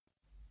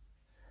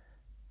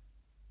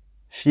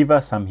Shiva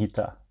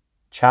Samhita,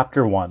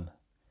 Chapter 1,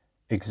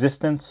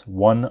 Existence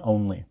One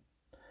Only.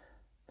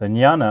 The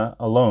jnana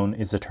alone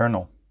is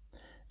eternal.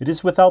 It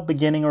is without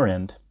beginning or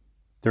end.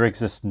 There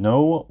exists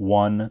no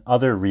one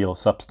other real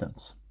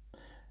substance.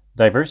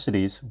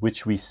 Diversities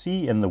which we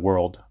see in the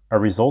world are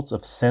results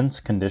of sense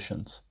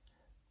conditions.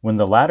 When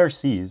the latter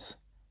cease,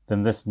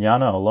 then this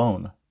jnana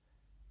alone,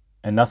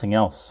 and nothing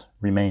else,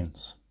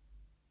 remains.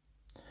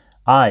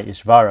 I,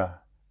 Ishvara,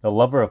 the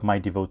lover of my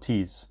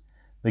devotees,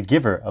 the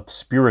giver of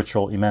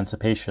spiritual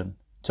emancipation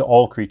to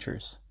all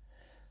creatures,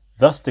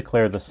 thus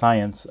declare the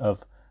science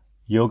of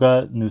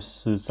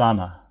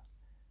Yoganususana,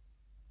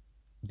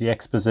 the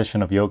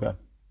exposition of yoga.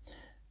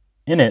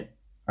 In it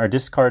are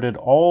discarded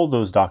all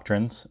those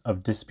doctrines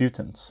of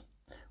disputants,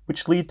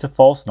 which lead to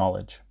false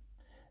knowledge.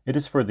 It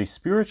is for the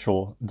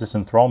spiritual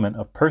disenthrallment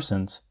of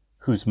persons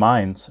whose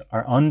minds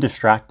are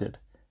undistracted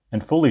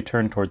and fully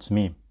turned towards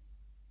me.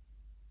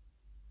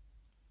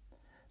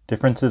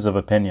 Differences of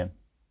opinion.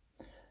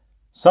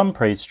 Some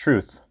praise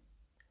truth,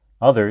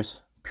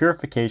 others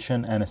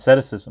purification and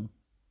asceticism.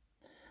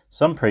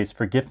 Some praise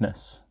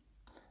forgiveness,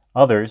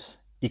 others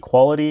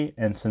equality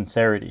and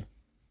sincerity.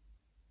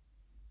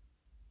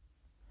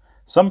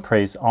 Some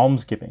praise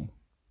almsgiving,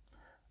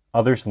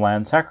 others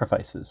land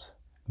sacrifices,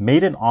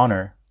 made in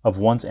honor of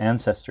one's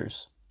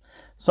ancestors.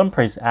 Some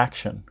praise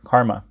action,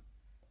 karma.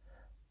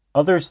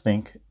 Others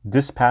think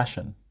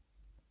dispassion,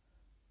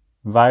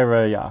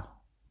 vairagya,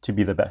 to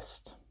be the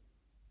best.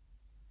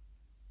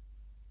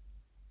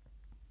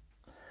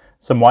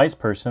 Some wise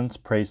persons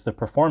praise the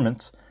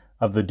performance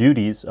of the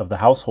duties of the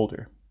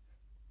householder.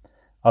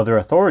 Other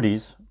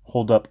authorities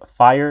hold up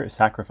fire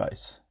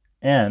sacrifice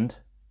and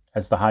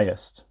as the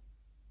highest.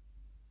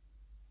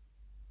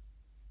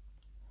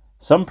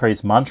 Some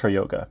praise mantra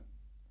yoga,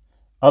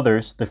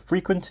 others the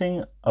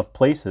frequenting of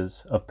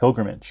places of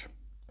pilgrimage.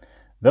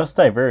 Thus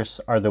diverse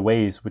are the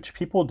ways which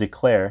people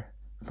declare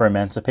for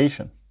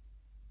emancipation.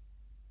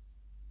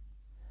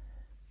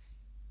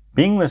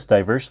 Being thus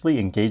diversely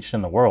engaged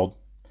in the world,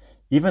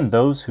 even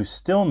those who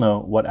still know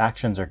what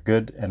actions are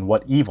good and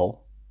what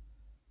evil,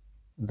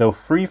 though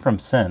free from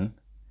sin,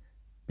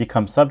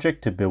 become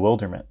subject to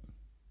bewilderment.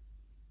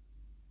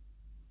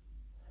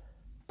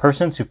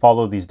 Persons who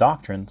follow these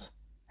doctrines,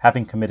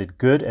 having committed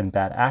good and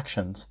bad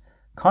actions,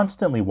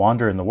 constantly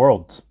wander in the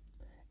worlds,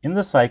 in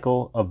the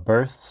cycle of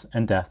births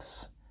and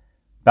deaths,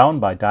 bound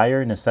by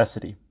dire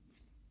necessity.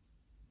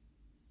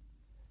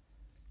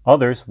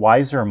 Others,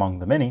 wiser among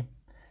the many,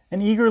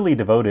 and eagerly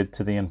devoted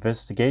to the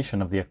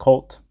investigation of the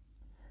occult,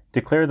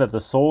 declare that the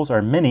souls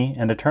are many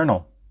and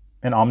eternal,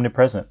 and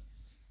omnipresent.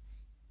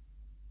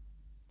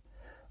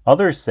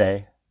 Others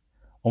say,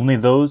 only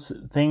those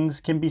things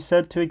can be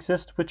said to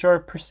exist which are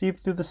perceived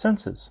through the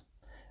senses,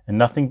 and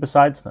nothing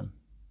besides them.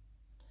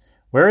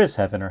 Where is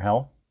heaven or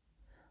hell?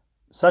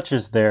 Such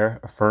is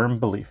their firm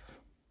belief.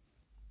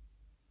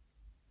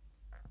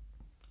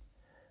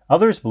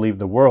 Others believe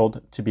the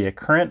world to be a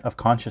current of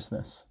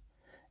consciousness,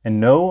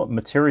 and no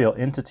material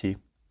entity.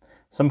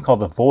 Some call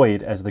the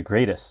void as the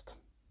greatest.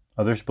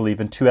 Others believe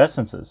in two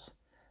essences,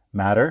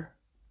 matter,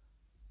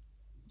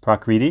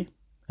 prakriti,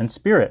 and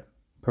spirit,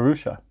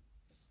 purusha.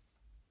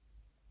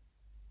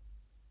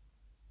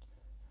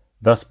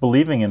 Thus,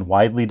 believing in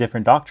widely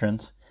different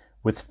doctrines,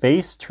 with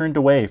face turned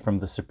away from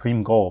the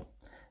supreme goal,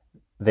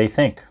 they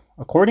think,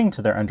 according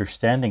to their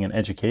understanding and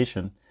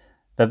education,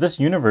 that this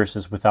universe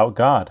is without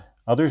God.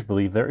 Others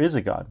believe there is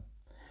a God,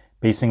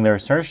 basing their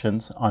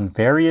assertions on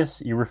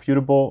various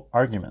irrefutable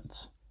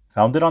arguments,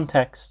 founded on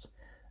texts,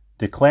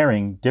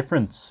 declaring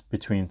difference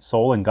between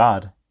soul and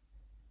God,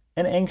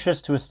 and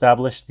anxious to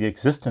establish the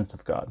existence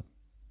of God.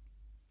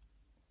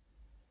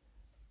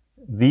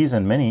 These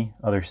and many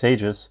other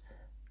sages,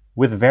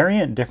 with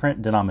variant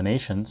different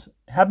denominations,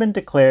 have been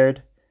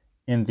declared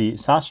in the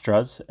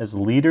Sastras as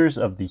leaders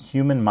of the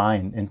human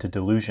mind into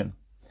delusion.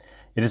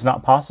 It is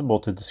not possible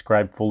to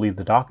describe fully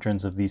the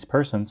doctrines of these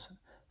persons,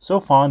 so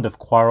fond of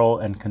quarrel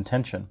and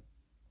contention.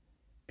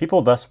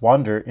 People thus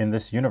wander in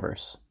this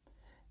universe,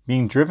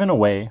 being driven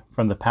away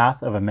from the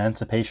path of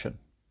emancipation.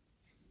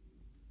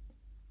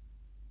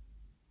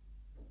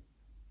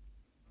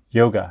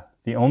 Yoga,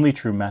 the only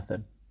true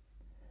method.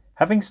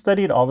 Having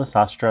studied all the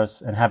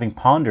sastras and having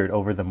pondered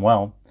over them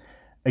well,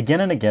 again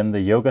and again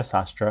the Yoga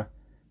Sastra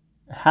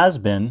has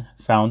been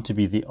found to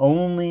be the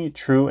only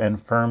true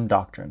and firm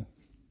doctrine.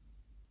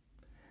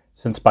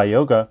 Since by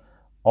yoga,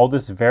 all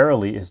this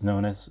verily is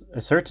known as a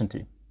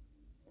certainty.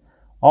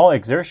 All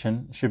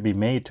exertion should be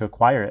made to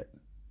acquire it.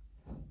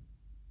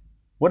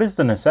 What is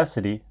the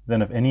necessity,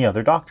 then, of any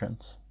other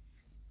doctrines?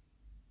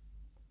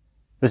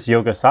 This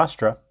Yoga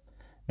Sastra,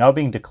 now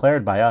being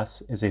declared by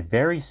us, is a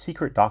very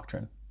secret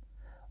doctrine,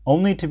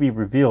 only to be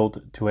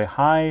revealed to a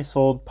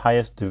high-souled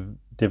pious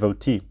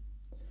devotee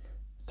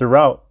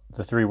throughout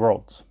the three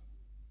worlds.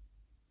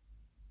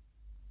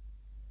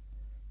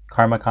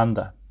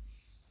 Karmakanda.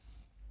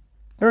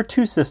 There are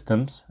two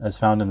systems, as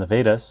found in the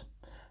Vedas: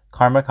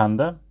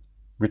 Karmakanda,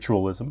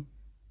 ritualism;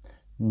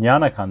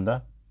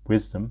 Jnanakanda,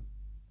 wisdom.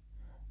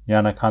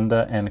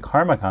 Jnanakanda and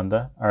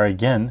Karmakanda are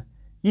again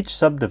each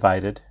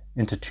subdivided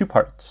into two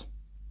parts.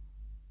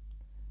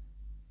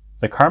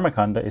 The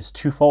Karmakanda is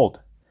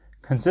twofold,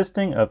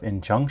 consisting of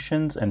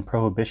injunctions and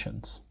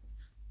prohibitions.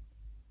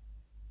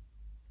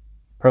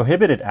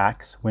 Prohibited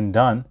acts, when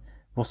done,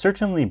 will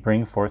certainly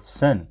bring forth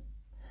sin.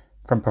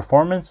 From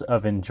performance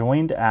of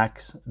enjoined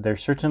acts, there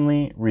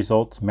certainly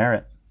results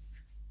merit.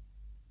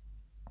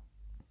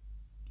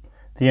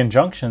 The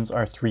injunctions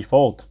are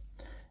threefold: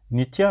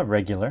 nitya,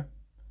 regular;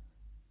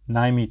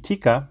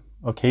 naimitika,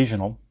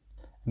 occasional;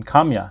 and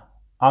kamya,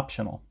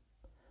 optional.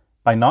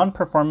 By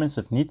non-performance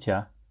of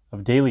nitya,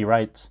 of daily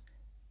rites,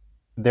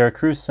 there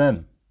accrues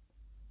sin,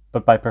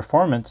 but by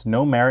performance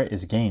no merit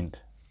is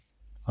gained.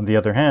 On the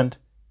other hand,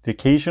 the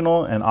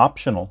occasional and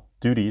optional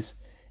duties,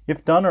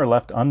 if done or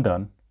left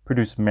undone,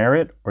 produce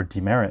merit or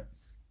demerit.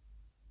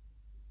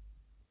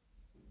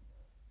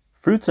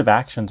 Fruits of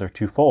actions are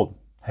twofold,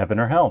 heaven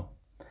or hell.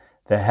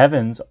 The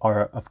heavens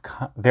are of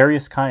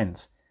various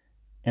kinds,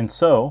 and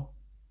so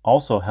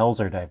also hells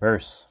are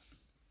diverse.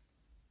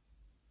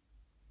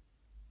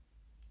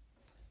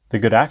 The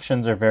good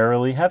actions are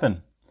verily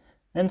heaven,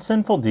 and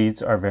sinful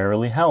deeds are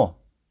verily hell.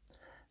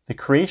 The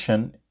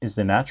creation is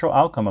the natural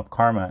outcome of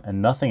karma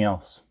and nothing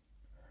else.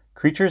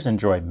 Creatures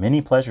enjoy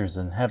many pleasures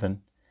in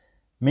heaven.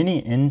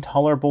 Many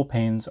intolerable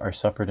pains are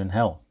suffered in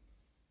hell.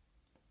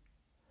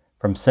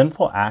 From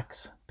sinful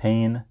acts,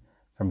 pain;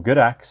 from good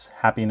acts,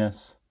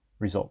 happiness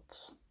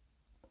results.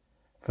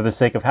 For the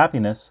sake of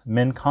happiness,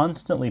 men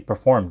constantly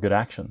perform good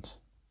actions.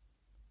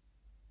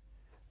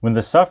 When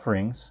the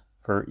sufferings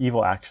for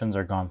evil actions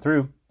are gone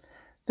through,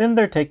 then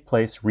there take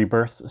place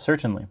rebirths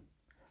certainly.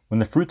 When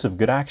the fruits of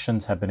good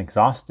actions have been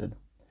exhausted,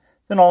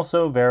 then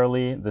also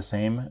verily the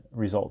same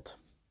result.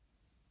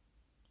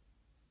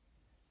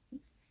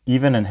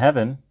 Even in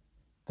heaven,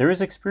 there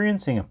is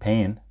experiencing of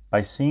pain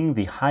by seeing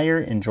the higher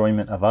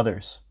enjoyment of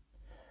others.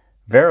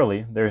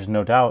 Verily, there is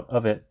no doubt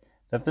of it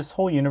that this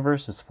whole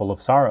universe is full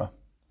of sorrow.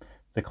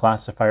 The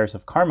classifiers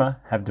of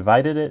karma have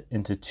divided it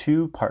into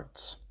two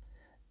parts: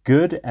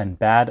 good and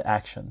bad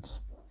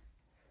actions.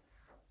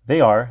 They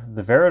are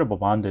the veritable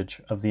bondage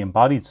of the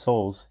embodied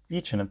souls,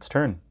 each in its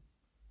turn.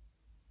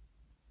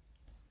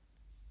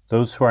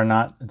 Those who are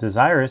not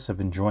desirous of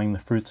enjoying the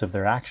fruits of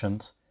their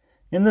actions,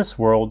 in this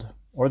world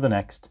or the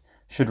next,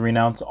 should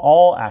renounce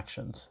all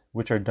actions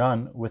which are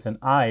done with an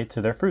eye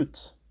to their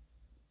fruits.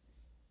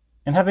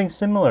 And having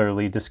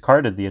similarly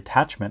discarded the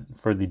attachment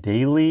for the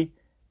daily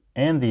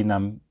and the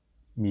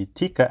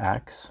namitika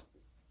acts,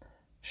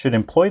 should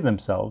employ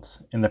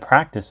themselves in the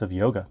practice of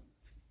yoga.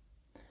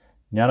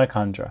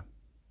 Jnanakanda.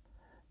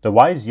 The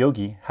wise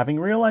yogi, having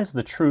realized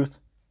the truth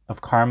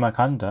of karma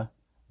kanda,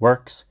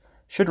 works,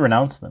 should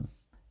renounce them,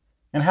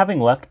 and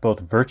having left both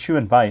virtue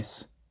and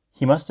vice,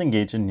 he must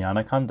engage in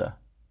jnanakanda,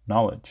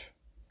 knowledge.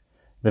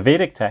 The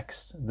Vedic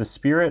texts, the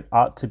spirit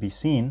ought to be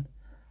seen,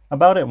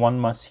 about it one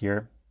must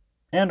hear,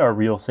 and are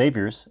real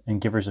saviors and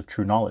givers of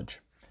true knowledge.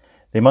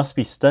 They must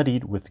be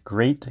studied with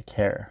great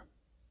care.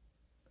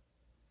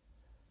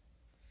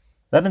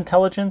 That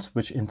intelligence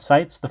which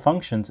incites the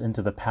functions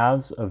into the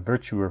paths of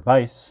virtue or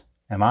vice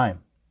am I.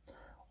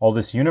 All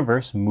this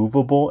universe,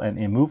 movable and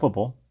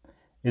immovable,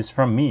 is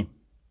from me.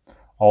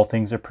 All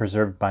things are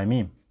preserved by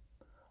me.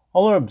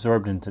 All are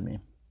absorbed into me.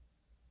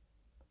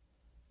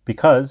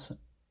 Because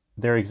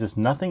there exists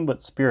nothing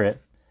but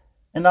spirit,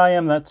 and I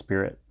am that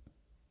spirit.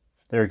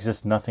 There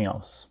exists nothing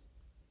else.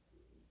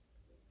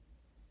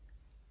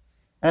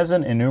 As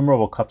in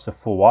innumerable cups of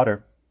full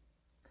water,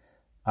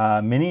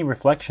 many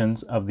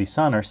reflections of the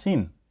sun are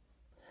seen,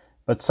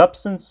 but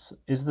substance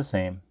is the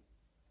same.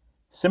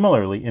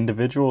 Similarly,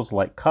 individuals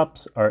like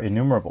cups are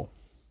innumerable,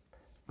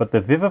 but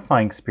the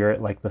vivifying spirit,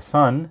 like the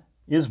sun,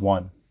 is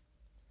one.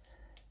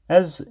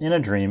 As in a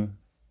dream,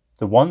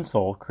 the one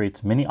soul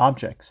creates many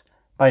objects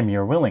by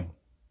mere willing,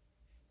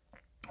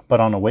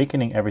 but on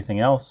awakening everything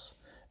else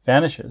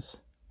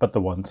vanishes but the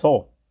one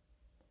soul.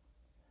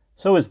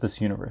 So is this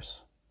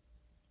universe.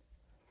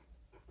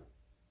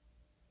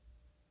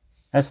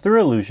 As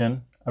through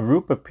illusion, a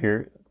rope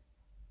appears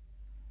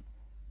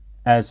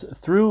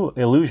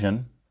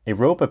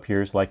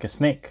like a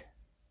snake,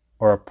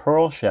 or a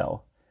pearl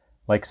shell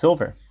like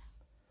silver.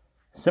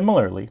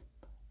 Similarly,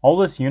 all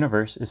this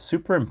universe is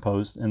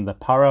superimposed in the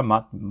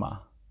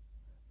Paramatma,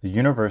 the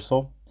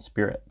universal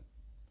spirit.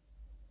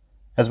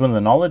 As when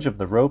the knowledge of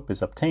the rope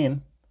is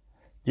obtained,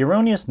 the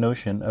erroneous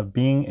notion of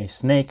being a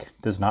snake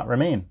does not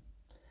remain.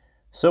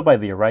 So by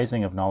the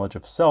arising of knowledge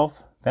of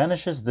self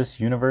vanishes this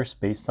universe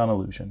based on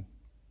illusion.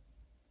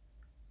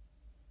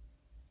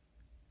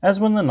 As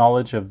when the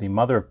knowledge of the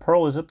mother of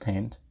pearl is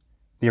obtained,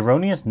 the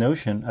erroneous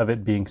notion of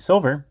it being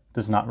silver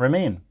does not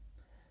remain.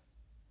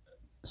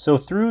 So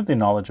through the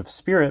knowledge of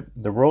spirit,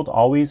 the world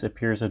always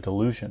appears a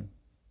delusion.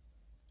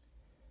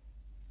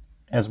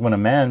 As when a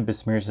man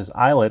besmears his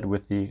eyelid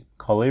with the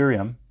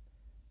collyrium,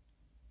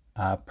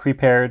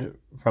 prepared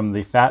from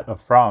the fat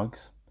of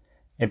frogs,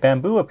 a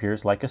bamboo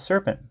appears like a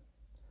serpent.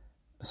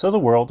 So the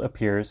world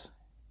appears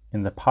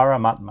in the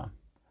Paramatma,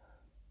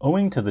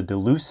 owing to the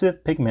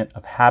delusive pigment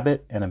of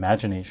habit and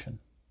imagination.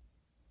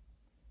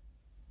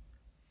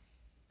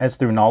 As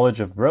through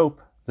knowledge of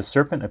rope, the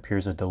serpent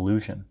appears a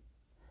delusion.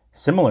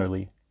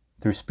 Similarly,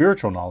 through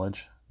spiritual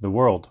knowledge, the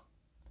world.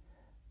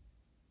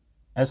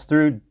 As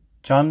through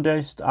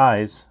jaundiced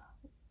eyes,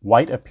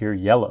 white appear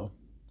yellow.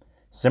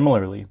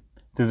 Similarly,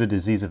 through the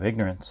disease of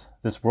ignorance,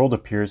 this world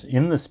appears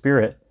in the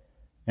spirit,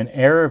 an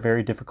error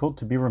very difficult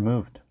to be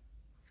removed.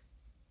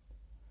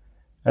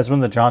 As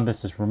when the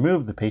jaundice is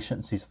removed, the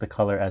patient sees the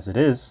color as it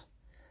is,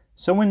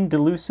 so when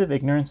delusive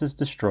ignorance is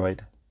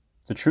destroyed,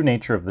 the true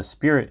nature of the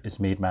spirit is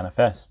made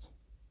manifest.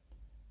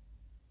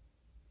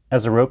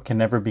 As a rope can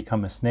never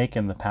become a snake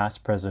in the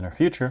past, present, or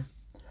future,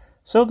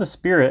 so the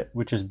spirit,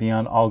 which is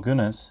beyond all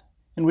gunas,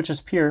 and which is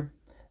pure,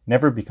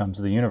 never becomes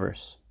the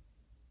universe.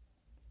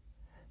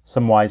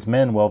 Some wise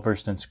men, well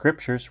versed in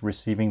scriptures,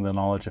 receiving the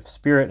knowledge of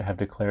spirit, have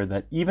declared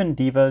that even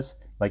devas,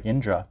 like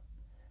Indra,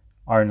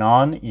 are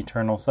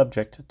non-eternal,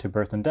 subject to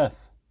birth and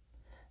death,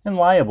 and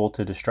liable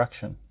to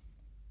destruction.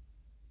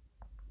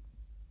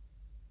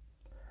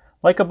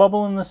 Like a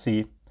bubble in the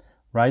sea,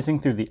 rising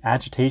through the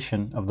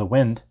agitation of the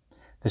wind,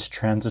 this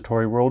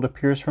transitory world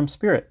appears from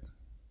spirit.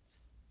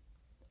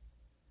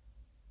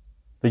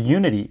 The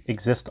unity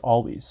exists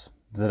always.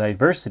 The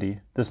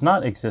diversity does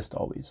not exist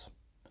always.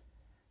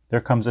 There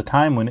comes a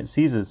time when it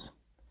ceases.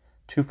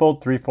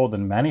 Twofold, threefold,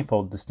 and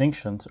manifold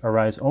distinctions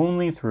arise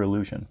only through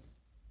illusion.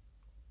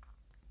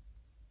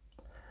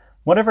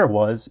 Whatever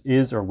was,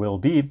 is, or will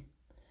be,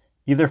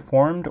 either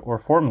formed or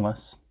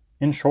formless,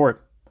 in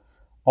short,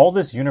 all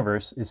this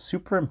universe is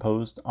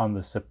superimposed on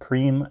the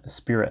Supreme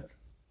Spirit.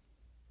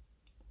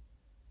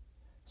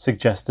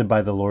 Suggested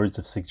by the Lords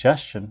of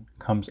Suggestion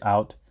comes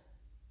out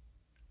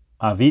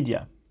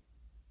avidya.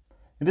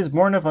 It is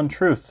born of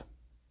untruth,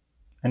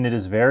 and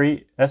its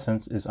very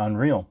essence is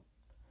unreal.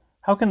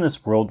 How can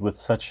this world with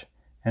such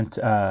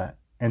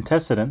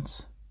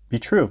antecedents be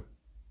true?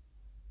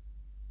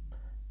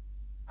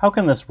 How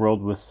can this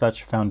world with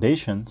such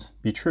foundations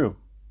be true?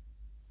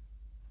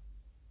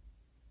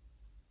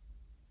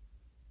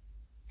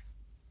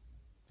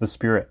 The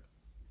Spirit.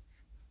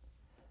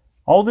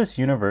 All this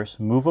universe,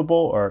 movable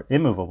or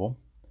immovable,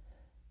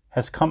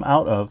 has come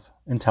out of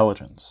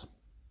intelligence.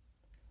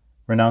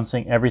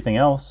 Renouncing everything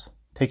else,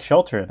 take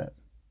shelter in it.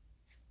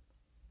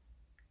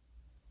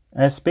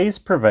 As space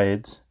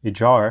pervades a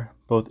jar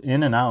both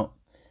in and out,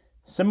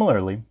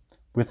 similarly,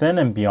 within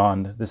and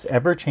beyond this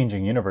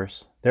ever-changing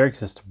universe, there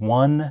exists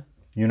one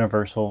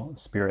universal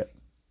spirit.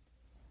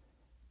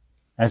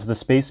 As the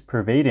space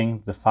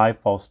pervading the five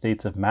false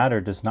states of matter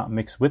does not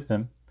mix with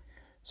them,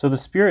 so the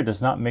spirit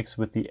does not mix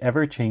with the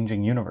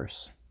ever-changing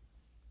universe.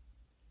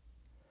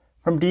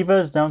 From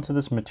devas down to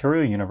this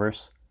material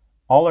universe,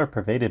 all are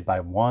pervaded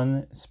by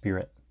one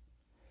spirit.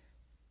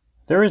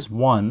 There is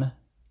one,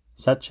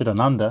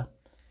 Satchidananda,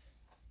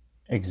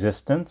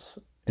 existence,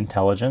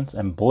 intelligence,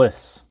 and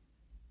bliss,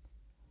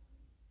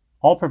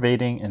 all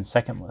pervading and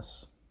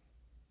secondless.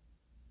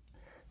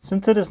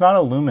 Since it is not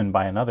illumined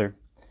by another,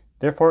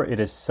 therefore it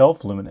is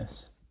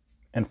self-luminous,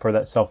 and for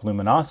that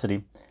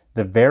self-luminosity,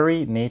 the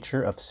very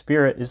nature of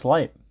spirit is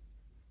light.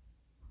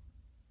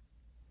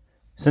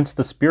 Since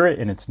the spirit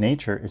in its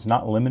nature is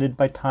not limited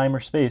by time or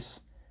space,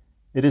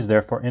 it is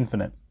therefore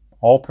infinite,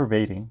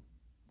 all-pervading,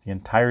 the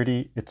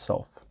entirety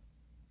itself.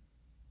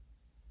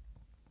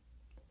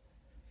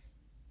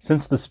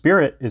 Since the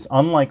spirit is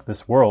unlike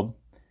this world,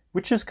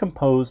 which is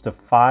composed of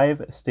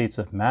five states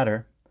of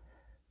matter,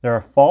 there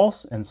are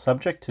false and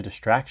subject to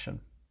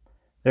distraction.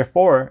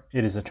 Therefore,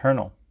 it is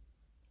eternal.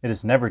 It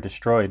is never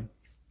destroyed.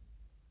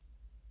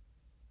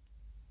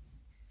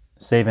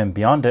 Save and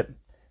beyond it,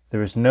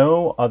 there is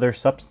no other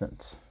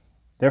substance.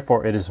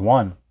 Therefore, it is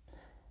one.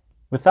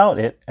 Without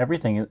it,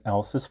 everything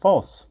else is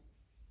false.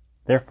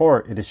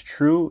 Therefore, it is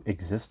true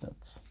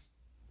existence.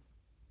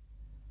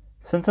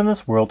 Since in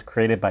this world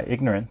created by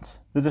ignorance,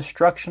 the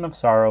destruction of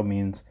sorrow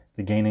means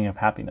the gaining of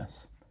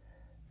happiness,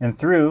 and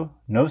through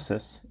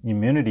gnosis,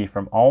 immunity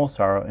from all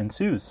sorrow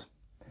ensues.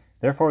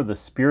 Therefore, the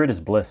spirit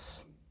is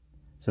bliss.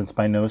 Since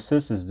by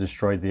gnosis is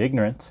destroyed the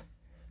ignorance,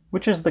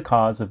 which is the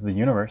cause of the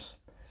universe,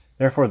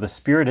 therefore the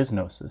spirit is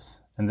gnosis,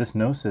 and this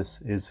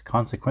gnosis is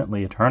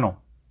consequently eternal.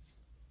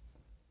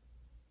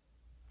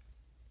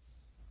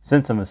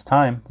 Since in this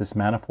time, this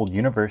manifold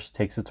universe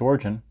takes its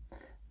origin,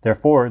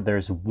 therefore there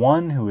is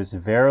one who is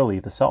verily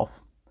the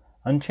Self,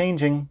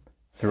 unchanging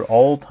through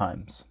all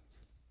times,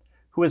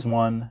 who is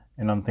one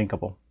and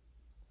unthinkable.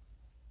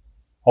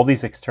 All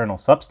these external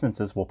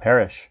substances will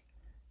perish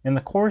in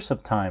the course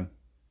of time,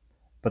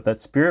 but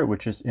that spirit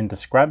which is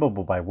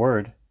indescribable by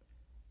word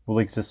will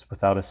exist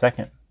without a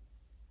second.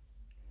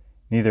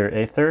 Neither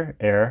aether,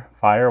 air,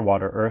 fire,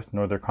 water, earth,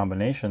 nor their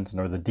combinations,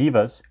 nor the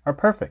devas are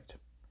perfect.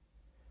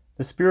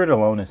 The spirit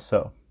alone is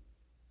so.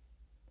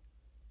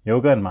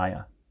 Yoga and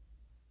Maya.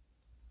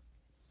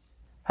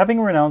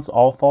 Having renounced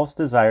all false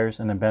desires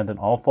and abandoned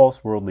all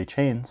false worldly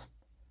chains,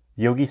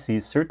 the yogi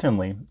sees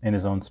certainly in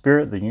his own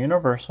spirit the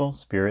universal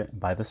spirit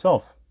by the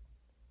self.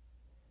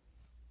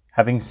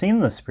 Having seen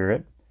the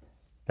spirit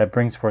that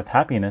brings forth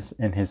happiness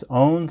in his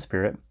own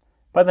spirit,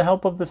 by the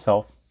help of the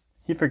self,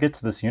 he forgets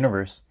this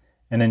universe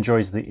and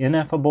enjoys the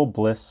ineffable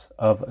bliss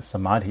of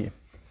samadhi,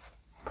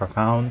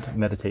 profound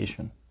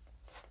meditation.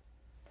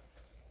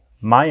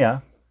 Maya,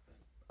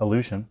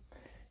 illusion,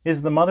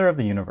 is the mother of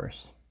the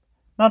universe.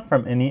 Not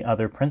from any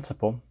other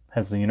principle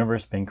has the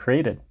universe been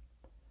created.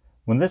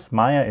 When this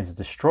Maya is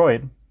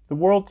destroyed, the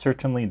world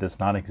certainly does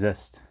not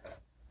exist.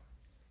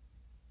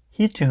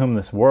 He to whom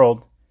this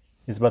world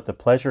is but the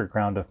pleasure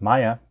ground of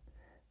Maya,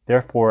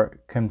 therefore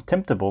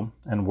contemptible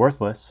and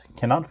worthless,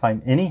 cannot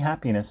find any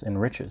happiness in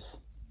riches,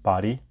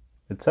 body,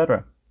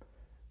 etc.,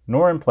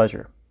 nor in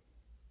pleasure.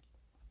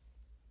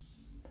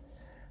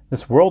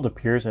 This world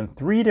appears in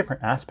three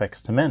different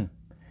aspects to men,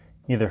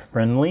 either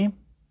friendly,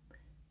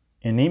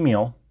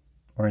 enemial,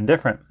 or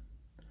indifferent.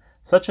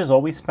 Such is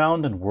always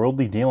found in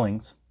worldly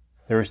dealings.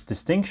 There is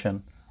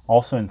distinction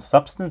also in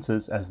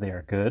substances as they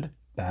are good,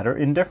 bad, or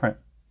indifferent.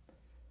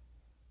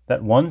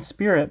 That one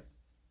spirit,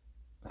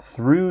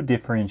 through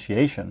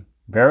differentiation,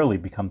 verily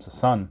becomes a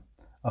son,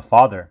 a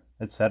father,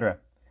 etc.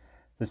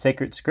 The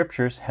sacred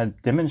scriptures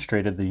had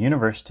demonstrated the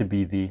universe to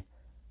be the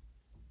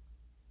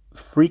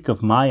freak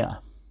of Maya,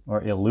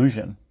 or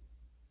illusion.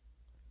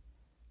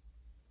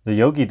 The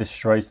yogi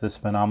destroys this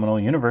phenomenal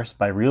universe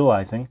by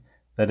realizing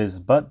that it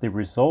is but the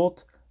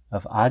result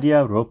of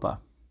adhyaropa,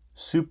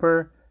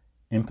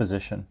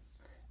 superimposition,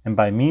 and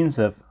by means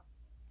of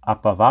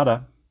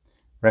apavada,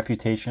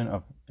 refutation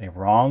of a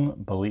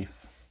wrong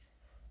belief.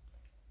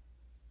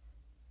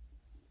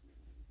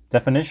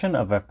 Definition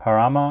of a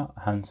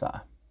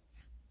paramahansa.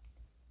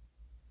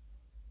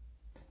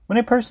 When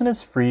a person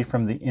is free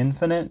from the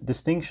infinite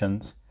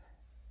distinctions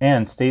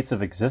and states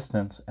of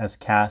existence as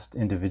caste,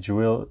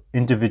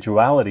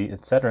 individuality,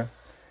 etc.,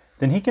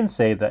 then he can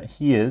say that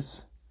he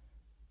is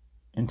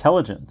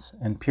intelligence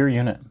and pure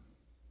unit.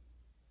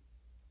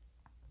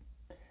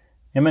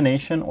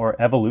 Emanation or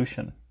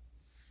evolution.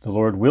 The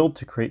Lord willed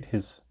to create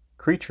his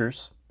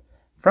creatures.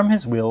 From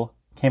his will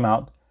came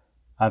out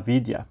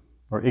avidya,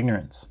 or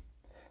ignorance,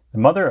 the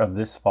mother of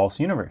this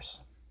false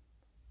universe.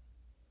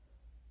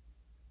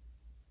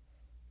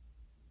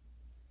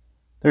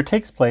 There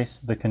takes place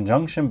the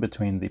conjunction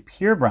between the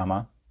pure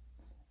Brahma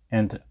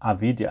and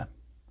avidya,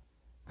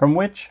 from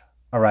which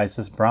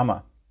arises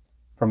Brahma,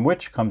 from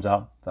which comes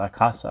out the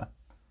akasa.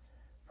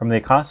 From the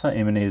akasa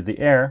emanated the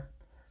air,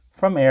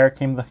 from air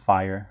came the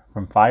fire,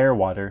 from fire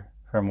water,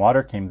 from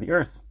water came the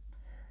earth.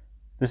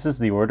 This is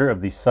the order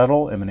of the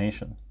subtle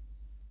emanation.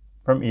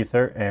 From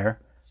ether, air,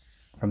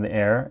 from the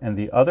air and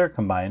the other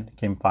combined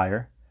came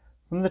fire,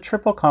 from the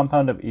triple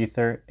compound of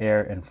ether,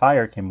 air, and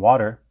fire came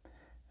water,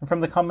 and from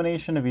the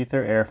combination of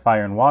ether, air,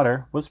 fire, and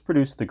water was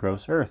produced the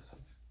gross earth.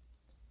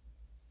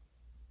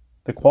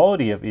 The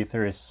quality of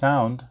ether is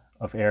sound,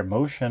 of air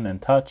motion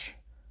and touch,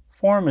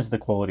 form is the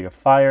quality of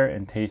fire,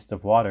 and taste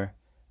of water,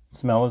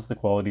 smell is the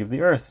quality of the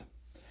earth.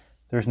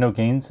 There is no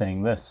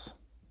gainsaying this.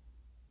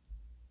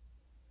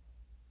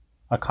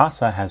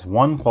 Akasa has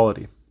one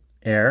quality,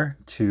 air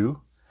 2,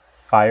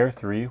 fire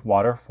 3,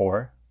 water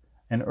 4,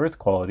 and earth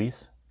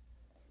qualities,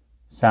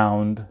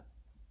 sound,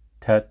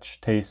 touch,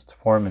 taste,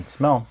 form, and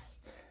smell.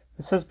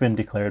 This has been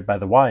declared by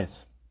the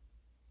wise.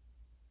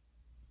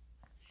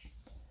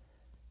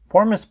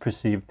 Form is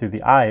perceived through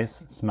the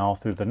eyes, smell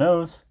through the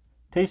nose,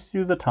 taste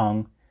through the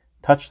tongue,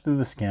 touch through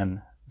the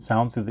skin,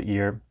 sound through the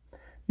ear.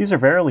 These are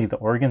verily the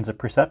organs of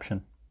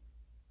perception.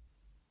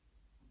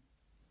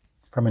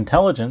 From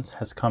intelligence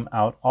has come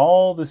out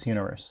all this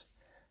universe,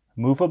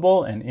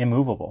 movable and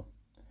immovable.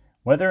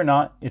 Whether or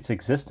not its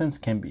existence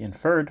can be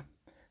inferred,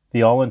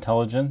 the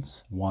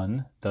all-intelligence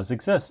one does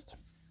exist.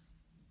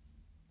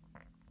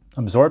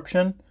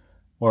 Absorption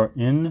or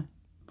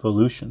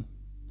involution.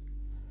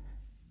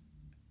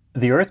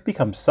 The earth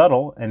becomes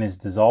subtle and is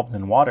dissolved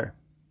in water.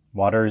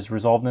 Water is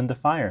resolved into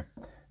fire.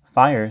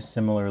 Fire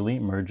similarly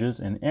merges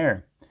in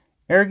air.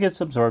 Air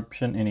gets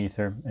absorption in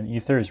ether, and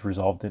ether is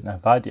resolved in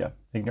avidya,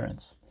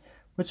 ignorance,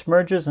 which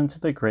merges into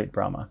the great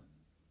Brahma.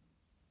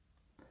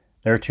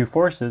 There are two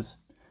forces,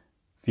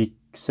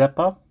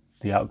 Viksepa,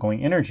 the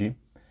outgoing energy,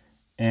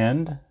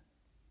 and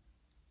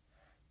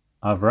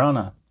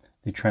Avarana,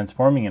 the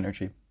transforming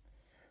energy,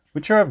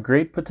 which are of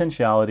great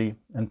potentiality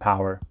and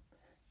power,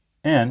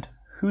 and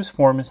whose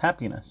form is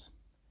happiness.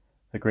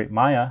 The great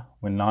Maya,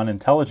 when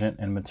non-intelligent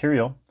and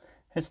material,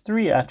 has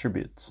three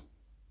attributes: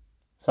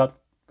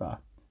 Sattva,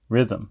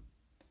 rhythm;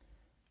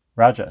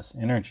 Rajas,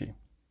 energy;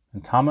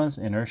 and Tamas,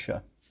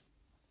 inertia.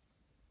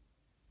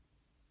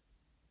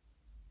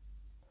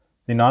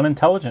 The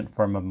non-intelligent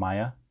form of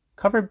Maya,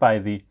 covered by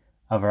the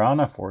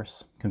Avarana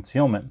force,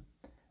 concealment,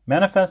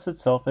 manifests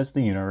itself as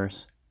the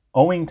universe,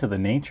 owing to the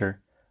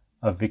nature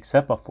of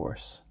Viksepa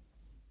force.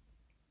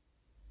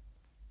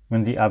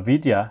 When the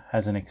avidya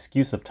has an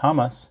excuse of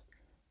tamas,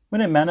 when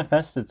it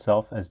manifests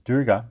itself as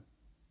Durga,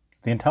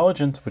 the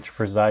intelligence which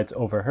presides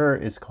over her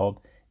is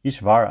called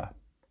Ishvara.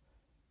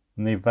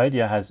 When the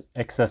avidya has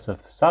excess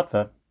of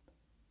sattva,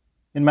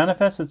 it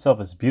manifests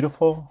itself as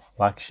beautiful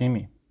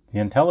Lakshmi. The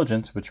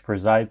intelligence which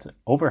presides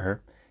over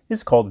her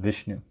is called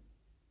Vishnu.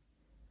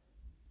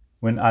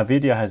 When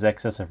avidya has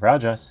excess of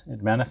rajas,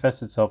 it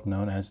manifests itself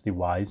known as the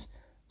wise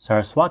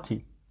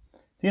Saraswati.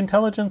 The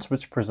intelligence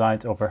which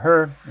presides over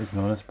her is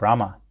known as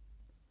Brahma.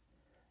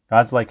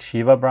 Gods like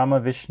Shiva,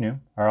 Brahma, Vishnu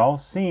are all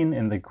seen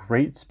in the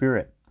Great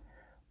Spirit.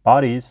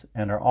 Bodies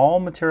and all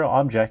material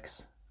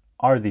objects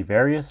are the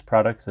various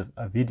products of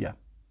avidya.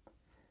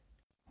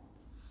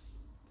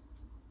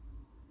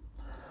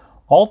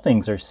 All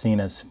things are seen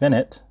as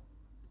finite,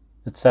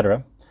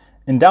 etc.,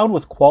 endowed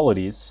with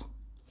qualities,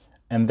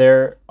 and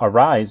there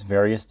arise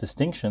various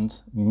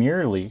distinctions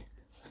merely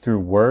through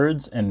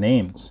words and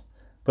names,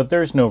 but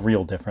there is no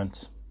real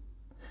difference.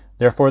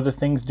 Therefore the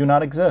things do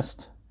not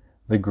exist.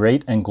 The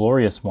great and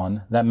glorious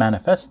one that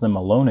manifests them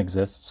alone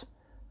exists.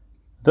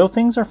 Though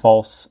things are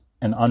false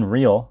and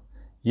unreal,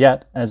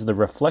 yet as the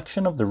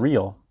reflection of the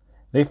real,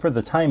 they for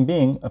the time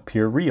being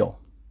appear real.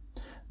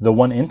 The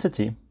one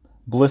entity,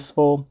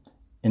 blissful,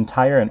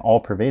 entire and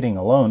all-pervading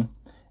alone,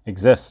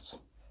 exists,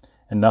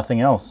 and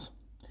nothing else.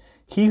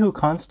 He who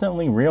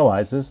constantly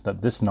realizes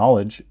that this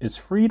knowledge is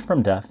freed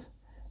from death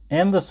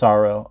and the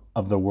sorrow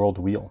of the world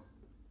wheel.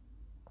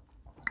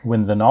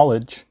 When the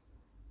knowledge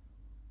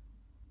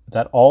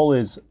that all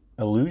is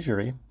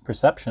illusory,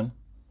 perception,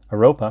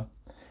 aropa,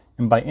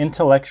 and by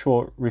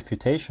intellectual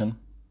refutation,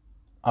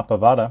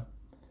 apavada,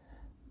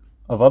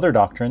 of other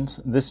doctrines,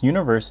 this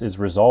universe is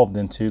resolved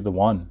into the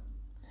one.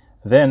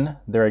 Then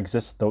there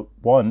exists the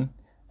one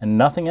and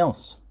nothing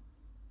else.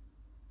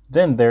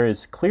 Then there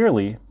is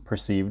clearly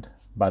perceived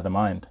by the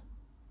mind.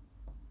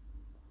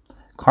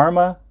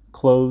 Karma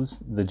clothes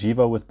the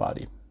jiva with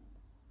body.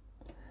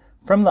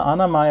 From the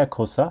Annamaya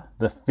Kosa,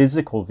 the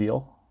physical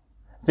vehicle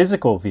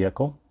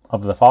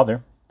of the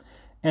Father,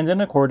 and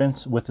in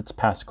accordance with its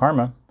past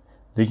karma,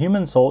 the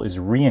human soul is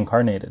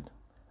reincarnated.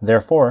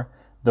 Therefore,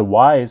 the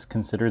wise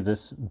consider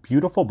this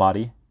beautiful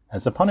body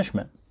as a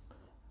punishment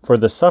for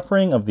the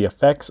suffering of the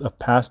effects of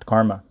past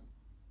karma.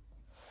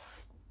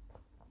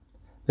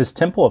 This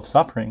temple of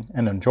suffering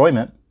and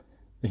enjoyment,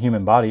 the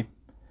human body,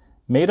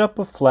 made up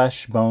of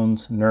flesh,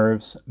 bones,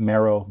 nerves,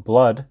 marrow,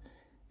 blood,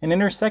 and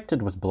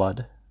intersected with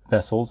blood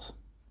vessels,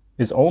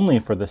 is only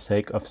for the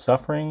sake of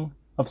suffering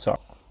of sorrow.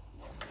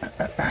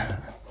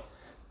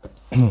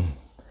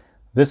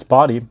 This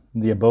body,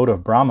 the abode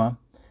of Brahma,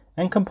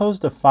 and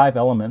composed of 5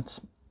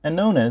 elements, and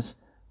known as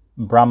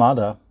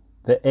Brahmada,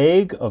 the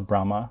egg of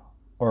Brahma,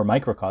 or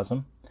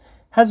microcosm,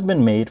 has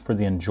been made for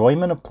the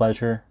enjoyment of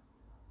pleasure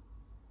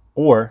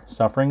or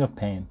suffering of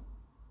pain.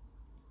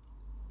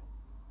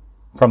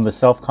 From the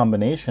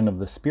self-combination of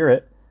the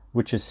spirit,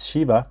 which is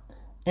Shiva,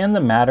 and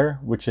the matter,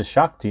 which is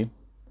Shakti,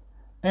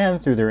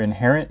 and through their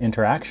inherent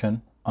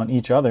interaction on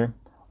each other,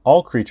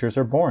 all creatures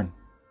are born.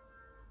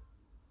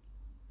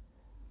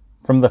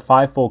 From the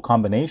 5-fold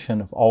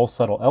combination of all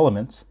subtle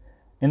elements,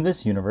 in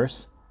this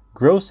universe,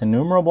 gross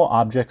innumerable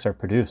objects are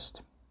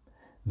produced.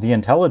 The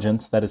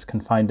intelligence that is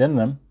confined in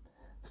them,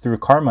 through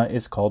karma,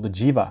 is called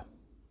jiva.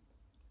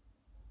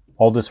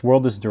 All this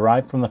world is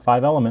derived from the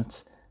 5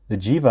 elements. The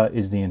jiva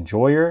is the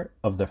enjoyer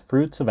of the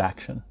fruits of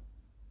action.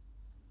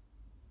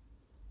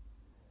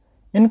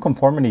 In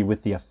conformity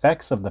with the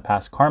effects of the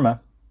past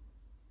karma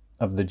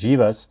of the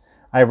jivas,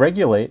 I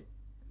regulate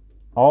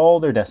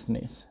all their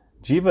destinies.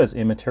 Jiva is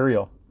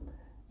immaterial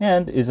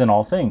and is in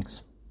all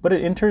things, but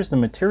it enters the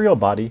material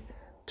body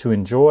to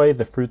enjoy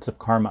the fruits of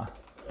karma.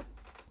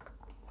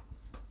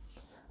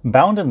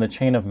 Bound in the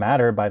chain of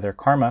matter by their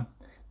karma,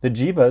 the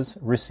jivas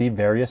receive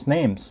various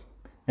names.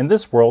 In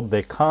this world,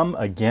 they come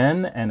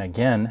again and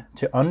again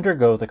to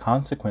undergo the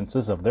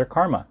consequences of their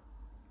karma.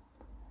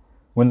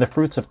 When the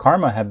fruits of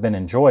karma have been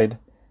enjoyed,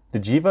 the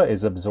jiva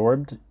is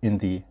absorbed in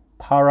the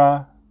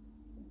para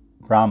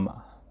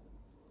Brahma.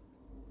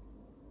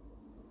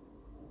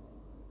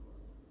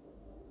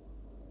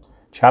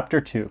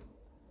 Chapter 2.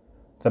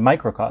 The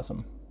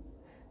microcosm.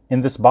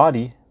 In this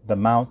body, the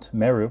Mount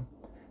Meru,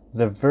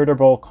 the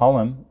vertebral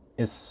column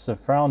is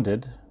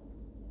surrounded.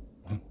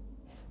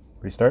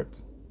 Restart.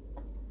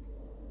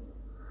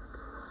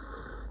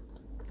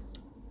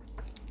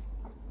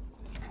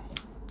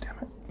 Damn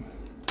it.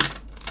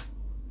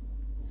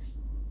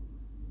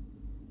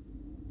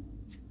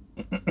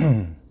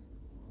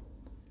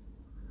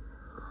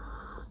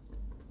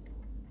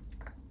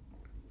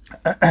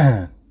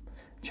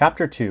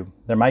 Chapter 2.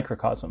 The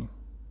microcosm.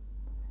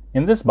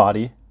 In this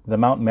body, the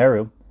Mount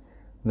Meru,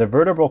 the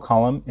vertebral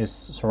column is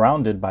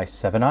surrounded by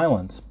 7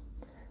 islands.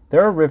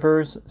 There are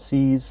rivers,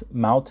 seas,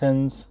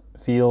 mountains,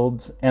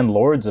 fields, and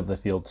lords of the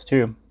fields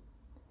too.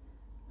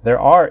 There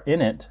are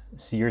in it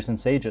seers and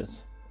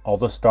sages, all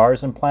the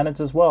stars and planets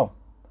as well.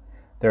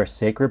 There are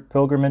sacred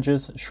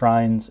pilgrimages,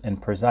 shrines,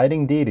 and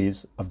presiding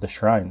deities of the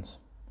shrines.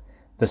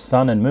 The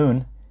sun and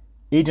moon,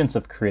 agents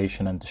of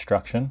creation and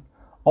destruction,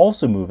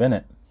 also move in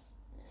it.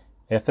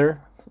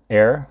 Ether,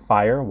 air,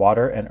 fire,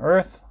 water, and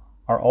earth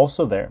are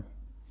also there.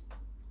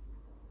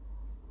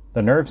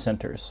 The nerve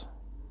centers.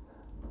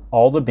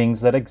 All the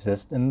beings that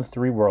exist in the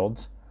 3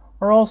 worlds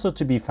are also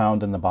to be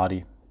found in the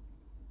body.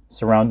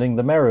 Surrounding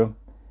the Meru,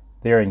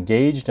 they are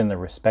engaged in their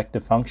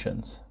respective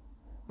functions.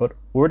 But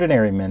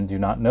ordinary men do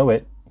not know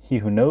it. He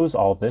who knows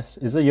all this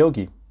is a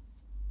yogi.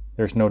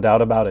 There's no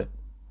doubt about it.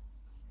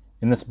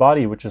 In this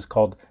body, which is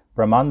called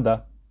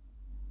Brahmanda,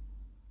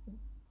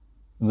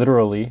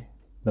 literally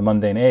the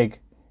mundane egg,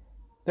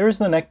 there is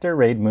the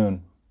nectar-rayed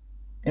moon,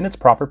 in its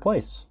proper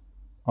place,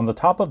 on the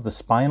top of the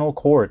spinal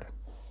cord,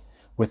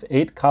 with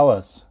 8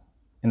 kalas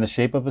in the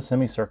shape of a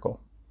semicircle.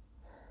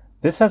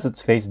 This has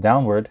its face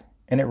downward,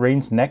 and it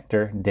rains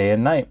nectar day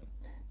and night.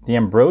 The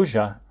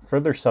ambrosia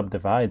further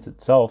subdivides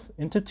itself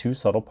into 2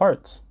 subtle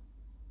parts.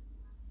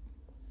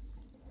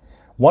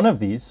 One of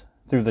these,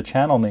 through the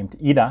channel named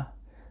Ida,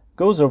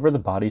 goes over the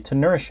body to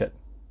nourish it.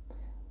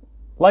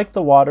 Like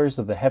the waters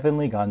of the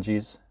heavenly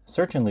Ganges,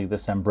 certainly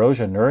this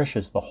ambrosia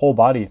nourishes the whole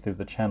body through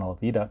the channel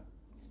of Ida.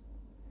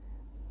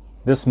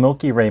 This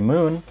milky ray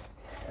moon,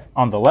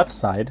 on the left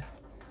side,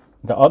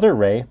 the other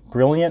ray,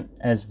 brilliant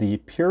as the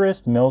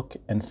purest milk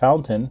and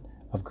fountain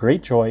of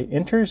great joy,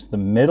 enters the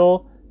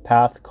middle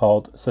path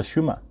called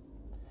Sushumna,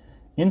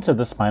 into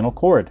the spinal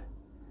cord.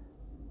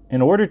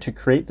 In order to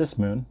create this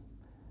moon,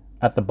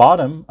 at the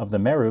bottom of the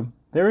Meru,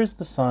 there is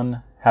the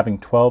sun having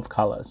 12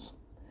 kalas.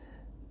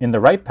 In the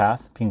right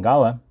path,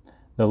 Pingala,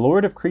 the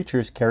lord of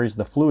creatures carries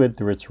the fluid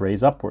through its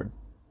rays upward.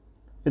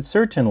 It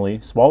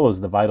certainly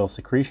swallows the vital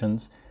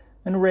secretions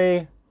and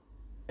ray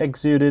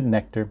exuded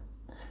nectar.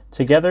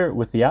 Together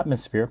with the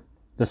atmosphere,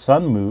 the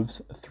sun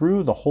moves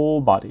through the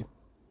whole body.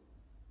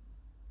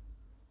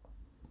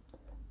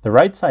 The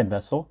right side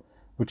vessel,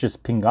 which is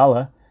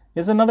Pingala,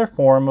 is another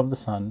form of the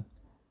sun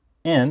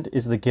and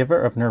is the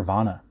giver of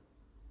nirvana.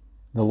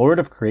 The Lord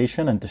of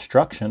creation and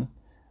destruction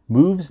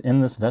moves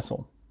in this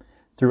vessel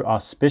through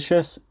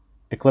auspicious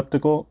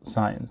ecliptical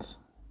signs.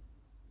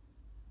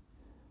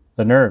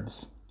 The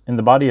nerves. In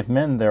the body of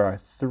men, there are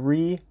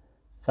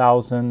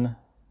 3,000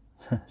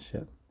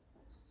 shit.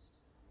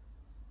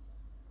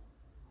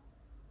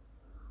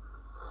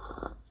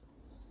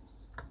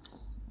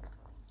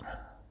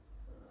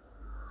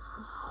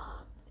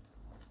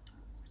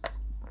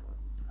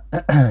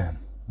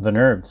 The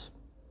nerves.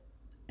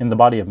 In the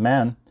body of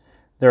man,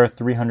 there are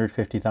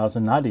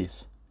 350,000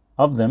 nadis.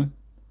 Of them,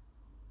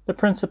 the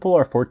principal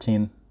are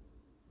 14.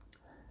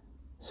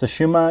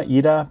 Sushumna,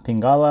 Ida,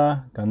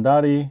 Pingala,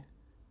 Gandhari,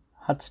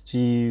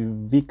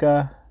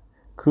 Hatjivika,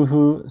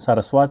 Kuhu,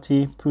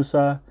 Saraswati,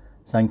 Pusa,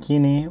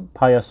 Sankini,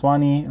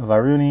 Payaswani,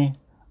 Varuni,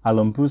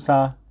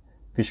 Alumpusa,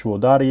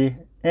 Vishwodari,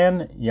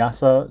 and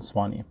Yasa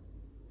Swani.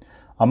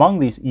 Among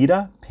these,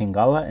 Ida,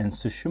 Pingala, and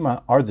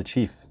Sushumna are the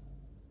chief.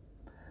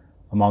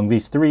 Among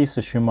these 3,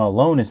 Sushumna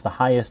alone is the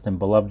highest and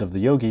beloved of the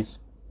yogis.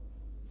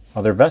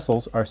 Other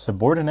vessels are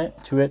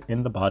subordinate to it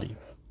in the body.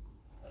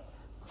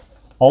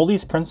 All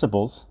these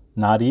principles,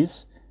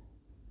 nadis,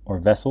 or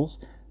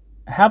vessels,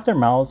 have their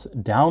mouths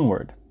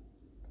downward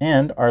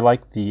and are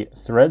like the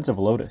threads of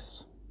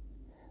lotus.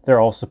 They're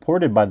all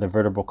supported by the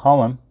vertebral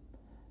column,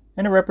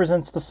 and it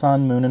represents the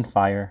sun, moon, and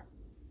fire.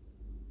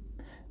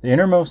 The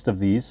innermost of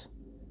these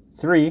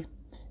 3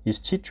 is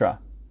Chitra.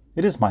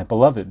 It is my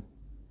beloved.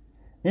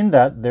 In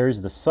that there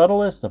is the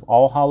subtlest of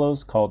all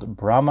hollows called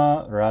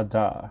Brahma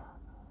Randra.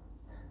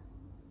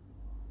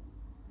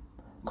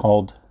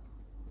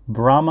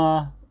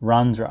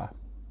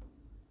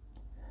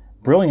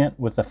 Brilliant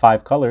with the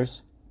 5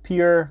 colors,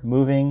 pure,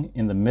 moving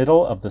in the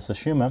middle of the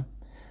Sushumna,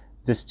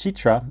 this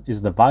Chitra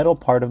is the vital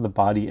part of the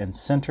body and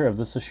center of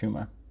the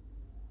Sushumna.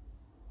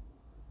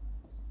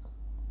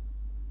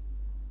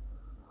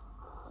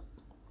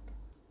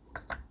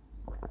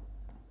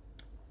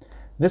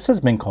 This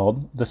has been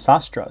called the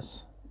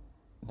Sastras,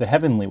 the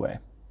heavenly way.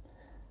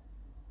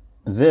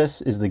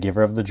 This is the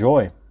giver of the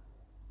joy,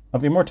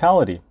 of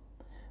immortality.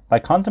 By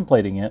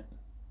contemplating it,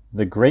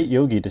 the great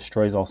yogi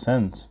destroys all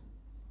sins.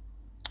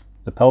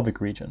 The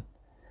pelvic region,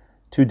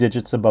 2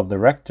 digits above the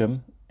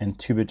rectum and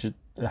 2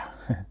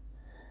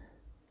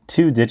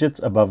 digits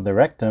above the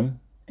rectum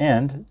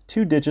and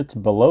 2 digits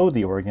below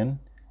the organ,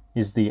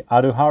 is the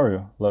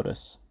Adharu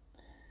lotus,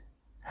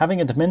 having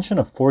a dimension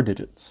of 4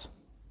 digits.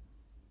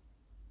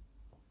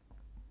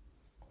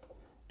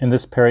 In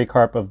this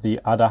pericarp of the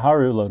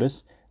Adharu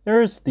lotus,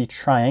 there is the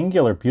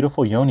triangular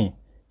beautiful yoni,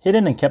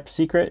 hidden and kept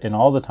secret in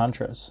all the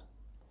tantras.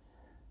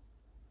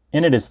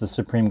 In it is the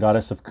supreme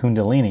goddess of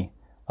Kundalini,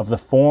 of the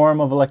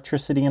form of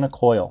electricity in a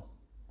coil.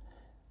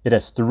 It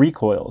has 3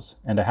 coils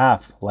and a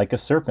half, like a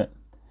serpent,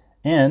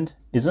 and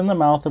is in the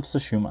mouth of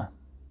Sushumna.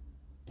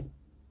 It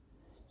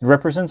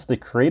represents the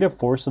creative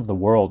force of the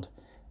world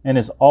and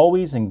is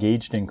always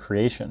engaged in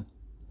creation.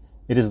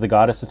 It is the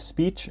goddess of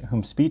speech,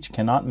 whom speech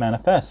cannot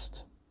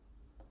manifest,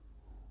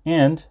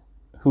 and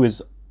who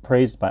is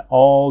praised by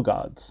all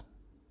gods.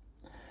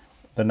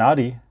 The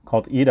nadi,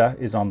 called Ida,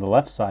 is on the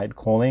left side,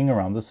 coiling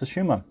around the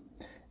Sushumna.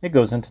 It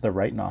goes into the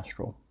right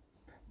nostril.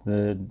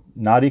 The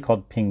nadi,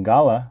 called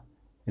Pingala,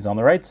 is on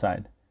the right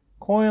side,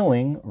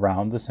 coiling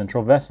round the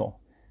central vessel.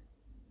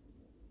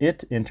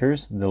 It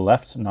enters the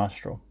left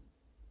nostril.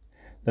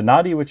 The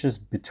nadi, which is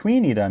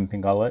between Ida and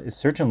Pingala, is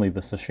certainly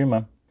the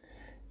Sushumna.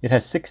 It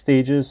has 6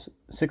 stages,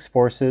 6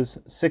 forces,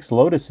 6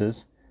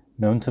 lotuses,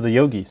 known to the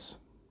yogis.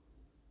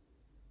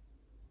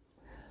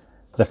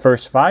 The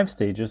first 5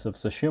 stages of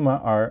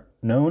Sushumna are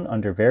known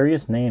under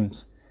various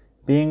names,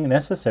 being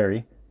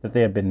necessary that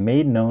they have been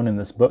made known in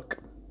this book.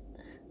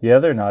 The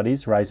other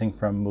nadis, rising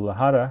from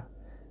Muladhara,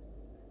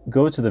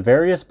 go to the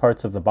various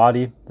parts of the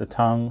body, the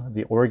tongue,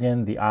 the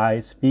organ, the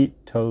eyes,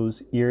 feet,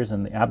 toes, ears,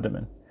 and the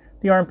abdomen,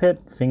 the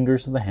armpit,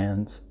 fingers of the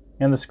hands,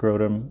 and the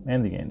scrotum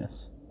and the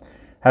anus.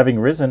 Having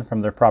risen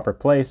from their proper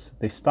place,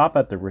 they stop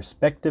at their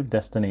respective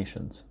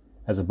destinations,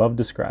 as above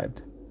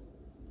described.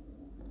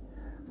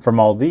 From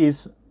all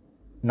these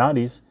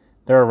nadis,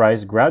 there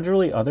arise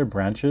gradually other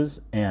branches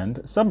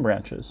and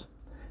sub-branches,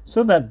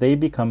 so that they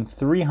become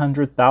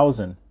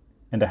 300,000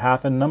 and a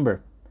half in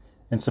number,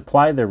 and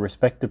supply their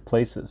respective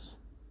places.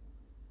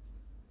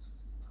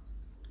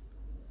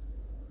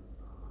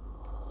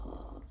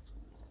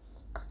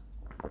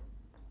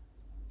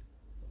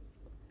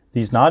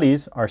 These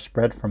nadis are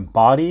spread from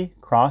body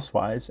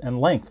crosswise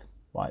and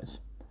lengthwise.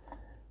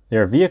 They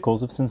are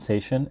vehicles of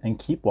sensation and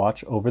keep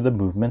watch over the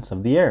movements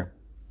of the air.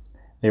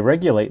 They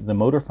regulate the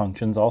motor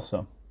functions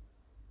also.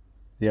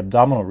 The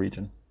abdominal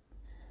region.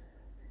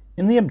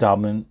 In the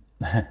abdomen,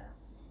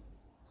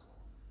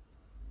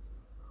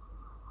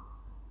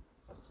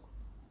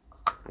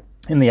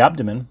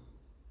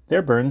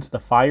 there burns the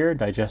fire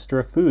digester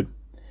of food,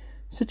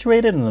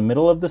 situated in the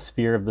middle of the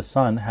sphere of the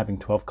sun, having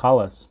 12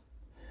 kalas.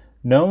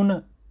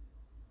 Know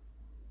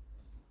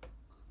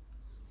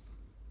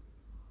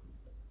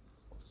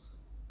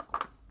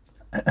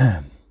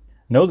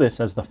this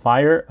as the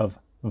fire of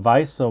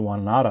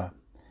Vaiswanara.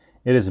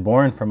 It is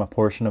born from a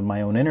portion of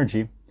my own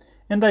energy,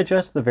 and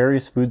digests the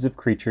various foods of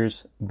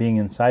creatures being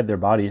inside their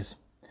bodies.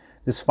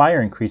 This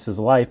fire increases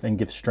life and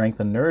gives strength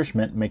and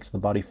nourishment, makes the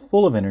body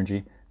full of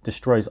energy,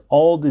 destroys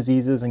all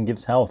diseases, and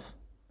gives health.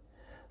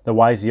 The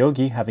wise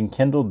yogi, having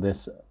kindled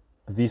this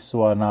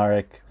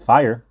Viswanaric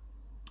fire,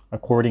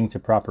 according to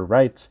proper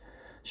rites,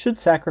 should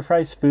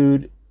sacrifice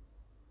food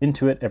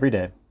into it every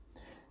day,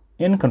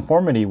 in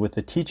conformity with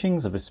the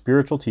teachings of a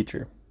spiritual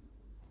teacher.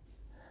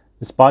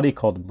 This body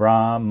called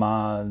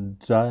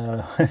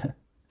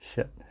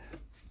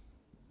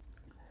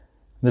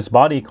This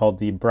body called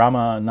the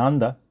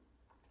Brahmananda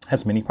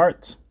has many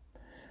parts,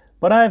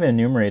 but I have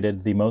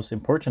enumerated the most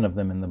important of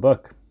them in the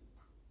book.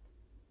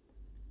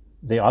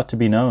 They ought to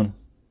be known.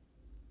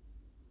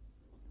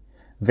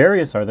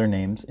 Various are their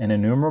names, and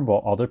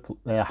innumerable other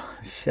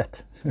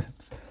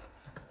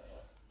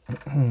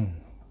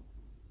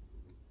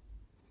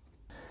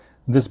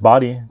This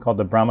body, called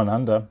the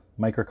Brahmananda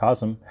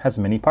microcosm, has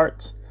many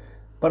parts,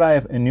 but I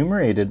have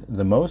enumerated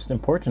the most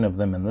important of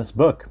them in this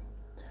book.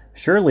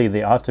 Surely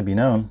they ought to be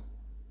known.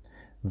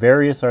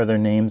 Various are their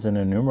names, and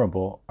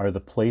innumerable are the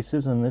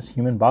places in this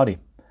human body.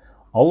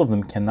 All of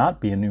them cannot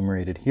be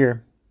enumerated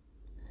here.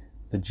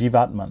 The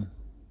Jivatman.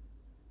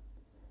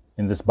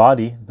 In this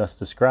body, thus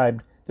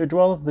described, there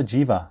dwelleth the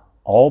Jiva,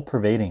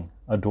 all-pervading,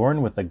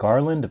 adorned with a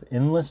garland of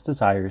endless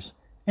desires,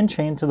 and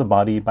chained to the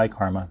body by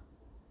karma.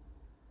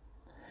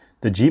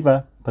 The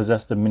Jiva,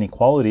 possessed of many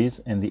qualities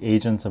and the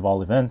agents of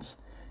all events,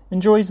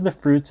 enjoys the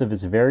fruits of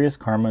his various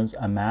karmas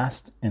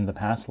amassed in the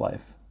past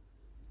life.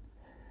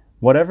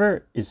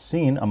 Whatever is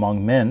seen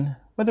among men,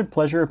 whether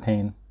pleasure or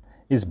pain,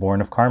 is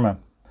born of karma.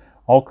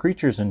 All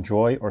creatures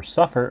enjoy or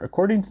suffer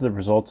according to the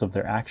results of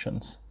their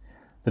actions.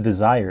 The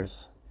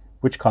desires,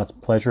 which cause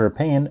pleasure or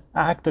pain,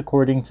 act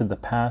according to the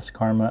past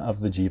karma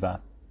of the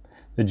jiva.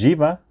 The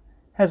jiva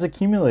has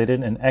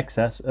accumulated an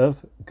excess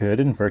of good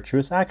and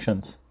virtuous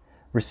actions,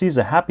 receives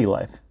a happy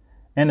life,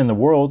 and in the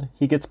world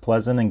he gets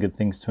pleasant and good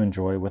things to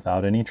enjoy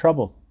without any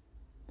trouble.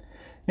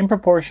 In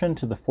proportion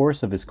to the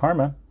force of his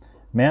karma,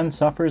 man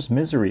suffers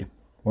misery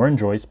or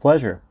enjoys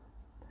pleasure.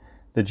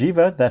 The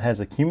jiva that has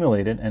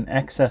accumulated an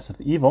excess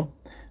of evil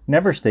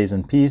never stays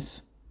in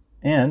peace,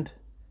 and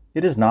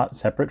it is not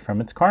separate from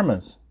its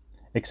karmas,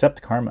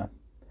 except karma.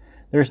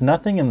 There is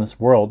nothing in this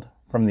world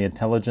from the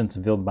intelligence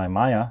veiled by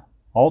Maya.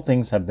 All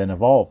things have been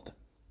evolved.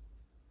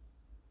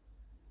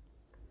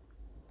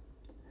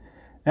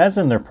 As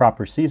in their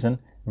proper season,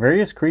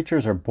 various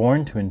creatures are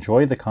born to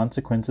enjoy the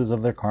consequences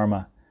of their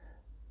karma.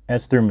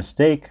 As through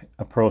mistake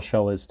a pearl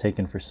shell is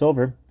taken for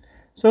silver,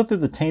 so through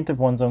the taint of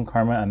one's own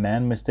karma a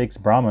man mistakes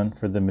Brahman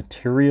for the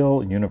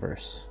material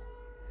universe.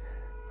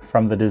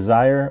 From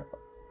desire,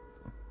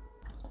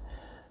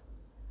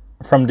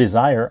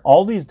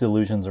 all these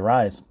delusions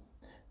arise.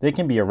 They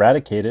can be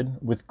eradicated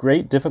with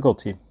great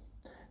difficulty.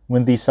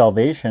 When the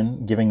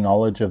salvation, giving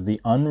knowledge of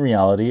the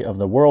unreality of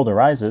the world,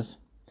 arises,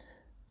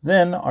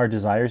 then are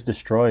desires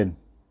destroyed.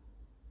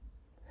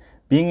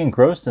 Being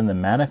engrossed in the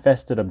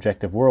manifested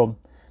objective world,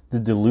 the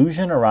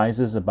delusion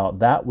arises about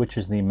that which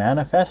is the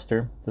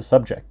manifester, the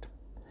subject.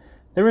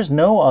 There is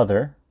no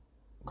other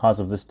cause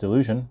of this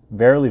delusion.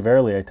 Verily,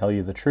 verily, I tell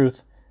you the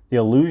truth, the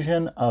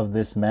illusion of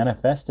this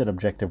manifested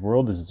objective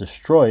world is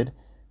destroyed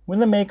when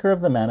the maker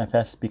of the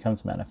manifest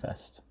becomes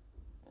manifest.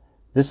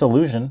 This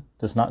illusion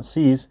does not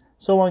cease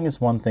so long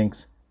as one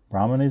thinks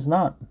Brahman is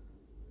not.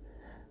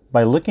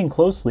 By looking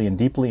closely and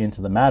deeply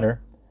into the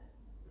matter,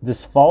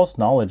 this false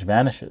knowledge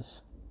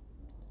vanishes.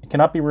 It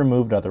cannot be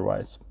removed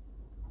otherwise.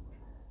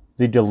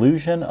 The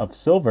delusion of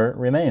silver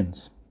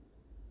remains.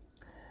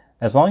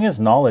 As long as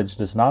knowledge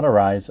does not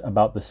arise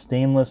about the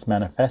stainless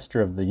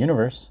manifester of the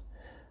universe,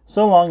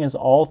 so long as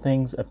all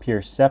things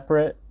appear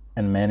separate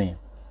and many.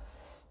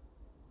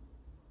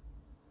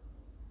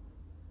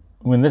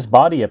 When this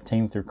body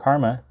obtained through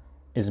karma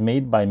is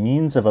made by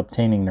means of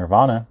obtaining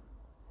nirvana,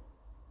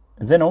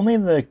 then only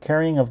the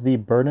carrying of the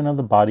burden of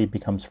the body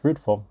becomes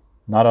fruitful,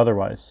 not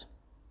otherwise.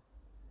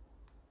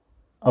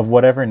 Of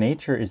whatever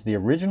nature is the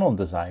original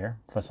desire,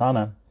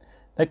 vasana,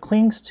 that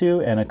clings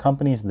to and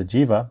accompanies the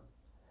jiva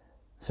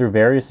through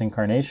various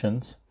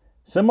incarnations,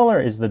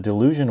 similar is the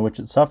delusion which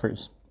it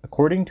suffers,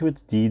 according to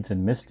its deeds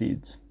and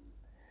misdeeds.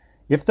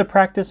 If the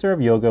practicer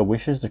of yoga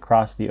wishes to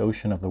cross the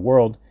ocean of the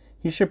world,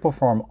 he should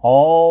perform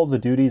all the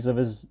duties of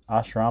his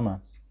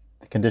ashrama,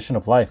 the condition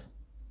of life,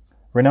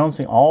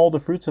 renouncing all the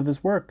fruits of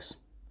his works.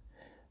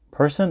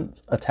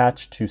 Persons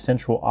attached to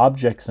sensual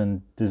objects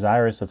and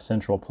desirous of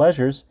sensual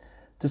pleasures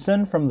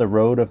descend from the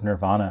road of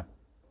nirvana,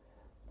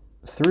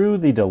 through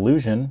the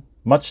delusion,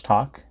 much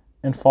talk,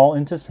 and fall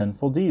into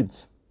sinful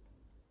deeds.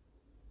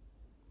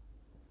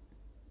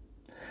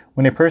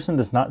 When a person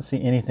does not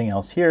see anything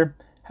else here,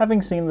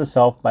 having seen the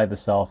self by the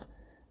self,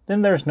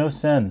 then there is no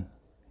sin.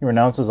 He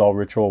renounces all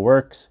ritual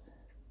works.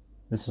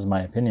 This is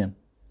my opinion.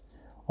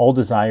 All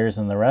desires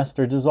and the rest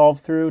are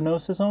dissolved through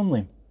gnosis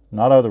only,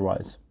 not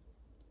otherwise.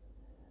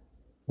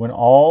 When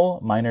all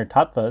minor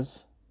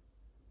tattvas,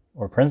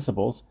 or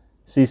principles,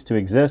 cease to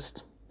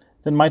exist,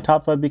 then my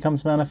tattva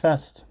becomes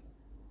manifest.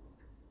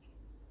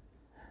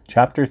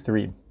 Chapter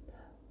 3.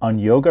 On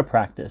Yoga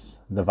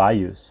Practice, the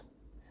Vayus.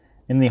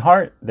 In the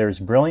heart, there is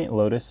brilliant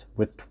lotus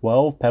with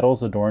 12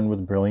 petals adorned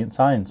with brilliant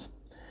signs.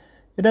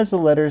 It has the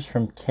letters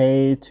from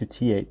K to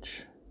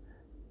TH,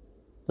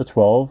 the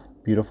 12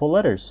 beautiful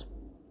letters.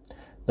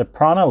 The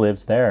prana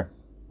lives there,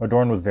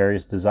 adorned with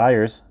various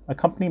desires,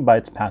 accompanied by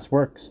its past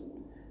works,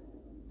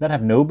 that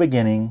have no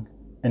beginning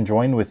and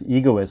joined with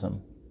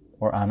egoism,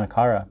 or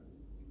anakara.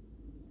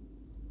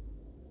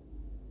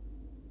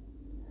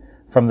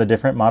 From the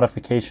different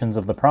modifications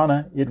of the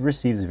prana, it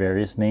receives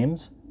various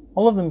names.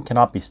 All of them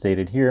cannot be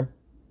stated here.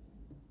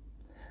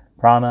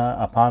 Prana,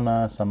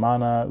 apana,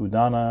 samana,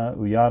 udana,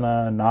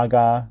 uyana,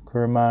 naga,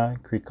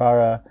 kurma,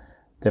 krikara,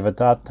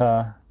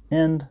 devadatta,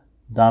 and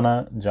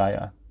dana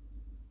jaya.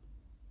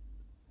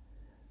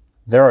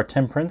 There are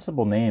 10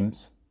 principal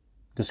names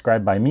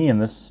described by me in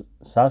this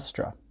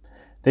sastra.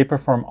 They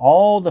perform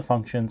all the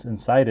functions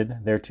incited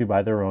thereto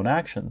by their own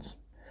actions.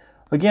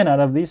 Again, out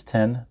of these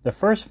 10, the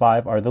first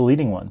 5 are the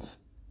leading ones.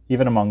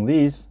 Even among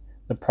these,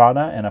 the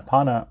prana and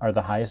apana are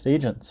the highest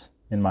agents,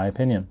 in my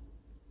opinion.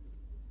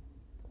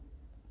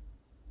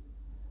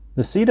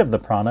 The seat of the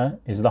prana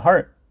is the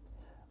heart,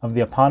 of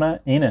the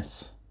apana,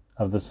 anus,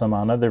 of the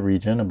samana, the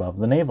region above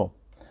the navel,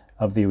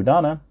 of the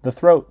udana, the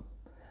throat,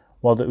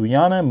 while the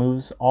uyana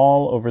moves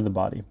all over the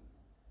body.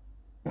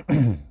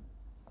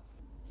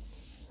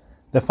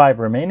 The 5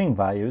 remaining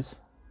vayus,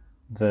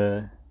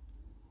 the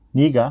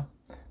niga,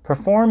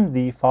 perform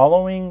the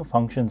following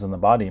functions in the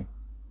body: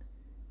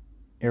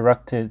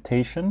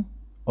 eructation,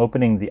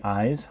 opening the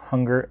eyes,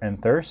 hunger and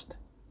thirst,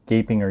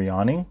 gaping or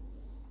yawning,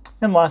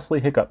 and lastly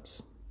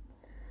hiccups.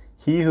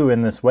 He who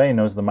in this way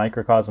knows the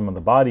microcosm of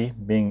the body,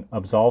 being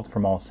absolved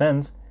from all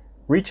sins,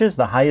 reaches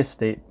the highest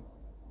state.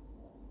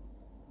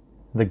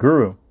 The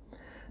Guru.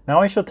 Now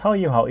I shall tell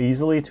you how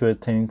easily to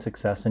attain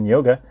success in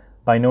yoga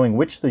by knowing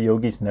which the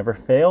yogis never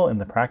fail in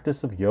the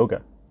practice of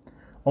yoga.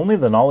 Only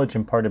the knowledge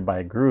imparted by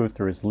a guru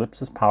through his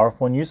lips is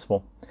powerful and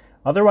useful.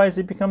 Otherwise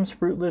it becomes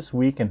fruitless,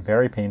 weak, and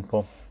very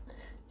painful.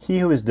 He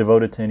who is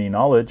devoted to any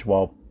knowledge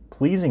while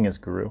pleasing his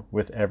guru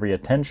with every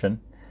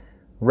attention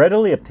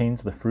readily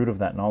obtains the fruit of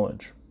that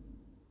knowledge.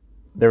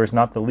 There is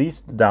not the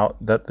least doubt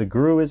that the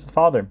guru is the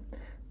father,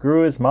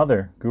 guru is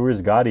mother, guru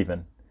is God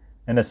even,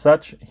 and as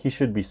such he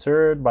should be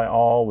served by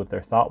all with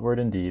their thought, word,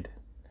 and deed.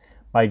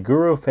 By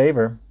guru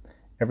favor,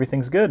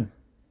 everything's good.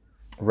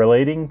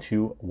 Relating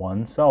to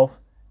oneself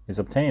is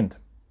obtained.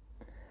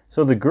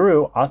 So the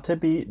guru ought to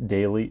be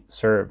daily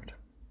served.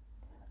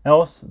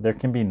 Else there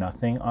can be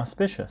nothing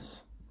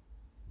auspicious.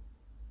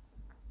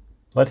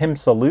 Let him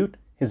salute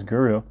his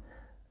guru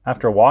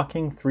after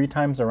walking 3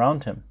 times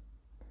around him,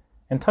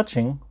 and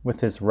touching with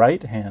his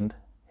right hand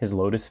his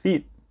lotus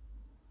feet.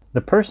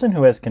 The person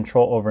who has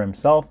control over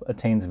himself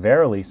attains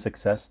verily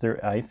success through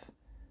faith.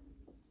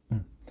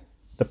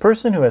 The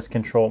person who has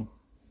control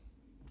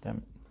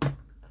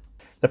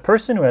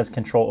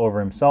over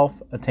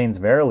himself attains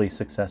verily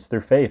success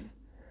through faith.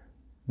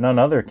 None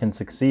other can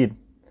succeed.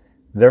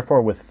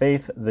 Therefore, with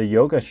faith, the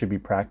yoga should be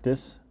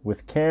practiced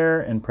with care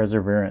and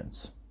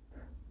perseverance.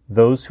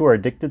 Those who are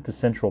addicted to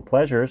sensual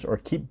pleasures or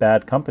keep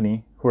bad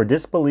company, who are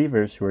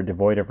disbelievers, who are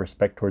devoid of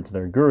respect towards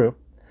their guru,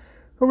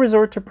 who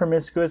resort to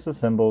promiscuous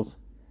assemblies,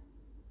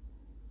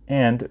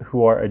 and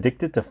who are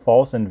addicted to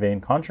false and vain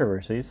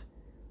controversies,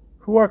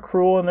 who are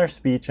cruel in their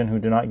speech and who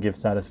do not give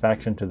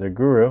satisfaction to their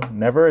guru,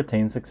 never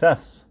attain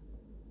success.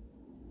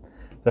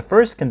 The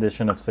first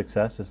condition of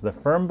success is the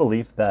firm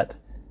belief that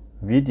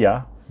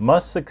vidya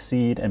must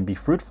succeed and be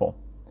fruitful.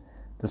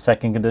 The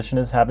second condition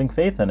is having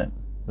faith in it.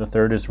 The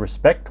third is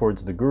respect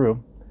towards the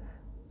guru.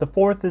 The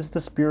fourth is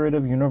the spirit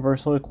of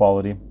universal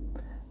equality.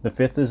 The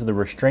fifth is the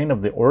restraint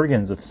of the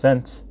organs of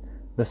sense.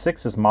 The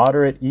sixth is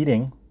moderate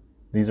eating.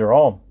 These are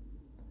all.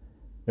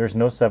 There is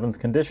no seventh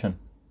condition.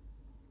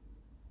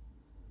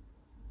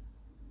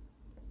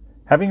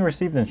 Having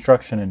received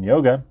instruction in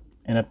yoga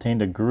and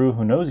obtained a guru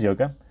who knows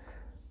yoga,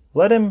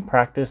 let him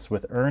practice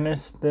with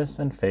earnestness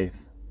and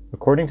faith,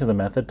 according to the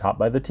method taught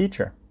by the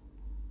teacher.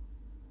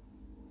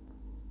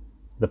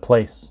 The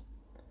place.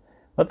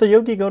 Let the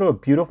yogi go to a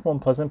beautiful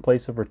and pleasant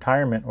place of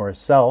retirement or a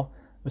cell,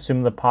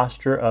 assume the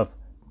posture of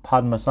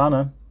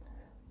Padmasana,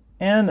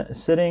 and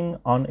sitting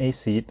on a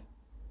seat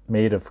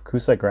made of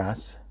kusa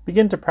grass,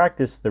 begin to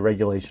practice the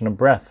regulation of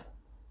breath.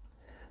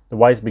 The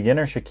wise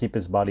beginner should keep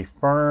his body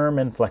firm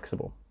and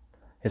flexible,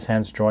 his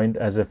hands joined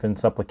as if in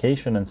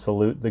supplication, and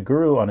salute the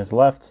guru on his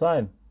left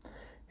side.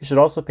 He should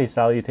also pay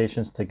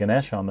salutations to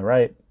Ganesha on the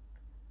right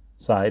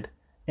side,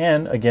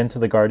 and again to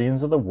the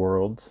guardians of the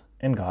worlds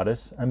and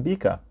goddess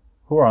Ambika,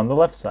 who are on the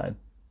left side.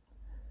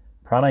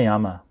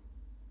 Pranayama.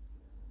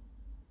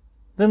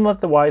 Then let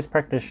the wise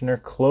practitioner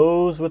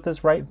close with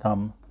his right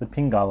thumb the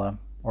pingala,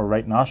 or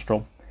right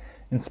nostril,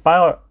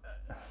 inspire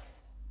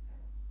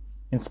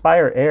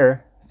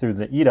air through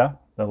the ida,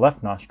 the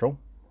left nostril,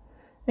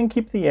 and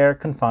keep the air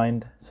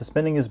confined,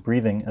 suspending his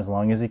breathing as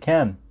long as he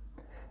can.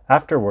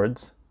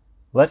 Afterwards,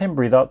 let him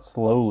breathe out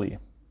slowly,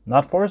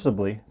 not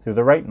forcibly, through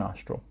the right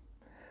nostril.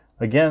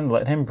 Again,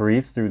 let him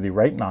breathe through the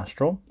right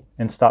nostril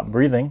and stop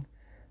breathing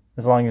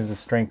as long as his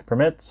strength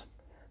permits.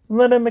 And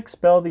let him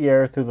expel the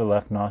air through the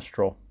left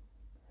nostril,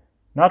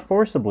 not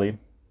forcibly,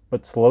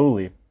 but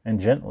slowly and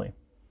gently.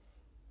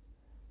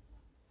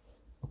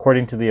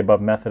 According to the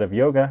above method of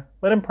yoga,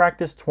 let him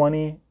practice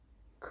 20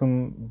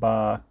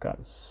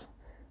 kumbhakas,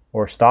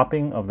 or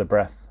stopping of the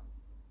breath.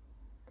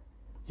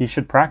 He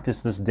should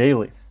practice this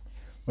daily,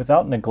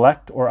 without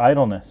neglect or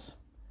idleness,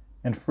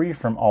 and free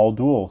from all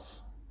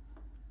duels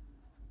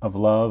of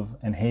love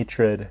and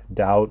hatred,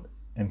 doubt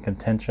and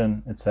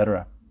contention,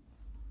 etc.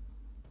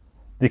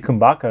 The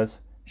kumbhakas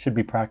should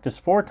be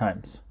practiced 4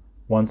 times,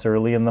 once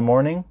early in the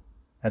morning,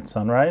 at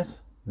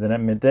sunrise, then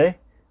at midday,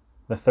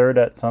 the 3rd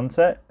at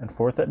sunset, and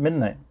 4th at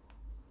midnight.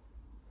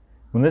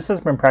 When this has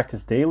been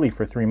practiced daily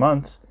for 3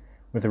 months,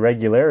 with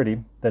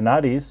regularity, the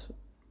nadis,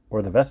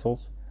 or the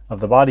vessels, of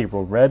the body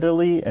will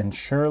readily and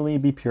surely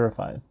be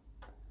purified.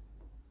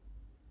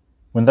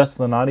 When thus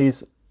the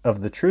nadis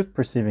of the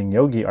truth-perceiving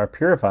yogi are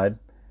purified,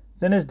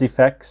 then his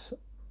defects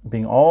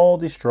being all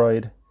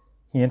destroyed,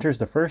 he enters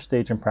the first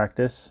stage in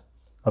practice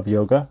of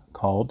yoga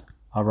called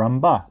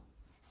arambha.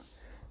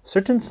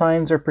 Certain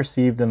signs are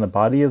perceived in the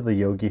body of the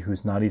yogi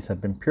whose nadis have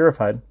been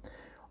purified.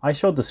 I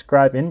shall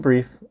describe in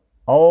brief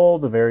all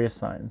the various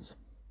signs.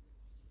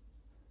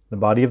 The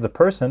body of the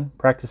person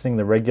practicing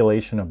the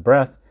regulation of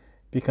breath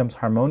becomes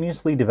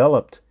harmoniously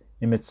developed,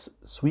 emits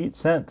sweet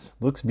scent,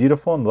 looks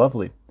beautiful and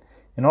lovely.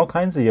 In all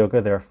kinds of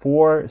yoga, there are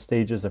 4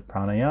 stages of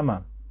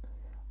pranayama.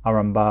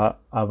 Arambha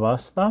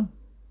avastha,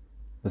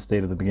 the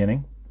state of the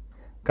beginning.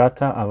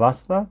 Gata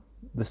avastha,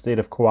 the state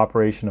of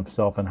cooperation of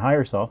self and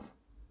higher self.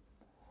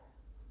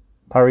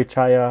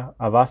 Parichaya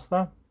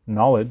avastha,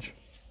 knowledge.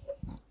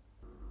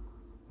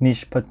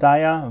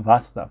 Nishpataya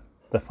avastha,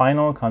 the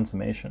final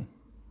consummation.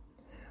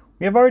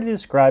 We have already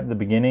described the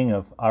beginning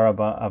of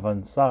Arambha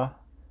avastha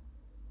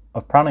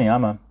of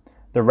pranayama.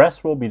 The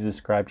rest will be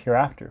described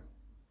hereafter.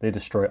 They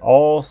destroy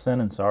all sin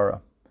and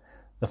sorrow.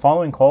 The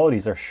following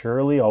qualities are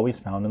surely always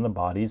found in the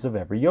bodies of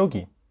every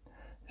yogi: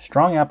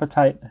 strong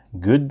appetite,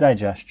 good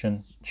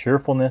digestion,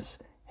 cheerfulness,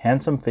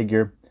 handsome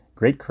figure,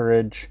 great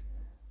courage,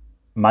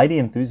 mighty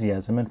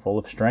enthusiasm, and full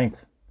of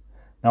strength.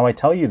 Now I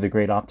tell you the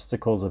great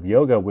obstacles of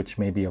yoga which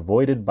may be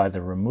avoided by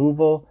the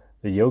removal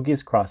the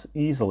yogis cross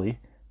easily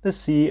the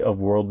sea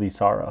of worldly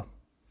sorrow.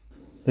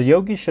 The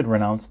yogi should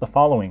renounce the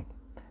following: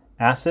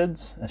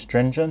 acids,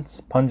 astringents,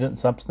 pungent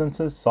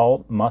substances,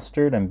 salt,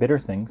 mustard, and bitter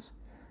things,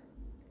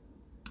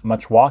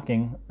 much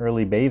walking,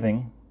 early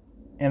bathing,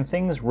 and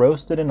things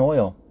roasted in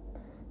oil,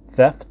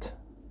 theft,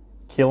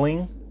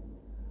 killing,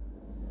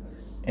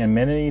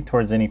 enmity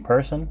towards any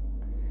person,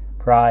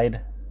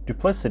 pride,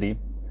 duplicity,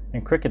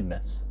 and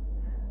crookedness,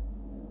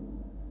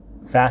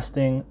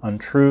 fasting,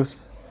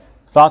 untruth,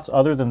 thoughts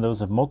other than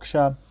those of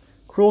moksha,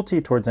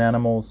 cruelty towards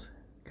animals,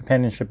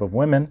 companionship of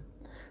women,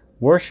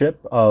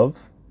 worship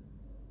of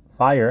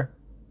fire,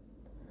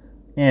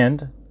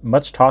 and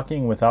much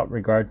talking without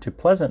regard to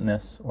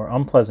pleasantness or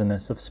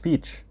unpleasantness of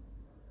speech.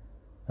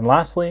 And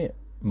lastly,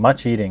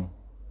 much eating.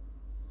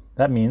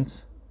 That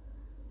means,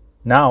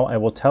 now I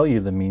will tell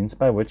you the means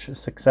by which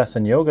success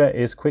in yoga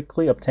is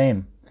quickly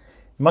obtained.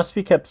 It must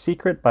be kept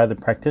secret by the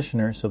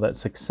practitioner so that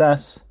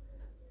success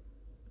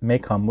may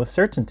come with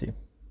certainty.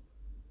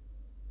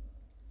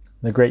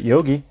 The great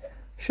yogi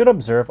should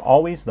observe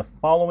always the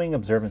following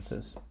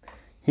observances.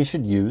 He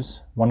should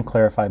use 1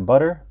 clarified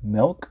butter,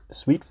 milk,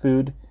 sweet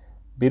food,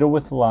 betel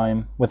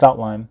without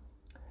lime,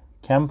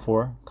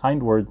 camphor,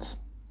 kind words,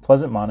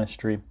 pleasant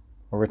monastery,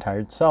 or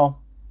retired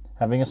cell,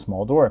 having a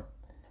small door.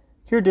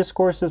 Hear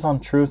discourses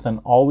on truth and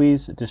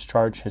always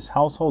discharge his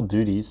household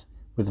duties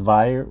with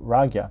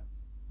vairagya,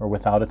 or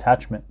without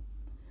attachment.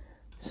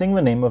 Sing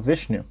the name of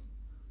Vishnu,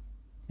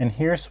 and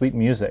hear sweet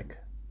music.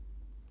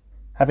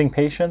 Having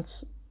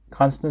patience,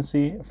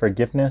 constancy,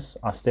 forgiveness,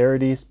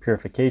 austerities,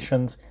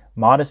 purifications,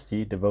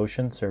 modesty,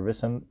 devotion,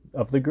 service, and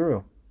of the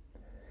Guru.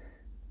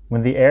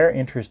 When the air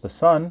enters the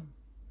sun,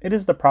 it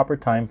is the proper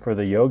time for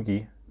the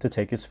yogi to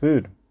take his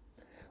food.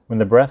 When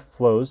the breath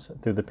flows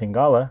through the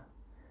Pingala,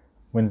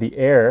 when the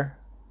air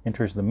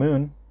enters the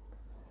moon,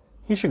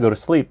 he should go to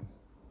sleep.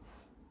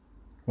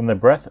 When the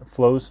breath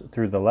flows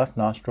through the left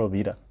nostril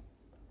Vida,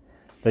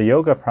 the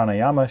yoga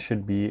pranayama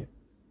should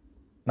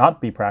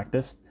not be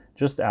practiced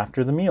just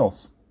after the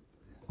meals,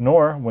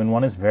 nor when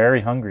one is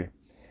very hungry.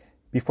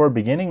 Before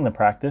beginning the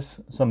practice,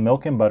 some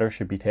milk and butter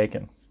should be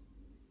taken.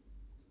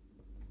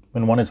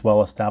 When one is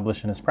well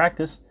established in his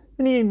practice,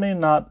 then he may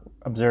not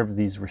observe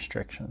these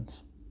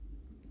restrictions.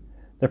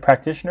 The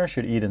practitioner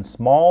should eat in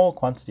small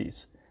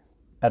quantities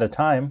at a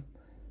time,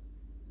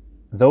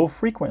 though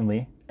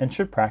frequently, and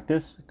should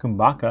practice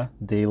kumbhaka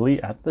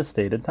daily at the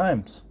stated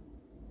times.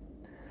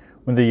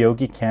 When the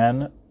yogi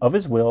can, of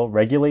his will,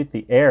 regulate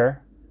the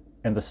air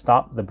and to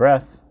stop the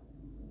breath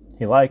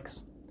he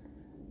likes.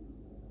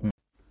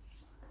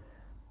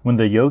 When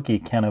the yogi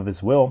can, of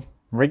his will,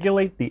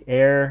 regulate the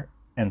air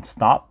and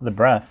stop the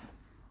breath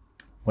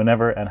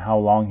whenever and how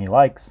long he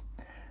likes,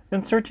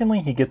 then certainly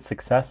he gets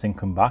success in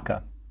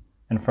kumbhaka.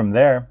 And from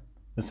there,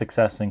 the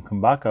success in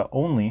kumbhaka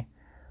only,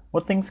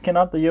 what things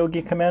cannot the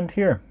yogi command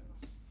here?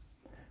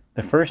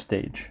 The first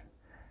stage.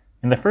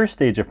 In the first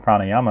stage of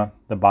pranayama,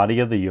 the body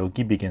of the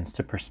yogi begins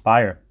to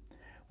perspire.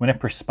 When it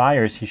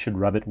perspires, he should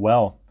rub it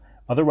well.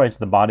 Otherwise,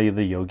 the body of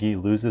the yogi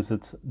loses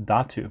its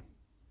dhatu,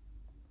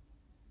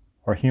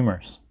 or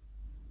humors.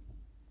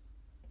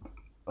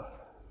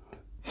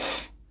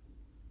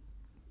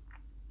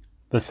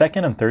 The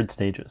second and third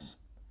stages.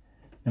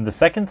 In the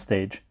second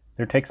stage,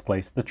 there takes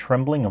place the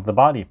trembling of the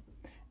body.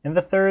 In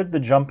the third, the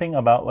jumping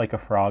about like a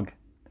frog.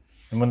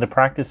 And when the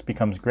practice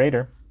becomes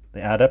greater, the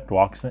adept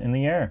walks in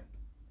the air.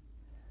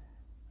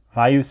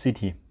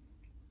 Vayusiddhi.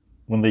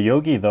 When the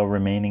yogi, though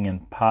remaining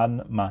in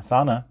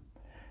Padmasana,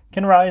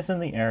 can rise in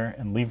the air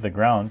and leave the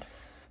ground,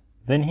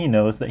 then he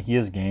knows that he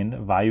has gained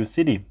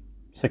Vayusiddhi,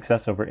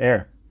 success over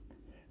air,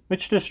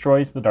 which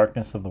destroys the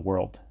darkness of the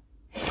world.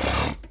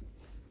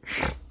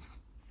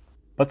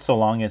 But so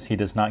long as he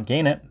does not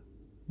gain it,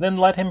 then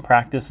let him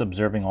practice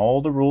observing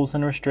all the rules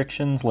and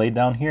restrictions laid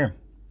down here.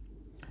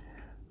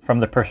 From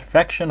the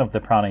perfection of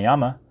the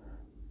pranayama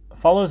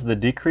follows the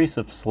decrease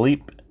of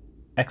sleep,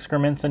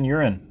 excrements, and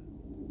urine.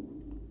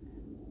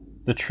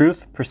 The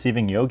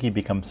truth-perceiving yogi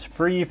becomes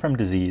free from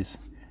disease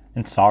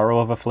and sorrow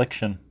of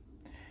affliction.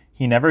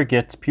 He never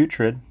gets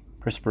putrid,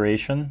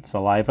 perspiration,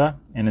 saliva,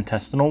 and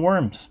intestinal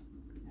worms.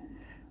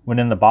 When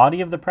in the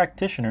body of the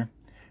practitioner,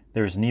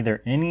 there is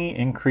neither any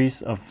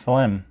increase of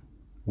phlegm,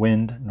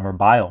 wind, nor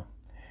bile,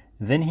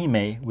 then he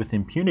may, with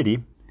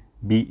impunity,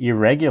 be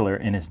irregular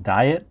in his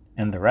diet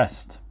and the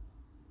rest.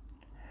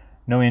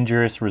 No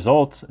injurious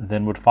results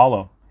then would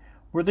follow,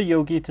 were the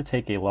yogi to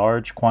take a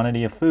large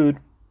quantity of food,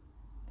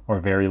 or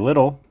very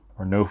little,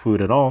 or no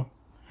food at all.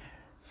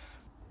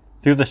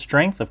 Through the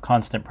strength of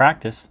constant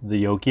practice, the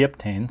yogi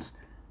obtains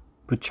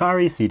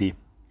puchari siddhi.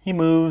 He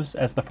moves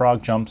as the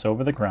frog jumps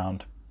over the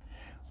ground,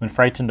 when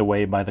frightened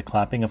away by the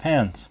clapping of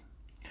hands.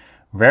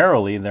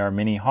 Verily, there are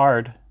many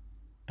hard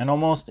and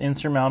almost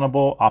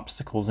insurmountable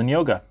obstacles in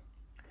yoga.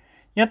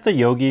 Yet the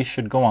yogi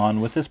should go on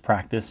with his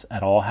practice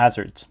at all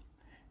hazards,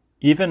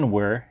 even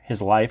were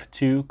his life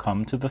to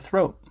come to the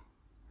throat.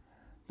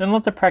 Then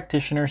let the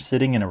practitioner,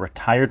 sitting in a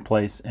retired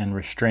place and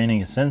restraining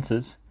his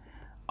senses,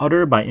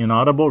 utter by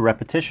inaudible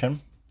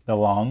repetition the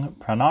long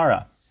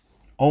pranara,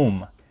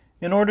 Om,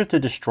 in order to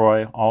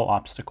destroy all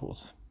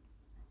obstacles.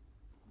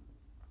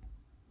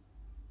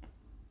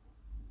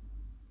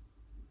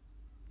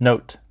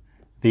 Note,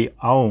 the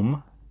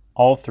Aum,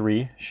 all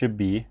three should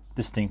be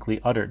distinctly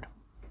uttered.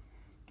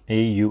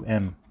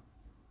 A-U-M.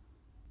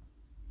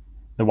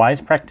 The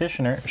wise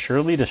practitioner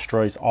surely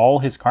destroys all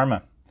his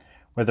karma,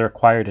 whether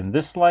acquired in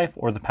this life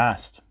or the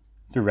past,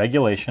 through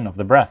regulation of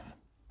the breath.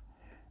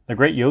 The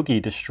great yogi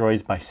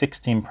destroys by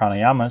 16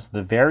 pranayamas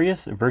the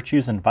various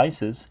virtues and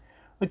vices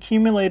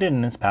accumulated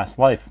in his past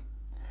life.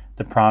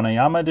 The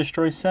pranayama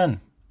destroys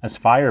sin. As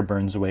fire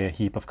burns away a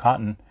heap of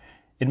cotton,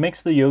 it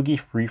makes the yogi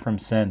free from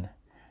sin.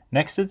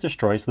 Next, it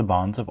destroys the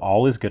bonds of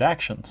all his good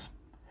actions.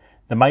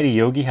 The mighty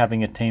yogi,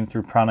 having attained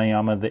through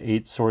pranayama the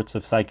 8 sorts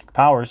of psychic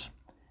powers,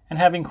 and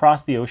having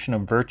crossed the ocean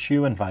of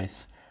virtue and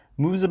vice,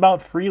 moves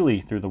about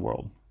freely through the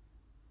world.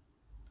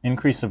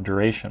 Increase of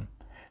duration.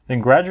 Then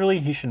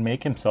gradually he should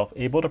make himself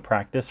able to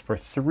practice for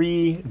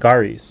 3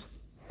 garis,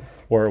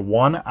 or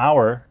 1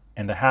 hour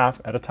and a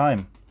half at a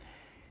time.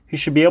 He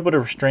should be able to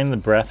restrain the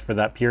breath for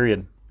that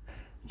period.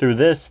 Through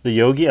this, the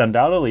yogi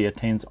undoubtedly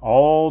attains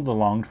all the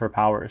longed-for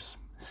powers,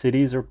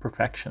 siddhis or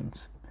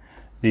perfections.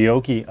 The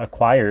yogi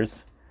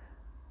acquires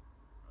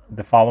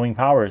the following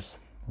powers: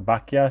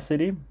 Vakya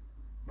siddhi,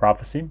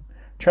 prophecy,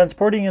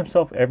 transporting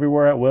himself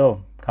everywhere at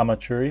will,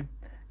 Kamachuri,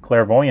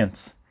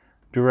 clairvoyance,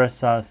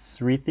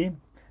 Durasasriti,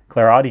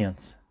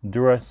 clairaudience,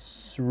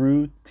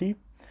 Durasruti,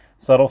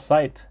 subtle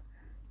sight,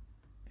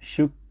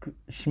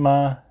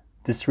 Shukshma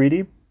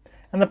Disriti,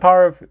 and the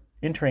power of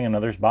entering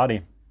another's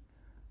body,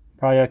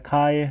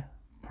 Prayakai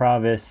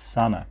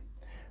Pravesana,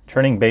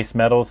 turning base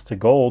metals to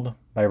gold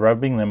by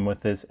rubbing them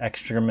with his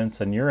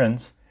excrements and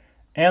urines,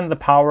 and the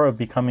power of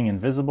becoming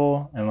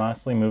invisible, and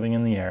lastly moving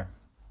in the air.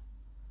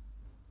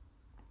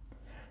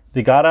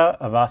 The Gada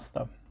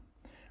Avastha.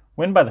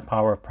 When by the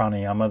power of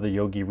pranayama the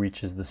yogi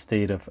reaches the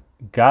state of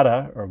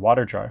Gada, or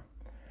water jar,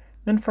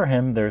 then for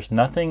him there's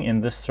nothing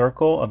in this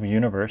circle of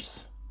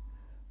universe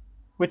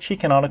which he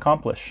cannot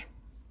accomplish.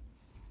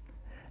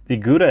 The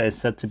Gura is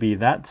said to be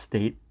that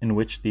state in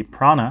which the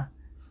prana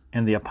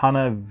and the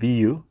apana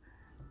viyu,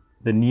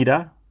 the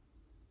nida,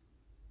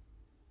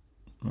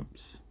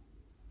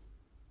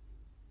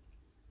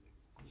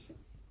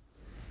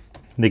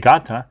 The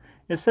Gata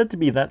is said to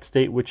be that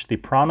state which the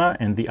prana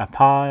and the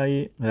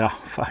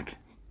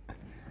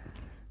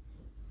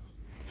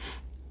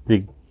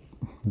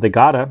The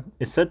Gata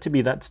is said to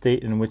be that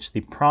state in which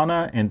the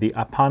prana and the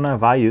apana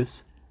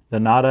vayus, the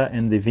nada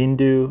and the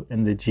vindu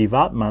and the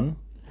jivatman,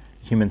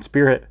 human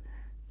spirit,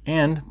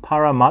 and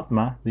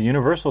paramatma, the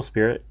universal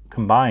spirit,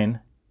 combine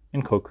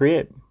and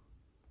co-create.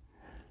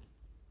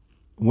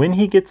 When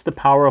he gets the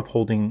power of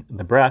holding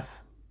the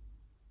breath,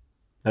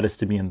 that is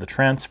to be in the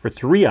trance, for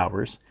 3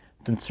 hours,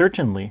 then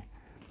certainly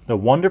the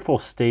wonderful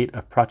state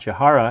of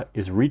pratyahara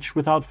is reached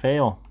without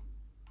fail.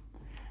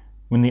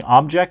 Whatever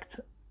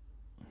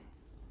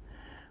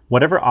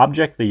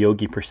object the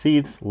yogi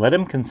perceives, let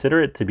him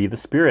consider it to be the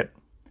spirit.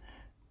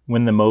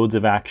 When the modes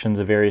of actions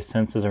of various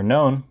senses are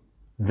known,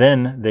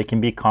 then they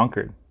can be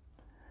conquered.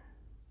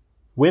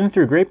 When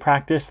through great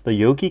practice the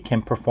yogi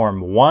can perform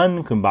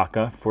 1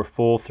 kumbhaka for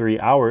full 3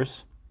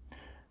 hours,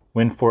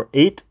 when for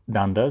 8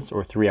 dandas,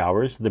 or 3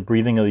 hours, the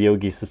breathing of the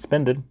yogi is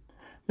suspended,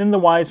 then the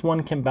wise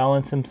one can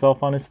balance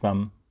himself on his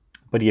thumb,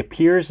 but he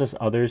appears as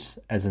others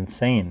as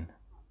insane.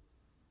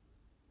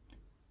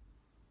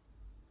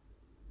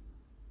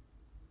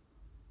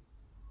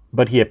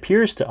 The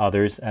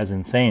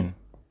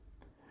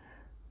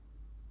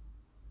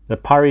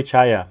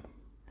parichaya.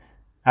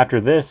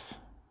 After this,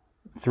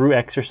 through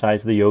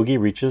exercise, the yogi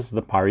reaches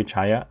the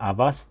parichaya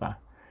avastha,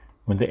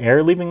 when the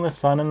air leaving the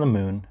sun and the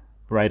moon,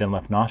 right and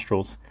left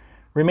nostrils,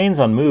 remains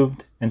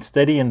unmoved and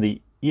steady in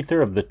the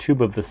ether of the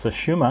tube of the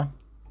sushumna,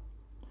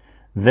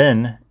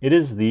 then it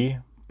is the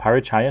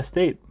parichaya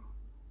state.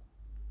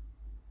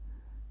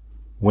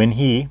 When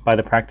he, by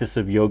the practice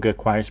of yoga,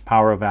 acquires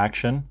power of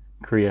action,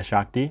 kriya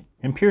shakti,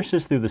 and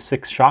pierces through the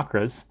 6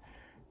 chakras,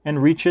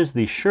 and reaches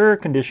the sure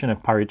condition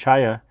of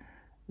parichaya,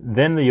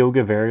 then the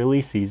yoga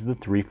verily sees the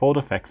threefold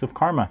effects of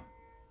karma.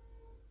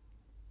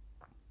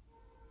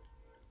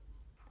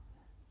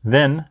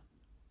 Then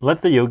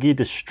let the yogi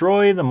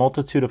destroy the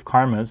multitude of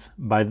karmas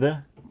by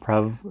the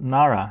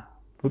pravnara.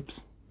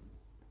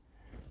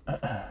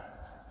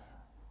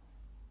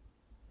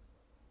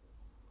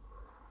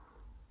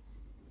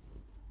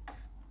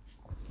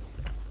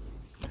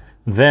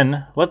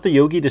 Then let the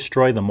yogi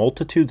destroy the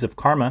multitudes of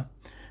karma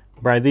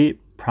by the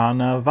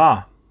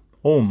pranava,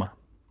 om.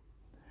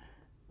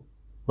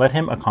 Let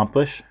him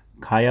accomplish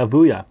kaya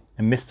vuya,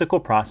 a mystical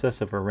process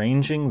of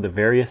arranging the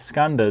various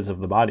skandhas of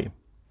the body.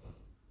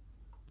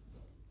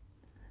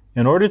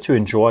 In order to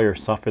enjoy or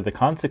suffer the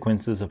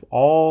consequences of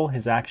all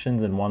his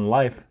actions in one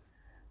life,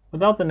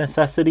 without the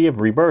necessity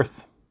of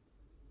rebirth.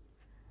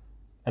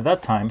 At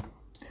that time,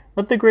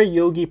 let the great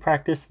yogi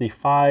practice the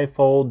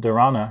 5-fold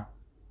dharana,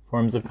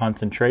 forms of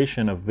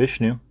concentration of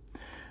Vishnu,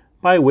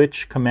 by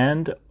which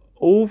command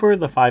over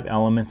the 5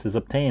 elements is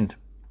obtained,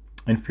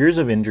 and fears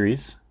of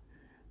injuries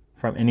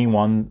from any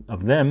one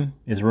of them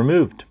is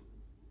removed.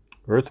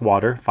 Earth,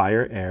 water,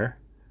 fire, air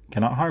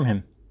cannot harm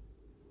him.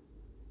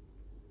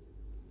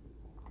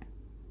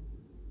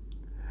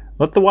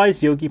 Let the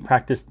wise yogi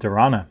practice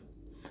dharana,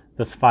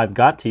 thus 5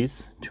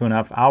 gatis,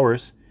 2.5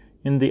 hours,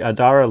 in the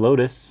Adara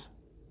lotus,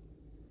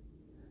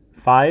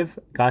 5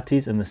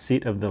 gatis in the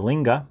seat of the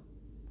linga,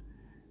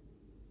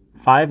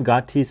 5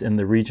 gatis in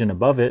the region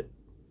above it,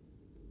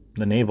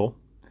 the navel,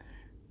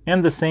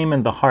 and the same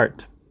in the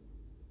heart,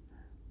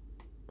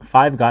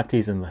 5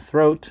 gatis in the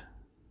throat,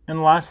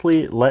 and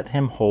lastly let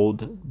him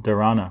hold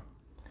dharana,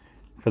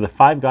 for the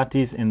 5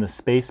 gatis in the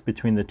space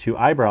between the 2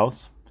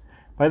 eyebrows.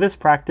 By this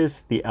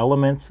practice, the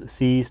elements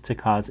cease to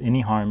cause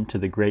any harm to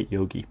the great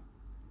yogi.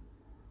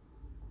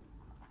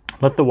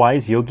 Let the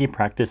wise yogi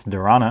practice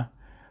dharana,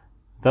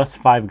 thus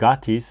 5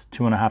 gatis,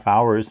 2.5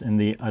 hours in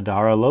the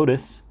Adara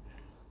lotus,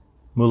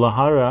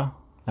 Muladhara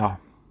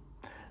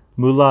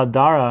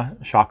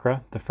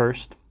chakra, the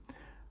first,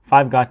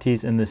 5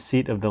 gatis in the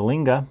seat of the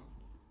linga,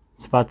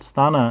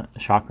 Svasthana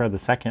chakra, the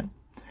second,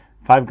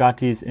 5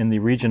 gatis in the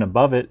region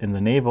above it in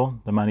the navel,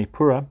 the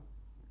Manipura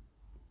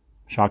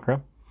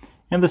chakra,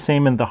 and the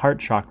same in the heart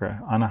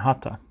chakra,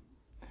 Anahata,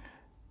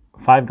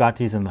 5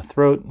 gatis in the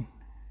throat,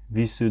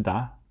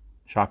 Visuddha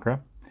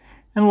chakra,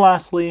 and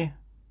lastly,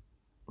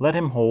 let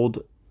him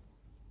hold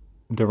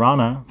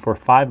dharana for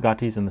 5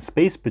 gatis in the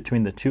space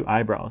between the 2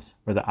 eyebrows,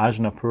 or the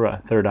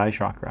Ajnapura, third eye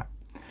chakra.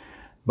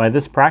 By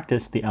this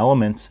practice, the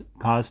elements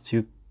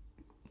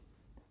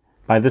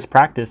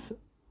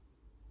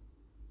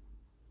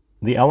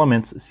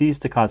cease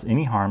to cause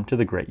any harm to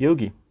the great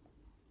yogi.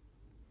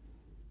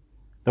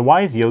 The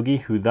wise yogi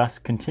who thus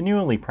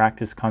continually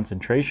practices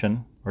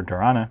concentration, or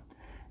dharana,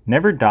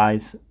 never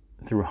dies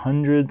through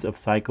hundreds of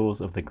cycles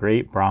of the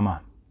great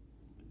Brahma,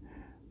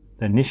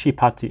 the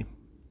Nishipati.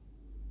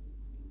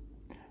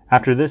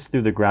 After this,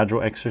 through the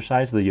gradual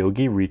exercise, the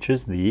yogi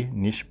reaches the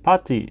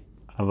Nishpati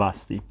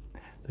Avasti,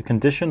 the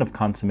condition of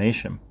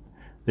consummation.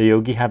 The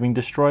yogi, having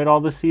destroyed all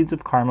the seeds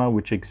of karma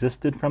which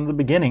existed from the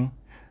beginning,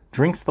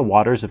 drinks the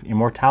waters of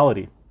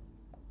immortality.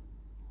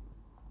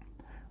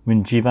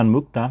 When Jivan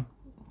Mukta,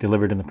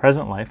 delivered in the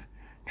present life,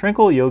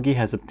 tranquil yogi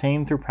has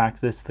obtained through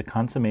practice the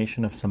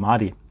consummation of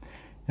samadhi,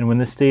 and when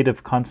the state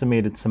of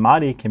consummated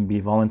samadhi can be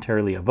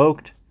voluntarily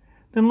evoked,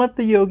 then let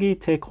the yogi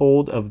take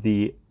hold of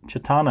the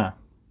Chaitana,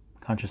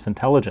 conscious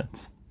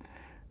intelligence.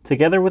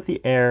 Together with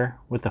the air,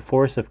 with the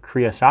force of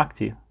Kriya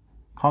Shakti,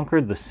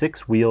 conquer the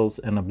 6 wheels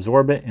and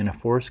absorb it in a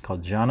force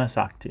called Jnana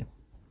Shakti.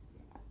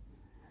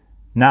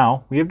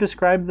 Now, we have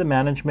described the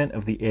management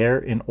of the air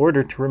in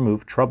order to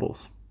remove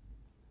troubles,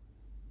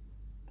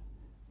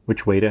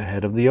 which wait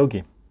ahead of the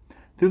yogi.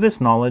 Through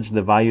this knowledge,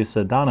 the Vayu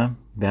Sadhana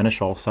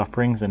banish all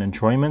sufferings and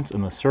enjoyments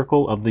in the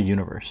circle of the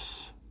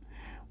universe.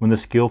 When the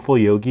skillful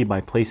yogi,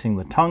 by placing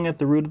the tongue at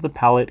the root of the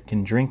palate,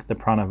 can drink the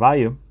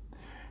pranavayu,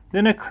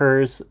 then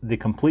occurs the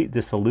complete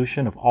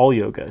dissolution of all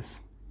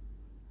yogas.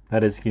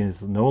 That is, he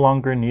is no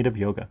longer in need of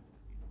yoga.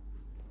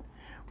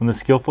 When the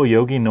skillful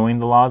yogi, knowing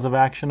the laws of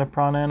action of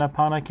prana and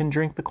apana, can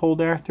drink the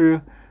cold air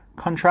through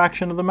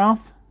contraction of the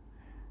mouth,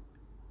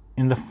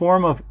 in the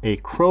form of a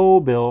crow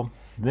bill,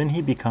 then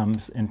he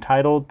becomes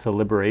entitled to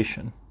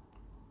liberation.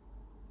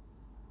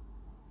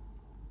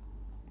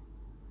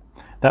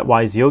 That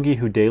wise yogi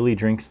who daily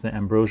drinks the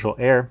ambrosial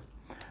air,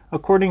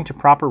 according to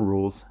proper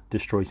rules,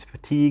 destroys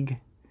fatigue,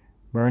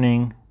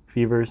 burning,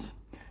 fevers,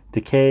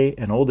 decay,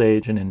 and old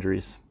age and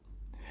injuries.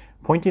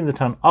 Pointing the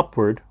tongue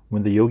upward,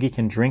 when the yogi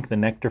can drink the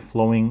nectar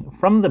flowing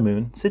from the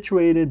moon,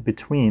 situated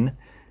between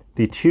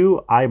the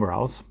 2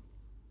 eyebrows,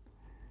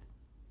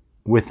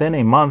 within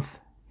a month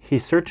he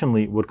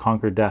certainly would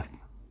conquer death.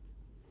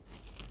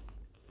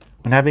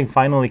 When having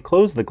finally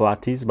closed the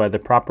glatis by the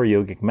proper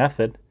yogic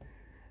method,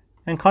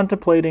 and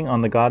contemplating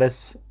on the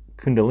goddess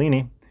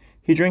Kundalini,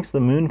 he drinks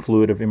the moon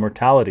fluid of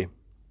immortality.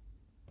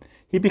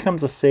 He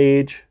becomes a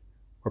sage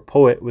or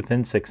poet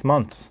within 6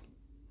 months.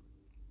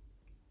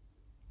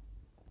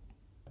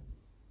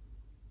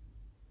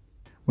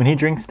 When he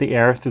drinks the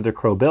air through the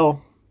crow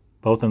bill,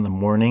 both in the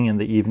morning and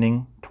the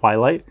evening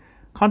twilight,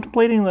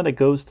 contemplating that it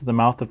goes to the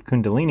mouth of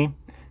Kundalini,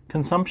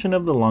 consumption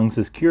of the lungs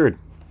is cured.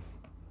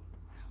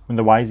 When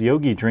the wise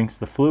yogi drinks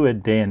the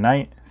fluid day and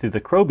night through the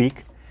crow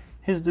beak,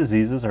 his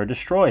diseases are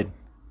destroyed.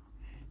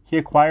 He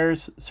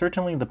acquires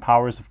certainly the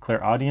powers of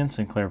clairaudience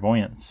and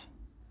clairvoyance.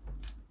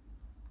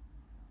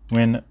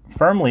 When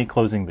firmly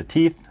closing the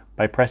teeth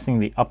by pressing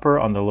the upper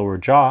on the lower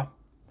jaw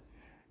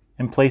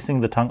and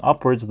placing the tongue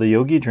upwards, the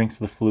yogi drinks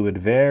the fluid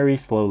very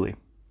slowly.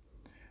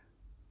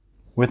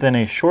 Within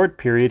a short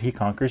period, he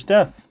conquers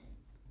death.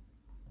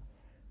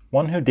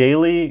 One who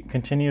daily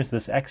continues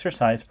this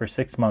exercise for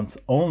 6 months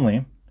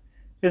only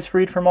is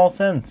freed from all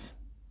sins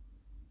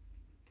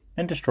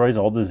and destroys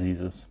all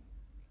diseases.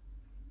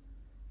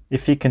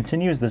 If he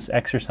continues this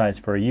exercise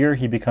for a year,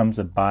 he becomes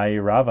a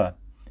Bhairava.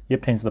 He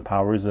obtains the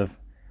powers of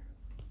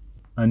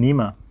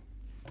Anima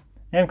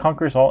and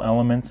conquers all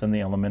elements and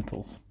the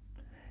elementals.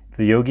 If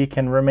the yogi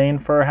can remain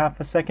for half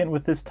a second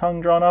with his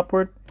tongue drawn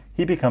upward,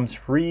 he becomes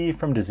free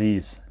from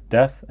disease,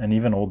 death, and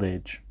even old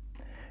age.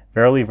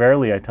 Verily,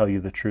 verily, I tell you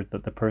the truth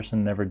that the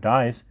person never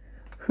dies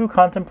who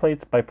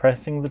contemplates by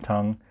pressing the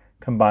tongue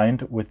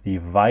combined with the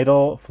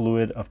vital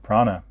fluid of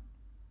prana.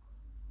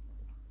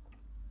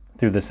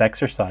 Through this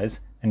exercise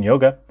and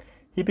yoga,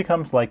 he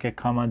becomes like a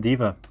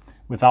Kamadeva.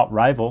 Without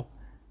rival,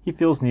 he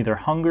feels neither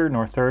hunger,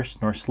 nor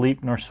thirst, nor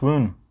sleep, nor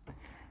swoon.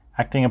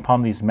 Acting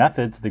upon these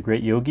methods, the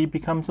great yogi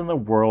becomes in the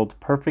world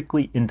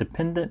perfectly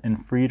independent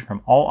and freed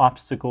from all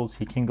obstacles.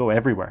 He can go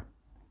everywhere.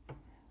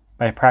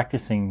 By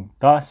practicing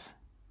thus,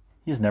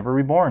 he is never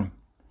reborn,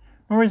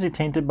 nor is he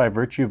tainted by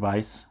virtue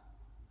vice,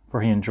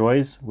 for he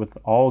enjoys with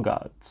all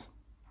gods.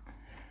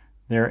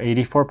 There are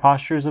 84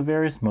 postures of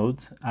various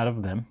modes. Out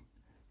of them,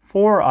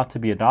 4 ought to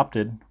be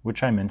adopted,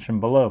 which I mention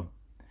below: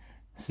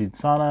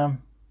 Siddhasana,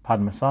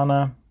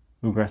 Padmasana,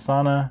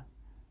 Ugrasana,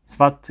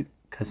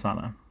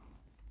 Svatkasana.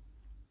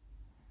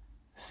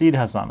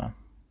 Siddhasana.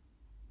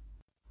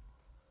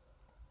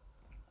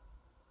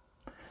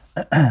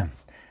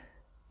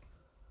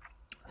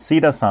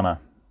 Siddhasana.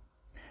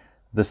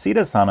 The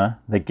Siddhasana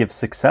that gives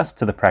success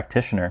to the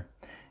practitioner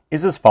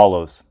is as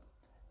follows: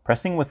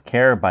 pressing with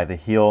care by the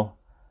heel,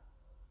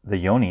 the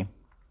yoni.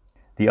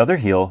 The other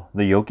heel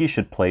the yogi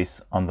should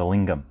place on the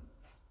lingam.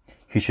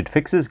 He should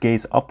fix his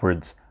gaze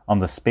upwards on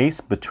the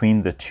space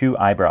between the 2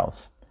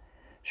 eyebrows,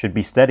 should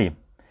be steady,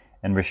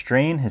 and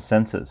restrain his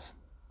senses.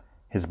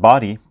 His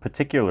body,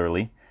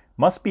 particularly,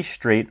 must be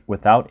straight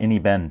without any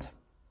bend.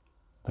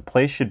 The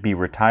place should be a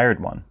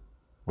retired one,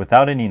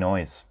 without any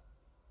noise.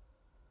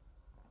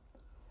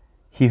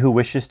 He who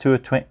wishes to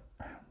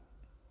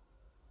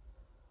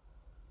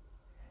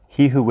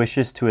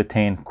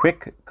attain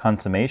quick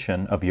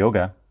consummation of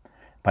yoga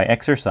by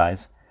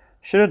exercise,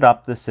 should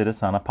adopt the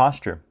Siddhasana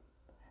posture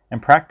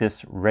and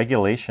practice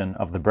regulation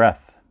of the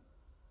breath.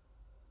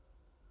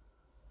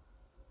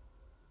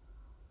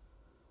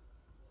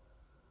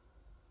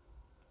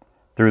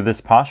 Through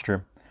this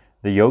posture,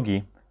 the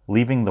yogi,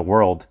 leaving the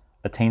world,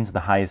 attains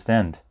the highest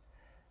end.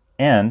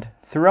 And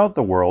throughout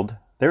the world,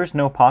 there is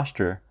no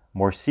posture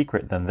more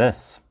secret than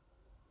this.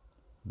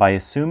 By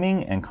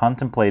assuming and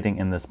contemplating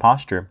in this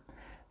posture,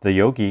 the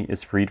yogi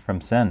is freed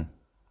from sin.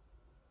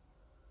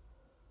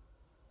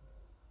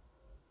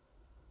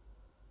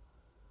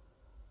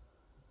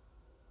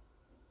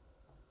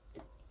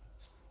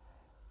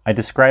 I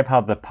describe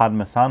how the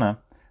Padmasana,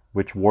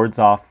 which wards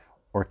off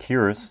or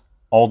cures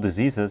all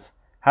diseases,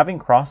 having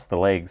crossed the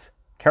legs,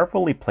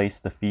 carefully place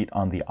the feet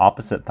on the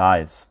opposite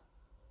thighs,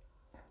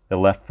 the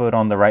left foot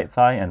on the right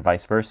thigh and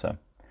vice versa.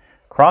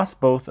 Cross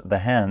both the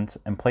hands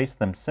and place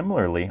them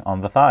similarly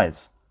on the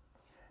thighs.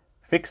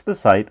 Fix the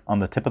sight on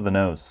the tip of the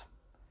nose,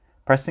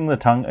 pressing the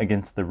tongue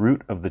against the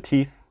root of the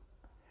teeth.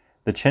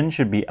 The chin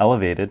should be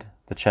elevated,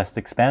 the chest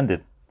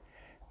expanded.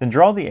 Then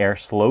draw the air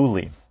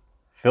slowly.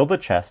 Fill the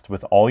chest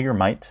with all your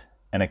might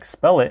and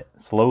expel it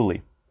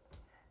slowly,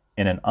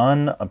 in an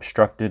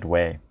unobstructed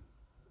way.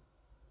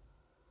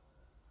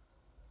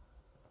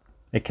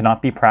 It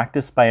cannot be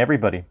practiced by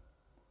everybody.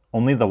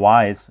 Only the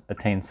wise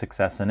attain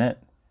success in it.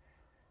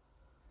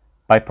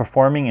 By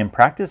performing and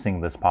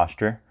practicing this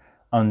posture,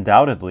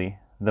 undoubtedly,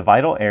 the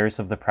vital airs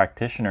of the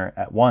practitioner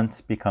at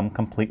once become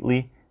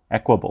completely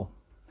equable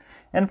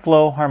and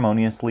flow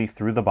harmoniously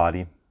through the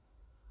body.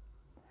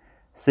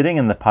 Sitting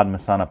in the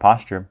Padmasana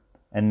posture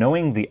and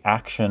knowing the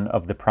action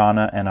of the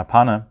prana and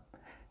apana,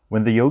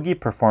 when the yogi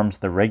performs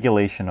the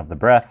regulation of the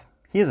breath,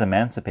 he is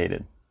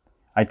emancipated.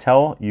 I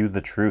tell you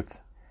the truth.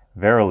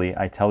 Verily,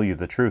 I tell you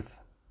the truth.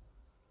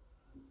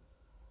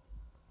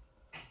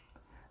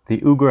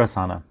 The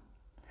Ugrasana.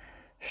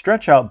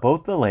 Stretch out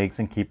both the legs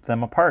and keep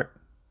them apart.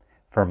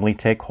 Firmly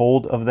take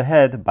hold of the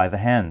head by the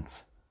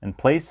hands and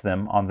place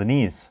them on the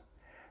knees.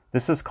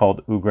 This is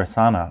called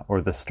Ugrasana,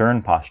 or the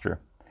stern posture.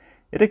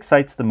 It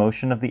excites the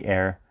motion of the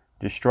air,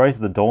 destroys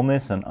the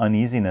dullness and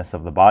uneasiness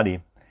of the body,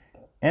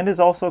 and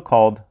is also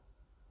called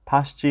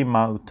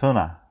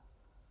Paschimottanasana.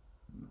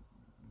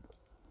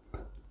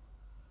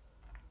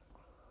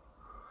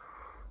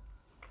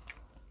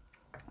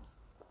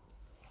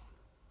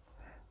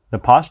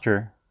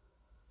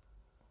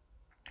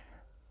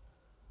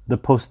 The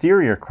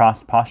posterior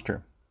cross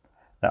posture.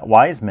 That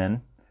wise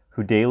men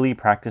who daily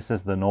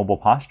practices the noble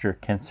posture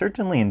can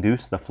certainly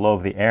induce the flow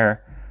of the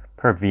air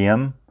per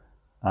viam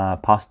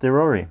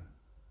posteriori.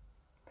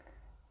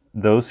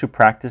 Those who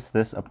practice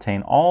this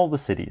obtain all the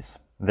siddhis.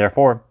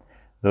 Therefore,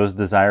 those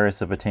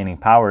desirous of attaining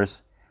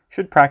powers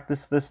should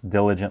practice this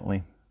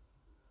diligently.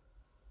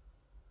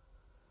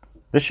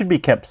 This should be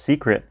kept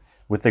secret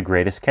with the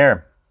greatest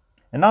care,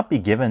 and not be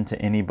given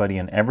to anybody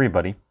and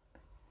everybody.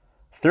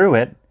 Through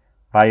it,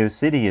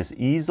 Vayusiddhi is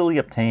easily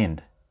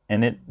obtained,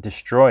 and it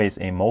destroys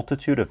a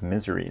multitude of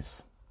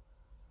miseries.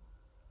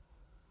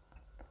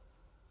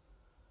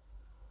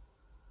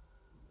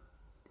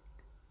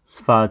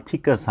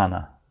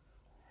 Svatikasana.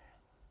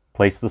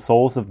 Place the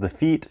soles of the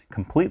feet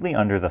completely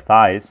under the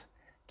thighs,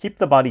 keep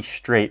the body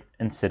straight,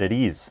 and sit at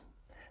ease.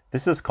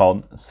 This is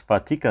called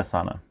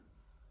Svatikasana.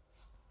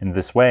 In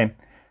this way,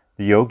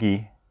 the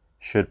yogi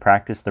should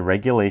practice the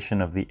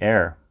regulation of the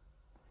air.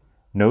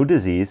 No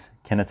disease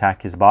can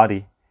attack his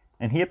body,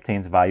 and he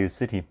obtains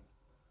Vayusiddhi.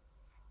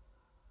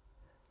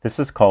 This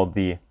is called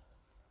the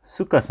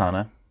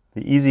Sukhasana,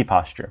 the easy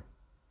posture.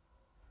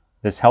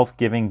 This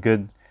health-giving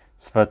good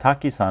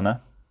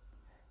Svatakasana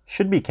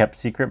should be kept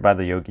secret by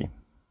the yogi.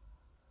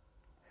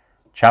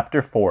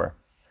 Chapter 4.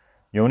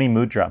 Yoni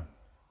Mudra,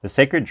 the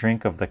sacred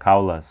drink of the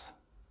Kaulas.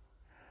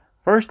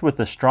 First, with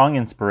a strong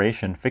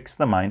inspiration, fix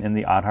the mind in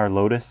the Adhar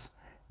lotus.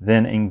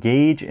 Then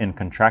engage in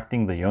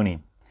contracting the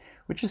yoni,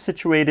 which is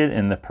situated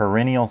in the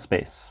perineal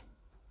space.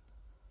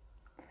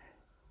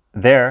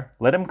 There,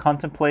 let him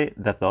contemplate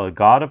that the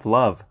God of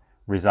love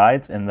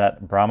resides in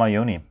that Brahma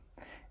yoni,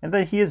 and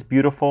that he is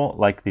beautiful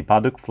like the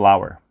Baduk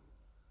flower,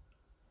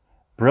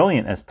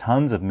 brilliant as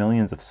tons of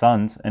millions of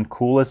suns, and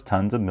cool as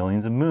tons of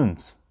millions of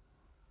moons.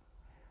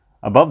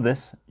 Above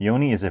this,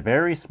 yoni is a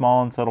very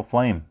small and subtle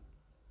flame,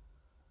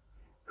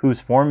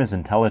 whose form is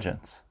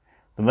intelligence.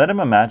 Then let him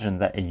imagine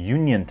that a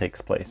union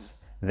takes place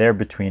there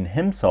between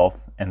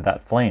himself and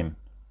that flame,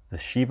 the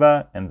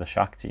Shiva and the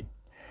Shakti.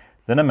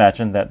 Then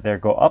imagine that there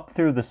go up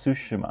through the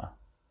Sushuma,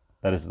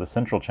 that is the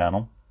central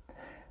channel,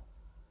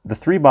 the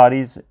three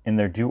bodies in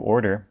their due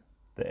order,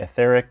 the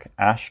etheric,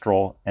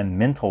 astral, and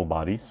mental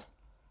bodies.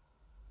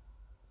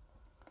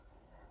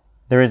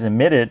 There is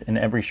emitted in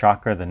every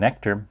chakra the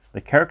nectar,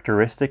 the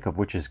characteristic of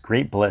which is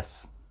great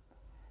bliss.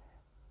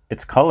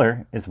 Its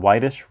color is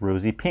whitish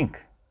rosy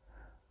pink,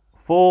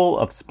 full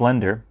of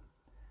splendor,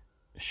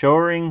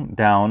 showering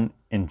down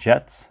in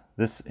jets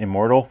this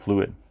immortal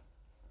fluid.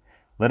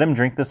 Let him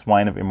drink this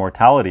wine of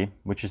immortality,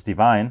 which is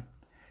divine,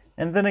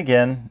 and then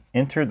again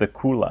enter the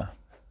Kula,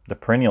 the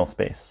perennial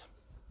space.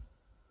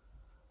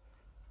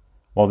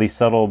 While these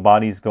subtle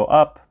bodies go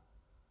up,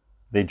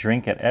 they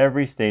drink at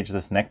every stage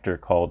this nectar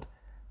called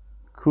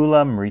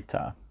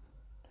Kulamrita.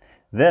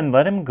 Then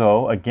let him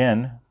go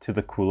again to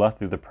the Kula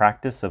through the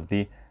practice of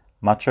the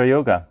Macha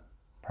Yoga,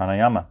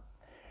 pranayama.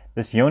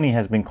 This yoni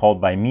has been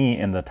called by me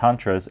in the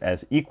Tantras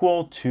as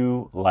equal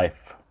to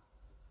life.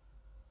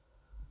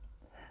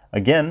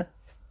 Again,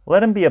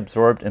 let him be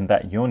absorbed in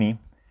that yoni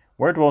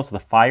where dwells the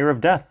fire of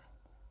death,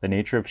 the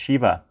nature of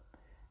Shiva.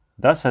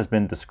 Thus has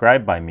been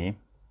described by me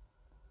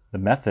the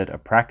method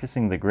of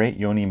practicing the great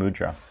yoni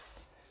mudra.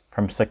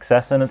 From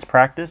success in its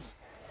practice,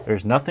 there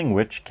is nothing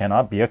which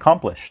cannot be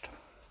accomplished.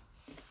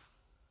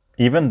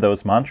 Even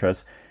those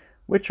mantras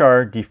which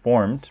are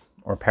deformed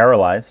or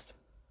paralyzed,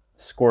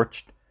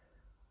 scorched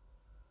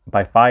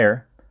by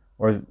fire,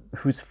 or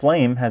whose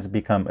flame has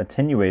become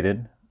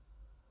attenuated,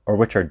 or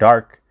which are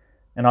dark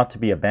and ought to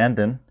be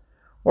abandoned,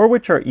 or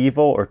which are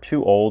evil or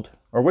too old,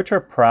 or which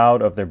are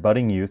proud of their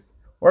budding youth,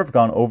 or have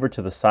gone over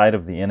to the side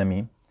of the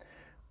enemy,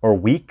 or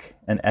weak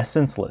and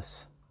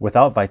essenceless,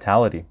 without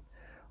vitality,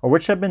 or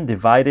which have been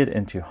divided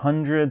into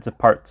hundreds of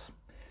parts,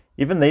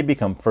 even they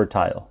become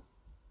fertile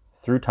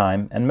through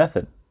time and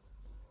method.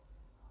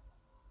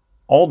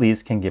 All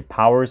these can give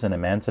powers and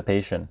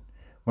emancipation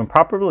when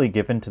properly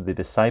given to the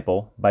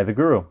disciple by the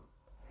Guru,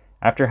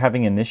 after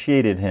having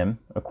initiated him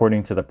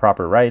according to the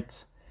proper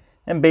rites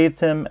and bathed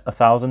him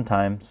 1,000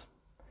 times.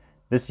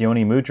 This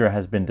yoni mudra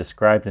has been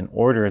described in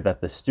order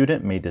that the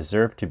student may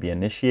deserve to be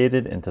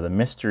initiated into the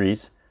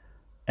mysteries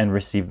and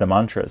receive the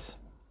mantras.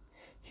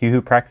 He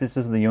who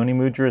practices the yoni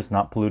mudra is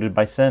not polluted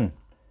by sin.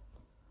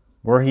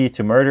 Were he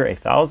to murder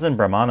 1,000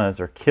 brahmanas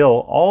or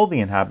kill all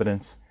the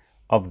inhabitants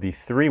of the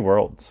 3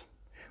 worlds,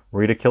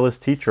 were he to kill his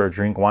teacher or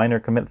drink wine or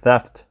commit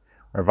theft,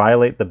 or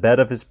violate the bed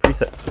of his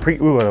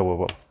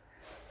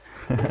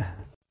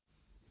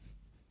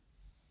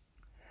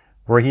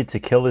Were he to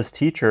kill his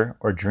teacher,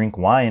 or drink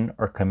wine,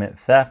 or commit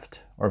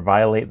theft, or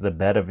violate the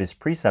bed of his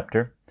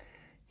preceptor,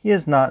 he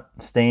is not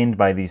stained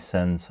by these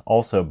sins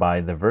also by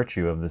the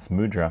virtue of this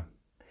mudra.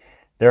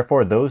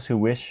 Therefore, those who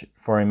wish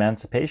for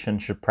emancipation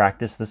should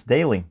practice this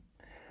daily.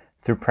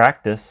 Through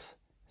practice,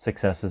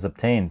 success is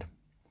obtained.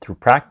 Through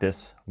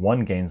practice,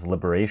 one gains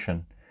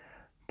liberation.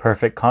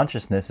 Perfect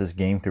consciousness is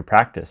gained through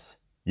practice.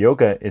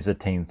 Yoga is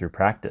attained through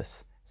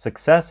practice.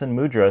 Success in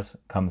mudras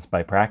comes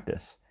by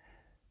practice.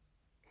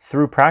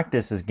 Through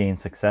practice is gained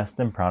success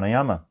in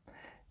pranayama.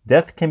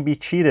 Death can be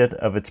cheated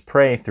of its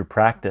prey through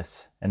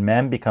practice, and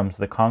man becomes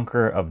the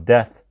conqueror of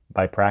death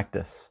by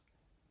practice.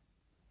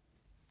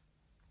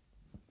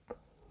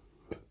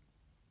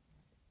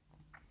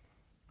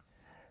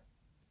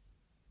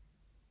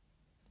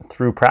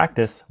 Through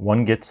practice,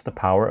 one gets the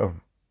power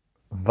of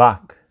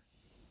vak.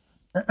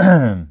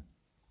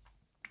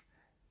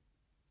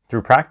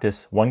 Through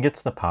practice, one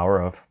gets the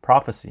power of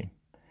prophecy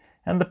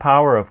and the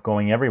power of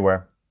going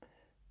everywhere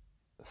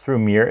through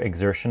mere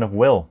exertion of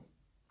will.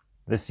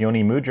 This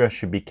yoni mudra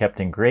should be kept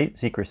in great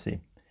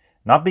secrecy,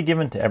 not be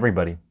given to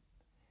everybody.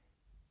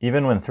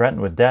 Even when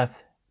threatened with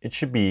death, it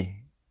should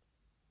be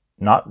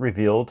not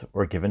revealed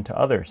or given to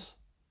others.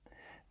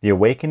 The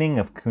awakening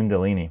of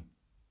Kundalini.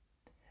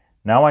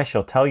 Now I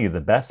shall tell you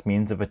the best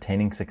means of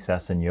attaining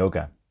success in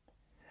yoga.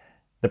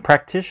 The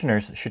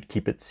practitioners should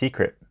keep it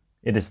secret.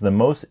 It is the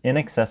most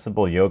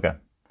inaccessible yoga.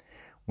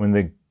 When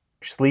the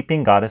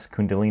sleeping goddess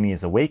Kundalini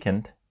is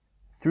awakened,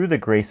 through the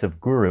grace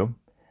of Guru,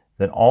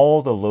 then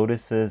all the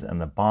lotuses and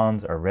the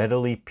bonds are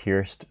readily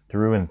pierced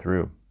through and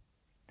through.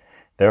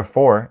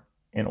 Therefore,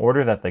 in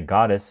order that the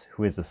goddess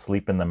who is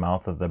asleep in the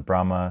mouth of the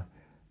Brahma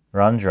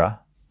Randra,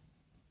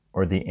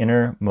 or the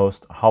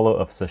innermost hollow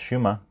of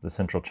Sushumna, the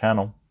central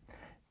channel,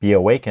 be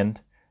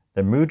awakened,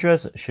 the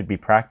mudras should be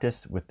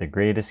practiced with the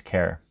greatest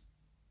care.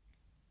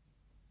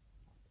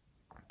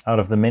 Out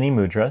of the many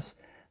mudras,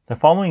 the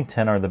following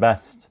 10 are the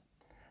best: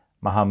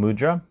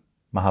 Mahamudra,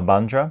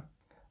 Mahabandra,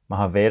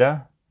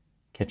 Mahaveda,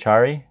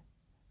 Kechari,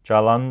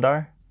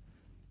 Jalandhar,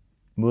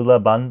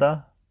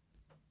 Mulabandha,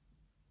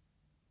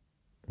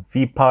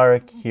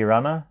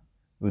 Viparkirana,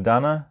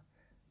 Udana,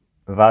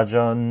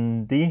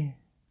 Vajandi,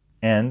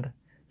 and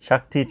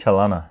Shakti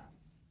Chalana.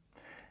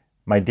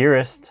 My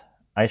dearest,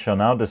 I shall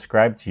now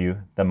describe to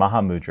you the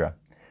Mahamudra,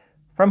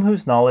 from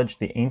whose knowledge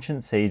the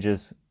ancient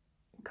sages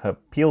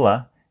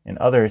Kapila and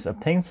others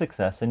obtained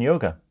success in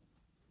yoga.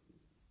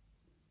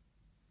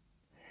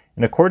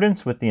 In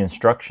accordance with the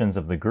instructions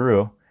of the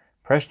Guru,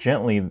 press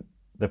gently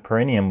the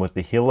perineum with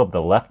the heel of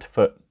the left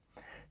foot.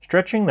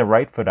 Stretching the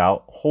right foot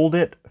out, hold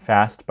it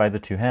fast by the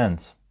 2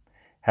 hands.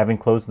 Having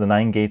closed the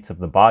 9 gates of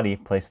the body,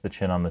 place the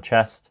chin on the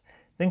chest.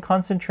 Then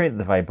concentrate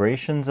the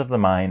vibrations of the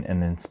mind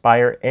and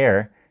inspire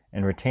air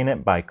and retain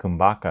it by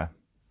kumbhaka,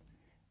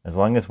 as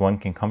long as one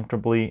can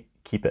comfortably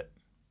keep it.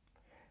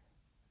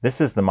 This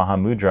is the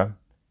Mahamudra,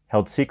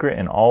 held secret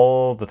in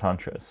all the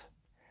tantras.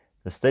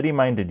 The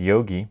steady-minded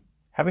yogi,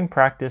 having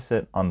practiced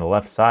it on the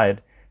left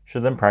side,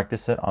 should then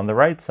practice it on the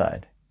right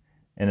side,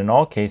 and in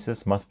all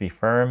cases must be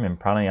firm in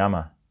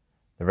pranayama,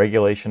 the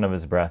regulation of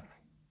his breath.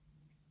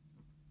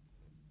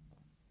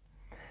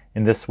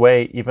 In this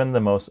way, even the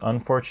most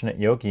unfortunate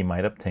yogi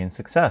might obtain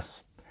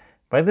success.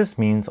 By this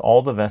means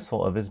all the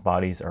vessel of his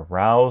bodies are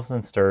roused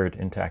and stirred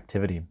into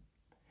activity.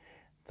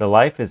 The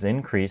life is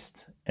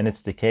increased, and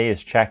its decay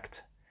is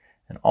checked,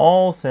 and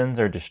all sins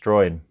are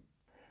destroyed.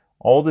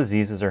 All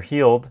diseases are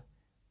healed,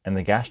 and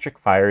the gastric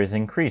fire is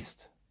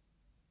increased.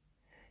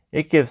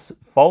 It gives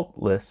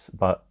faultless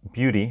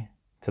beauty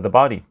to the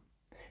body,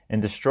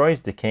 and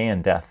destroys decay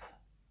and death.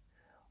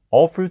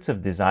 All fruits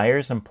of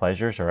desires and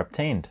pleasures are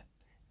obtained,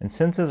 and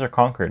senses are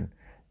conquered.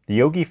 The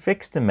yogi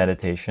fixed in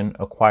meditation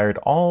acquired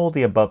all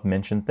the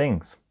above-mentioned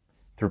things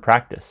through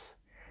practice.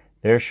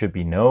 There should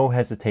be no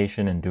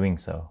hesitation in doing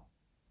so.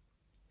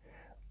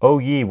 O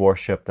ye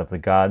worshipped of the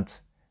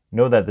gods,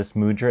 know that this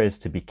mudra is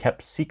to be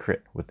kept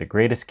secret with the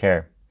greatest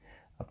care.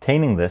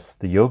 Obtaining this,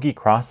 the yogi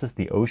crosses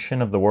the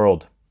ocean of the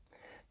world.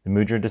 The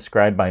mudra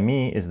described by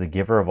me is the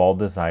giver of all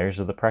desires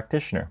of the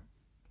practitioner.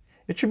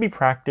 It should be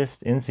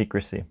practiced in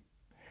secrecy,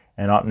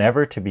 and ought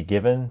never to be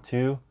given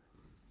to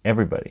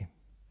everybody.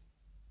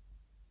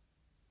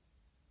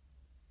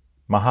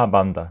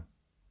 Mahabandha.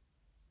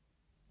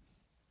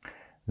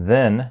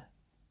 Then,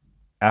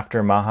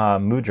 after Maha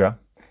Mudra,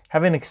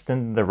 having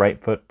extended the right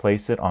foot,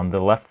 place it on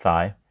the left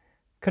thigh,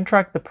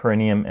 contract the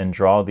perineum and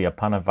draw the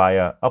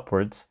Apanavayu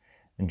upwards,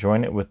 and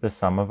join it with the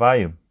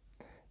Samavayu.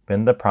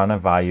 Bend the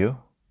Pranavayu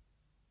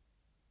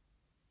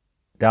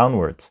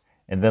downwards,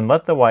 and then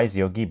let the wise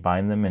yogi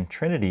bind them in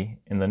trinity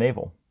in the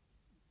navel.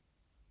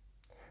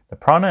 The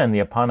prana and the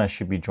apana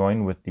should be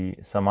joined with the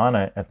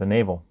samana at the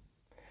navel.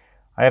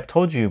 I have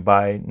told you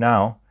by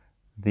now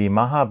the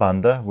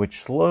Mahabandha, which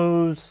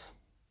slows.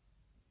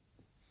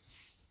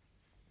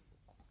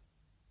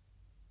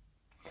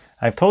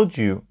 I have told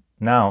you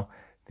now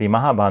the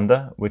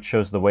Mahabandha, which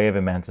shows the way of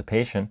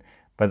emancipation.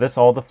 By this,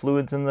 all the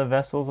fluids in the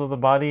vessels of the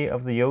body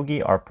of the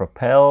yogi are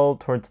propelled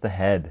towards the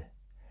head.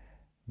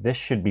 This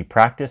should be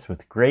practiced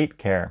with great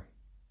care,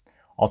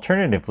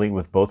 alternatively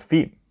with both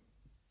feet.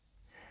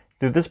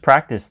 Through this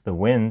practice, the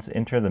winds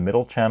enter the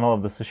middle channel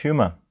of the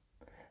sushumna.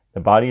 The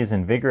body is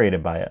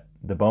invigorated by it.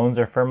 The bones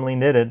are firmly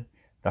knitted.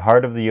 The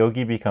heart of the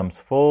yogi becomes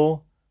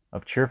full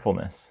of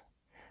cheerfulness.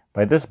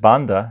 By this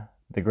bandha,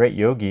 the great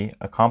yogi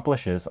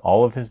accomplishes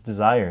all of his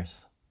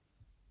desires.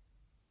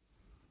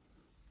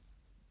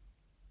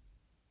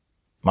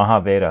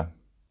 Mahaveda.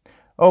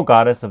 O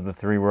goddess of the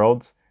three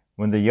worlds,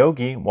 when the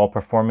yogi, while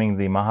performing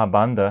the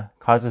Mahabandha,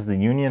 causes the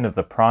union of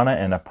the prana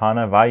and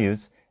apana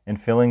vayus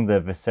and filling the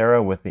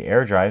viscera with the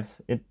air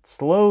drives, it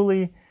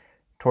slowly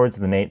towards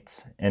the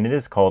nates, and it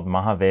is called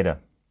Mahaveda.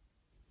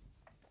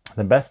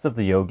 The best of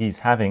the yogis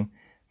having,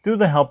 through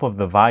the help of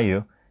the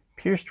Vayu,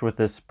 pierced with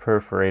this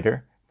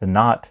perforator the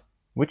knot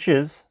which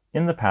is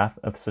in the path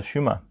of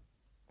Sushumna,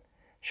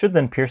 should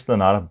then pierce the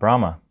knot of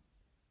Brahma.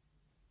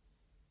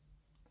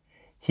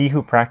 He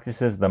who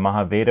practices the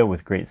Mahaveda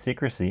with great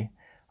secrecy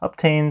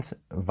obtains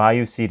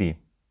Vayu Siddhi,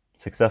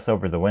 success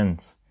over the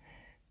winds.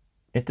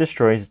 It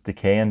destroys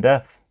decay and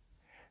death.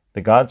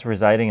 The gods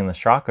residing in the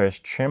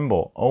Shrakas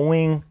tremble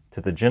owing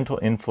to the gentle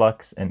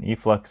influx and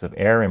efflux of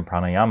air in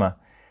pranayama.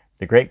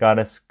 The great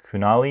goddess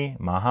Kunali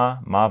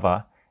Maha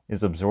Mava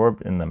is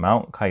absorbed in the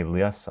Mount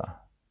Kailasa.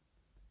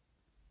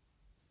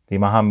 The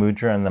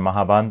Mahamudra and the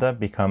Mahabandha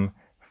become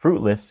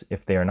fruitless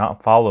if they are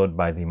not followed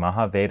by the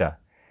Mahaveda.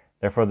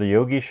 Therefore the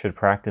yogi should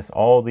practice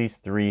all these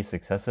three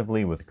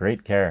successively with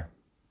great care.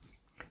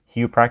 He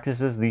who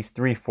practices these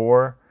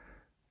 4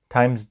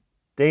 times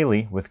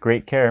daily with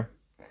great care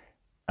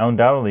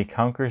undoubtedly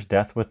conquers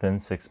death within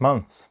 6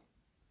 months.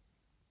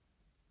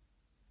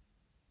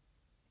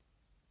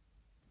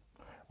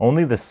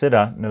 Only the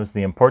Siddha knows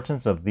the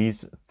importance of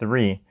these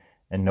 3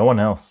 and no one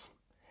else.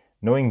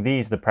 Knowing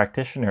these, the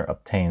practitioner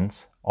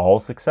obtains all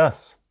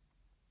success.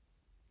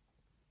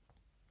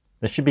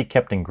 This should be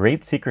kept in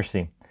great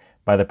secrecy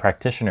by the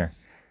practitioner.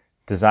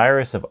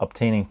 Desirous of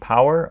obtaining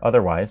power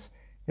otherwise,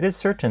 it is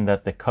certain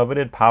that the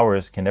coveted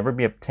powers can never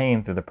be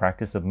obtained through the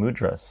practice of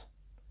mudras.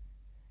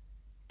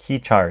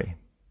 Kichari.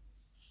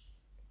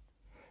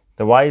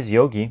 The wise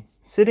yogi,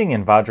 sitting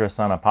in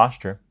Vajrasana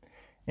posture,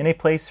 in a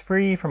place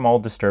free from all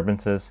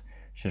disturbances,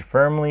 should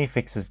firmly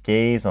fix his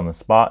gaze on the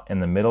spot in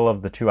the middle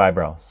of the 2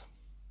 eyebrows,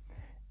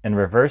 and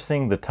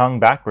reversing the tongue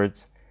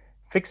backwards,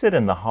 fix it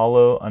in the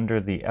hollow under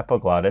the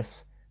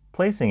epiglottis,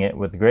 placing it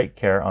with great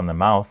care on the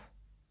mouth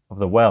of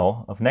the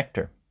well of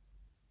nectar.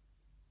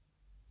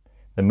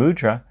 The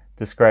mudra,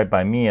 described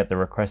by me at the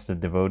request of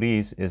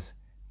devotees, is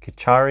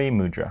Kichari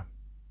Mudra.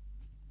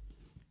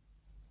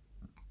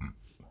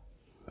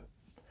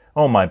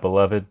 O my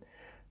beloved,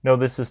 know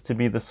this is to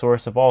be the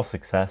source of all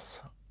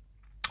success.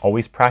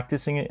 Always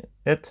practicing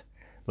it,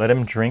 let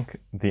him drink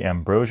the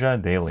ambrosia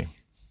daily.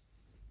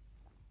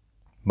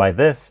 By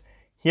this,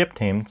 he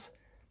obtains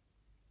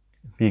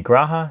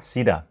Vigraha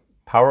Siddha,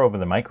 power over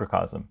the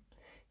microcosm,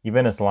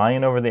 even as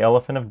lion over the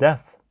elephant of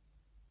death.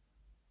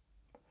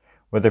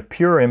 Whether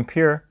pure or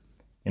impure,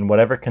 in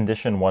whatever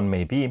condition one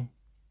may be,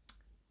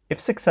 if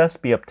success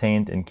be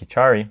obtained in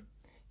Kichari,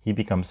 he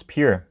becomes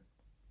pure.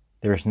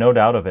 There is no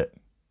doubt of it.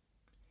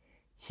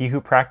 He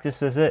who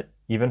practices it,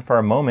 even for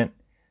a moment,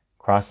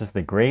 crosses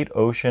the great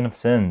ocean of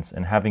sins,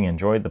 and having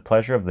enjoyed the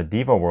pleasure of the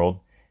Deva world,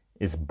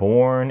 is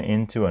born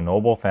into a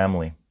noble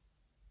family.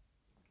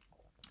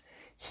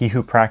 He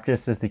who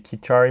practices the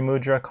Kichari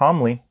Mudra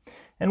calmly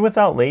and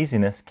without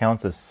laziness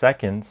counts as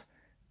seconds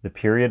the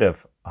period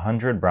of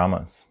 100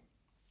 Brahmas.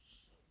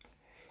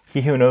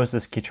 He who knows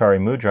this Kichari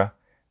Mudra,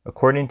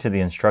 according to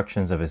the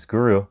instructions of his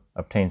guru,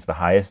 obtains the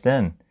highest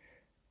end,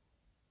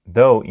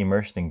 though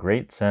immersed in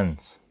great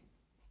sins.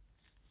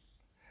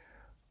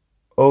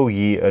 O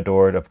ye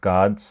adored of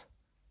gods,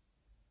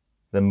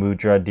 the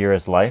mudra dear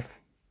as life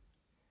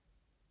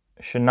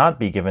should not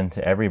be given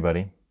to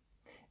everybody.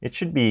 It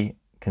should be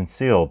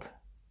concealed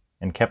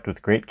and kept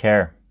with great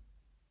care.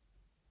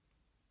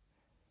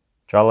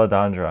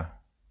 Jalandhara.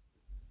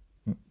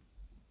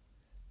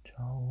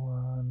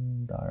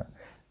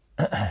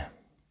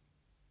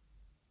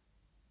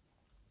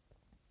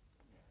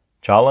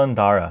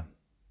 Jalandhara.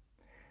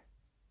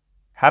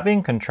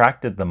 Having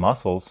contracted the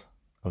muscles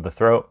of the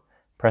throat,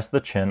 press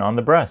the chin on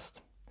the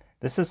breast.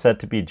 This is said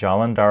to be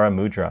Jalandhara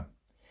Mudra.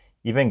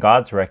 Even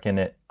gods reckon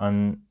it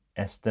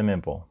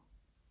unestimable.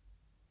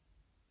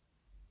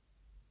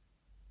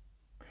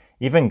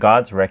 Even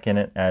gods reckon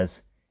it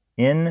as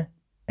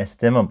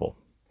inestimable.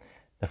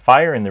 The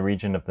fire in the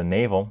region of the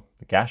navel,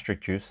 the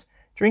gastric juice,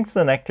 drinks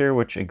the nectar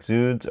which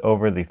exudes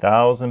over the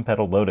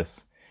 1,000-petaled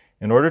lotus.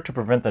 In order to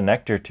prevent the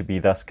nectar to be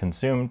thus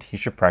consumed, he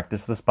should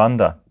practice this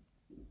bandha.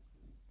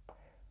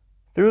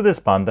 Through this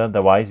bandha,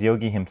 the wise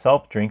yogi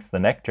himself drinks the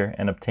nectar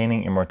and,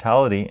 obtaining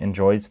immortality,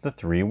 enjoys the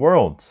 3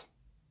 worlds.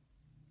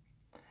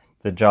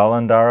 The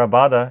Jalandhara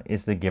bandha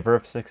is the giver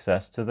of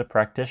success to the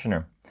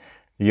practitioner.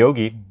 The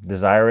yogi,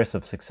 desirous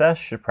of success,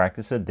 should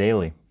practice it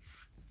daily.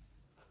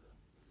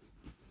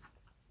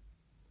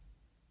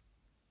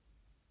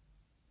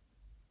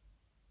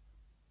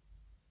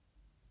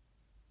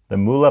 The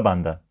Mula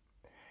bandha.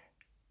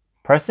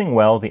 Pressing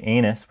well the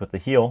anus with the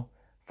heel,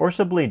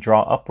 forcibly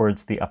draw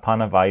upwards the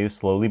apana vayu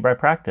slowly by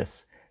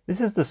practice. This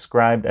is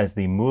described as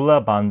the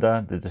Mula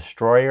bandha, the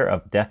destroyer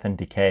of death and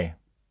decay.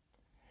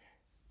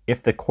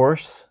 If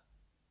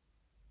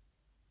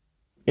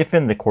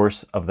in the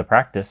course of the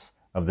practice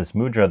of this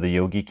mudra the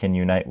yogi can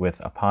unite with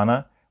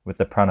apana, with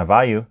the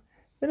pranavayu,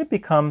 then it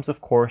becomes,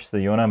 of course, the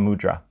yona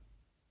mudra.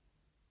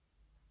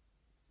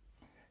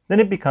 Then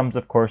it becomes,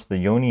 of course, the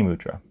yoni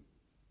mudra.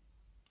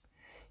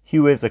 He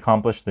who has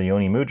accomplished the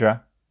yoni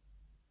mudra,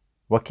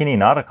 what can he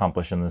not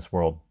accomplish in this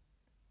world?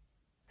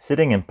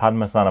 Sitting in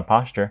Padmasana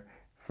posture,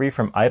 free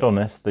from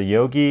idleness, the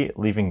yogi,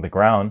 leaving the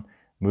ground,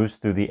 moves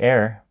through the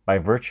air by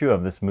virtue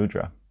of this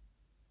mudra.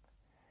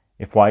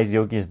 If wise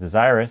yogi is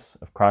desirous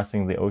of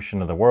crossing the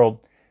ocean of the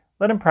world,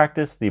 let him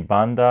practice the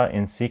bandha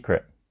in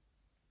secret,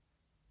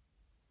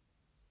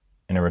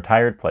 in a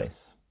retired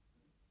place.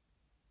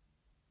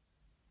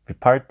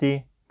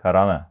 Viparti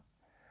karana.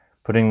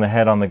 Putting the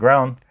head on the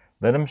ground,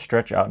 let him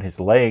stretch out his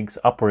legs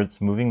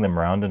upwards, moving them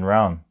round and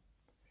round.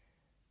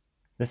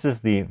 This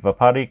is the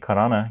Vipari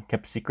Karana,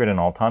 kept secret in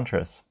all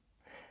tantras.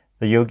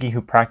 The yogi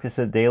who practices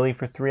it daily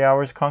for 3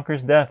 hours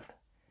conquers death,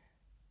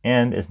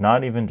 and is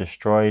not even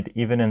destroyed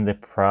even in the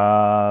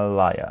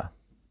pralaya.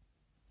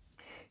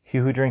 He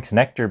who drinks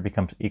nectar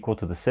becomes equal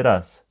to the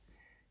siddhas.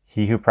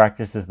 He who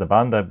practices the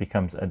bandha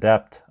becomes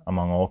adept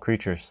among all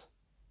creatures.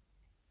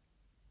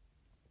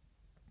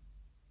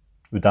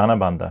 Udana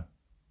bandha.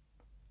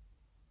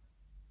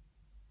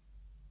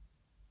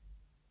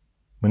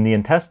 When the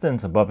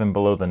intestines above and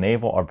below the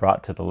navel are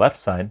brought to the left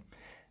side,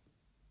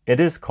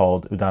 it is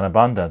called Udana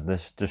bandha,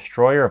 the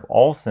destroyer of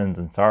all sins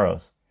and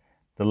sorrows.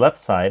 The left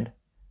side,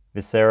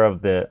 viscera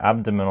of the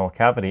abdominal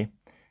cavity,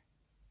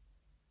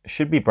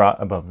 should be brought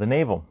above the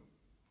navel.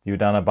 The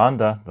Udana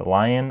bandha, the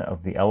lion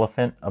of the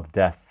elephant of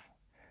death.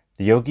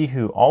 The yogi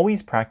who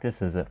always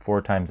practices it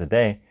 4 times a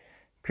day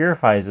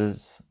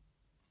purifies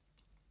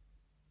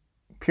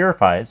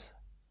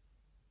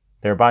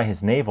thereby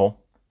his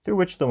navel, through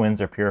which the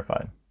winds are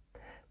purified.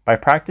 By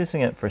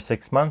practicing it for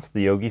 6 months,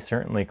 the yogi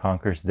certainly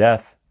conquers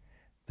death.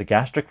 The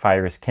gastric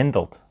fire is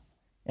kindled,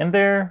 and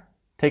there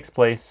takes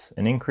place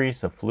an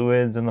increase of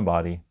fluids in the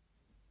body.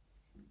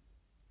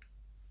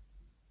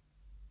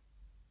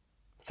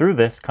 Through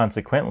this,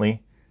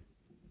 consequently,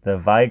 the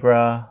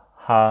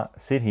Vigraha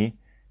Siddhi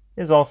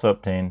is also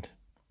obtained.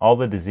 All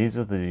the diseases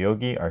of the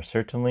yogi are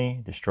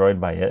certainly destroyed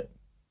by it.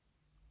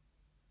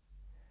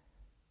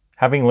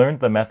 Having learned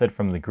the method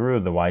from the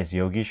guru, the wise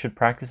yogi should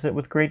practice it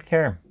with great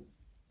care.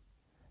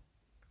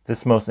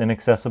 This most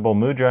inaccessible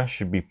mudra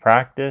should be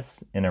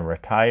practiced in a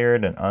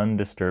retired and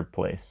undisturbed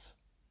place.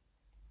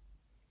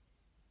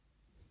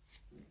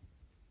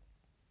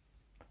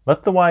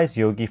 Let the wise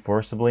yogi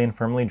forcibly and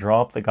firmly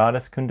draw up the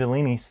goddess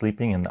Kundalini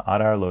sleeping in the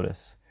Adar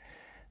lotus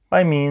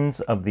by means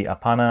of the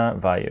Apana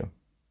Vayu.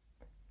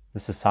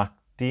 This is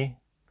Shakti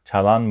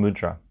Chalan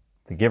Mudra,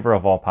 the giver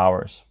of all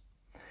powers.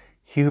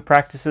 He who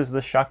practices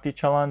the Shakti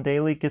Chalan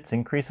daily gets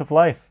increase of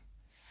life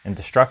and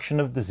destruction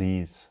of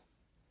disease.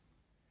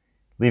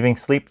 Leaving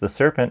sleep the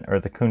serpent, or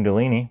the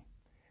Kundalini,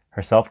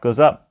 herself goes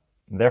up.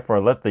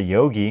 Therefore, let the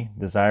yogi,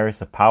 desirous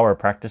of power,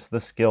 practice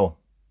this skill.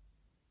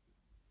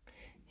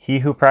 He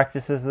who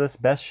practices this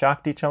best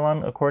Shakti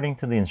Chalan according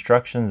to the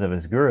instructions of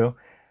his guru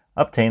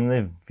obtain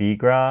the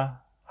Vigraha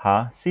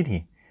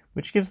Siddhi,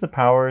 which gives the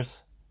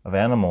powers of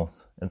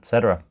animals,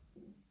 etc.,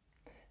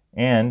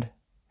 and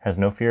has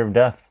no fear of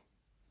death.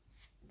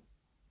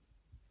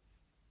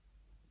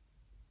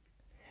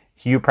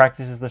 He who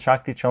practices the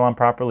Shakti Chalan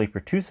properly for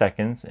 2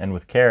 seconds and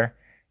with care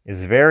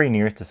is very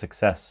near to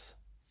success.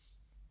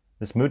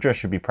 This mudra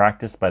should be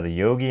practiced by the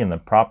yogi in the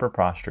proper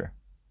posture.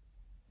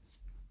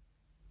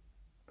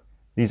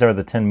 These are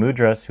the 10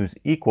 mudras whose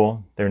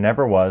equal there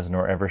never was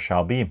nor ever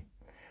shall be.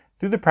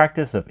 Through the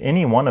practice of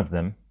any one of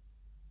them,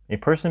 a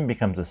person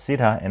becomes a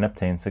siddha and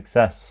obtains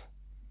success.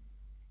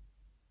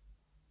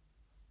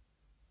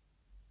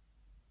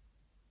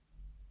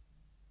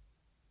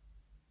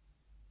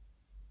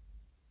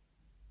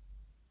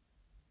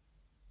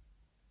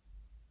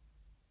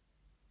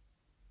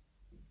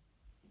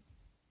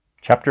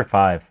 Chapter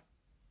 5.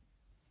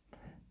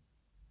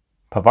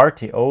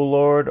 Pavarti, O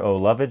Lord, O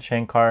loved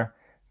Shankar,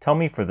 tell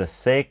me for the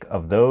sake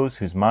of those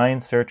whose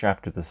minds search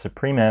after the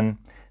Supreme End,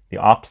 the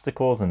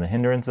obstacles and the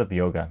hindrance of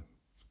yoga.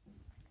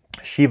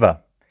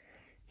 Shiva,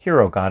 hear,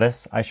 O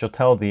goddess, I shall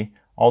tell thee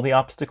all the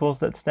obstacles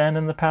that stand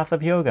in the path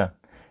of yoga.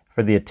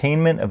 For the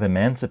attainment of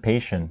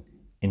emancipation,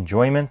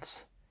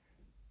 enjoyments,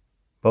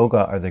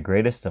 bhoga are the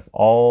greatest of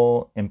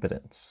all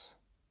impediments.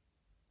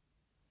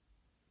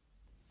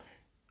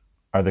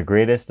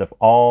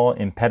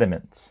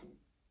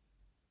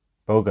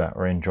 Bhoga,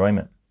 or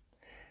enjoyment.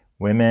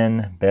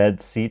 Women,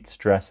 beds, seats,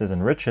 dresses,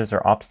 and riches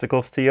are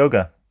obstacles to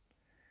yoga.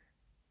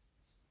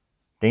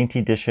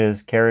 Dainty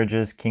dishes,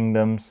 carriages,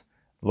 kingdoms,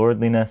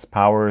 lordliness,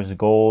 powers,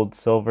 gold,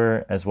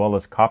 silver, as well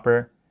as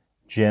copper,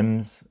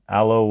 gems,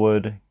 aloe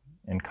wood,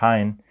 and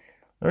kine,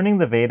 learning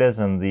the Vedas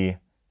and the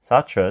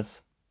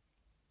Satras,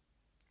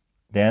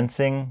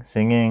 dancing,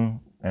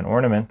 singing, and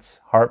ornaments,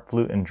 harp,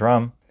 flute, and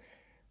drum,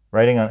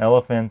 riding on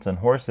elephants and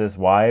horses,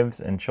 wives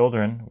and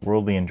children,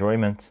 worldly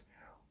enjoyments,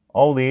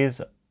 all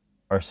these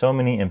are so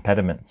many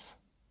impediments.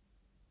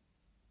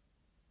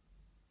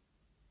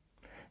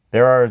 These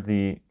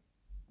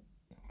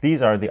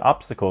are the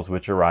obstacles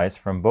which arise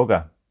from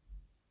bhoga.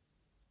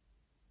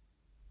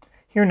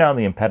 Here now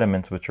the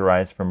impediments which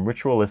arise from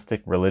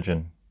ritualistic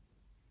religion.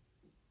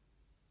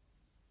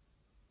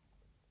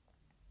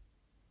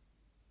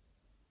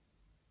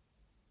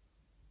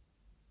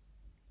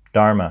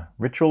 Dharma,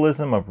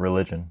 ritualism of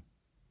religion.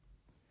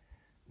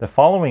 The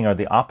following are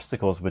the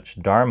obstacles which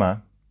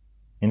Dharma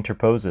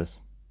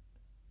interposes.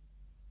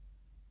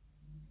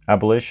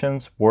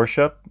 Ablutions,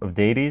 worship of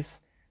deities,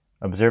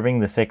 observing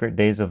the sacred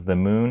days of the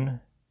moon,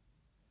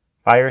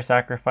 fire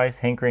sacrifice,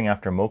 hankering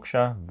after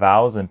moksha,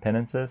 vows and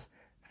penances,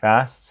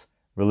 fasts,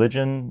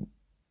 religion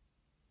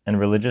and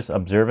religious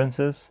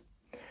observances,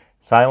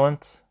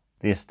 silence,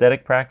 the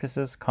aesthetic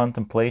practices,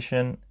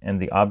 contemplation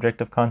and the object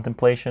of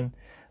contemplation,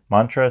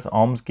 mantras,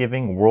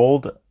 almsgiving,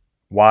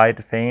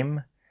 worldwide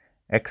fame,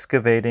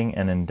 excavating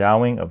and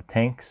endowing of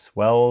tanks,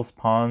 wells,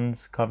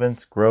 ponds,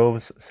 covens,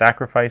 groves,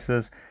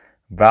 sacrifices,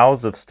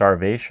 vows of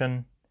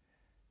starvation,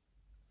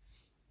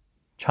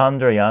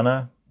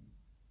 chandrayana,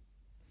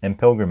 and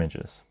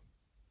pilgrimages.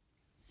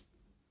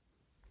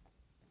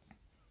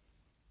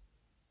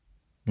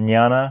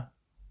 Jnana,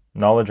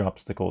 knowledge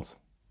obstacles.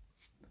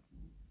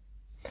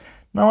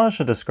 Now I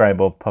shall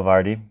describe, O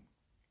Pavarti,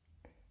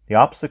 the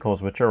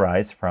obstacles which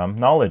arise from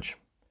knowledge.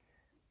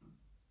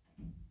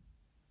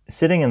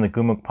 Sitting in the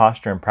Gumukh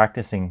posture and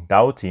practicing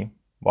Dhauti,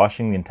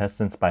 washing the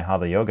intestines by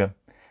Hatha Yoga,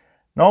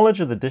 knowledge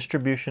of the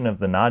distribution of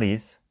the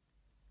nadis,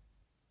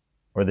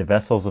 or the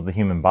vessels of the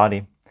human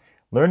body,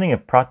 learning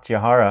of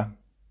pratyahara,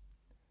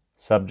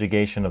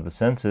 subjugation of the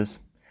senses,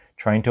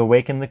 trying to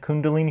awaken the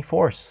kundalini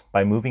force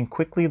by moving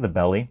quickly the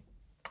belly,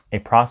 a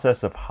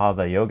process of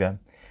Hatha Yoga,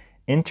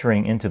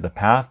 entering into the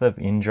path of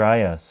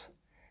Indrayas,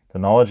 the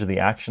knowledge of the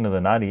action of the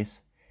nadis.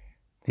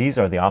 These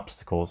are the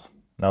obstacles.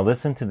 Now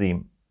listen to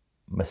the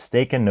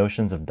mistaken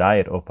notions of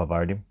diet, O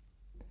Pavarti.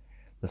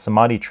 The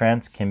samadhi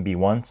trance can be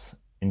once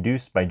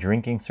induced by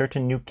drinking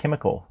certain new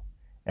chemical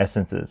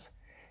essences,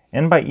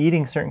 and by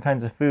eating certain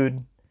kinds of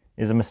food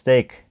is a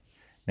mistake.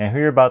 Now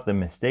hear about the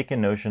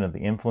mistaken notion of the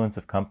influence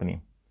of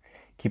company.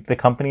 Keep the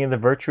company of the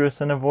virtuous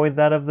and avoid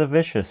that of the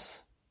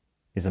vicious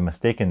is a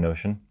mistaken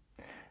notion.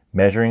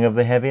 Measuring of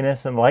the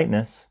heaviness and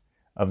lightness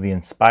of the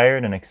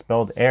inspired and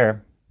expelled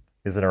air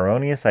is an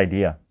erroneous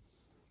idea.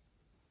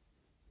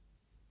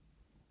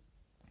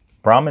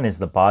 Brahman is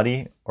the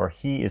body, or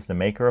he is the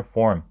maker of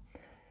form,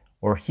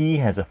 or he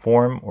has a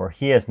form, or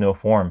he has no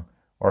form,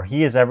 or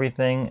he is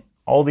everything.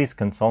 All these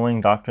consoling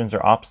doctrines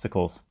are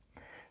obstacles.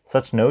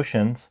 Such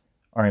notions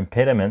are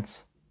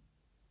impediments.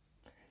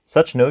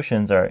 Such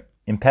notions are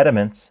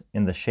impediments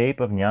in the shape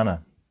of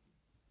jnana.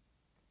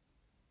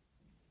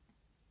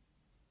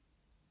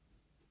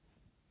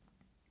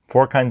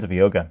 Four kinds of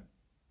yoga.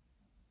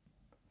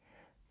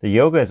 The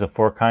yoga is of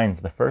 4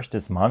 kinds. The first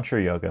is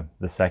mantra yoga.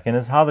 The second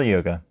is hatha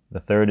yoga. The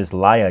third is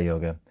laya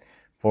yoga.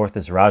 Fourth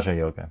is raja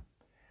yoga,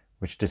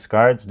 which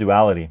discards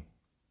duality.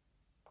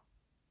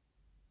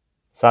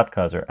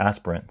 Satkas, or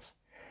aspirants.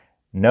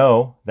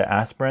 Know that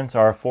aspirants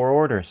are 4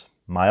 orders: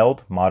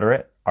 mild,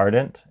 moderate,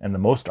 ardent, and the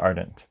most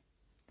ardent.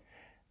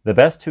 the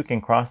best who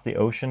can cross the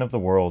ocean of the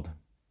world.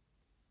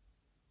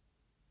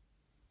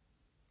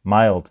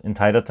 Mild,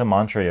 entitled to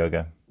Mantra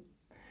Yoga.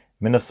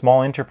 Men of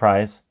small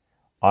enterprise,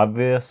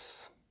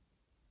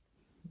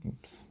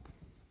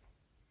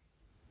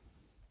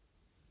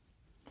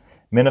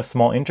 Men of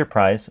small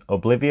enterprise,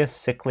 oblivious,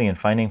 sickly, and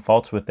finding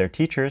faults with their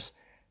teachers,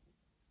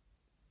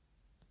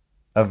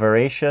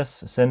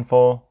 avaricious,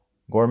 sinful,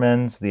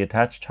 gourmands, the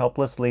attached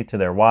helplessly to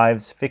their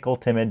wives, fickle,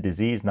 timid,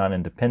 diseased,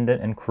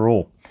 non-independent, and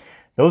cruel.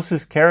 Those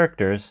whose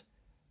characters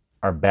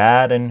are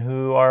bad and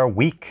who are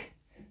weak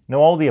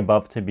know all the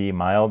above to be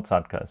mild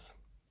sadhakas.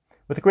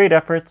 With great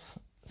efforts,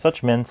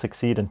 such men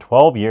succeed in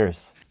 12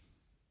 years.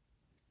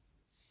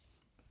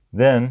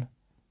 Then,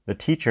 the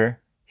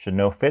teacher should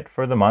know fit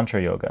for the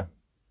mantra yoga.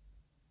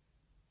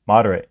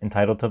 Moderate,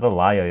 entitled to the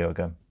Laya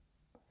Yoga.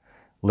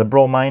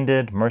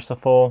 Liberal-minded,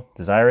 merciful,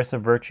 desirous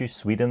of virtue,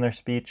 sweet in their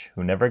speech,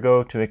 who never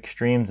go to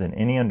extremes in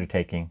any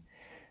undertaking.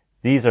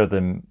 These are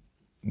the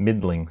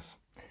middlings.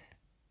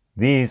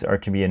 These are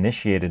to be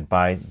initiated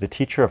by the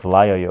teacher of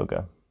Laya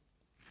Yoga.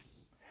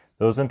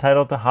 Those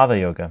entitled to Hatha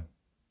Yoga.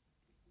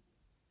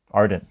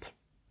 Ardent.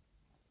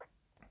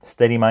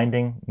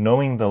 Steady-minding,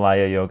 knowing the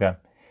Laya Yoga.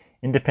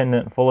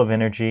 Independent, full of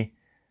energy,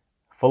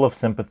 full of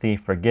sympathy,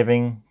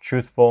 forgiving,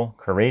 truthful,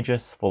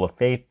 courageous, full of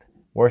faith,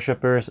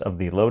 worshippers of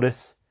the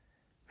lotus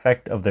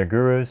effect of their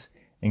gurus,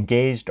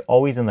 engaged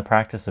always in the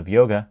practice of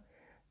yoga,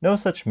 know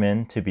such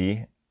men to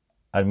be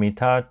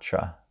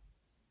adhimatra.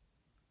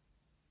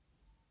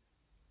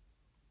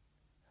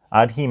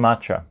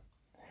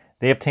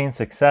 They obtain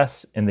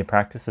success in the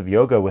practice of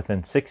yoga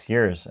within 6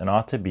 years and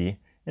ought to be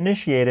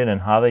initiated in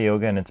Hatha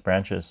Yoga and its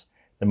branches,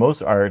 the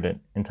most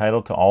ardent,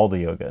 entitled to all the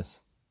yogas.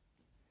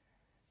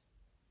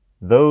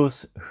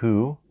 Those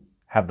who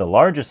have the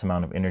largest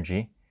amount of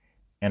energy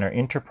and are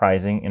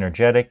enterprising,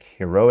 energetic,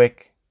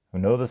 heroic, who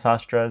know the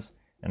sastras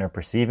and are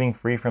perceiving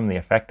free from the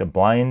effect of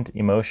blind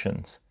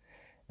emotions,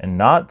 and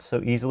not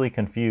so easily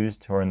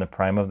confused, who are in the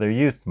prime of their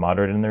youth,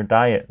 moderate in their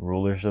diet,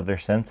 rulers of their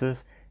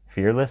senses,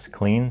 fearless,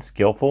 clean,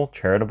 skillful,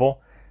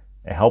 charitable,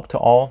 a help to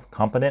all,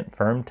 competent,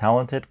 firm,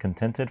 talented,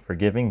 contented,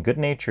 forgiving,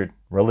 good-natured,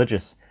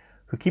 religious,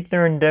 who keep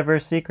their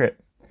endeavors secret,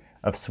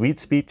 of sweet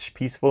speech,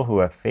 peaceful, who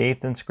have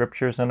faith in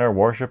scriptures and are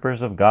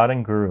worshippers of God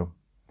and Guru,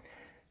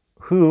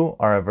 who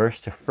are averse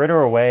to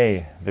fritter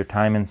away their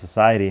time in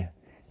society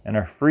and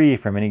are free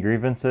from any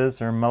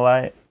grievances or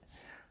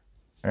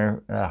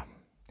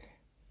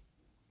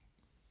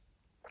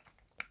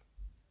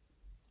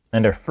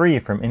and are free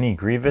from any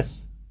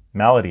grievous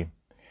malady,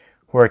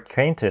 who are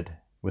acquainted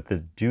with the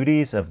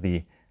duties of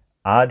the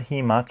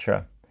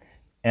adhimatra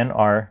and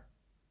are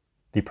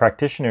the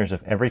practitioners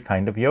of every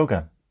kind of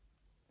yoga.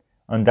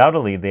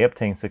 Undoubtedly, they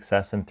obtain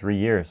success in 3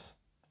 years.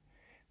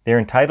 They are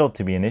entitled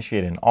to be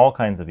initiated in all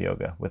kinds of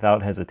yoga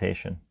without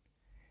hesitation.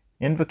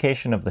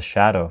 Invocation of the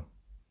shadow.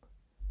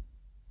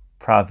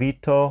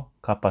 Pravito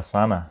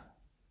Kapasana.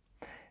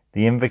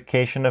 The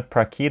invocation of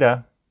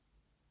Prakita.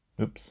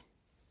 The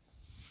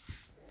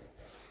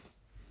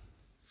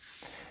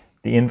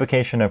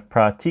invocation of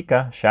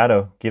Pratika,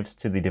 shadow, gives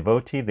to the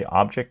devotee the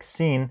object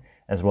seen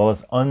as well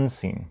as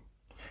unseen.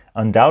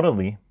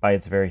 Undoubtedly, by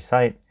its very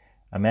sight,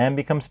 a man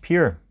becomes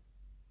pure.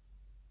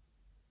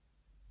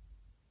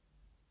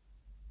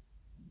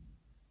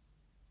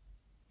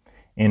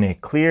 In a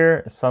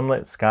clear,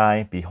 sunlit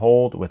sky,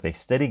 behold with a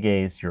steady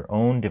gaze your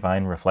own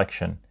divine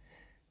reflection.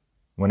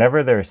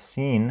 Whenever this is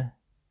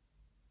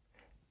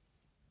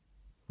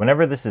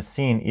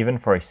seen, even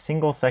for a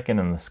single second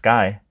in the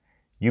sky,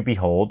 you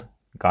behold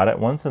God at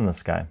once in the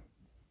sky.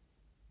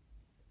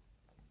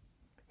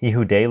 He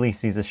who daily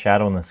sees a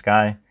shadow in the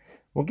sky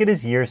will get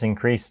his years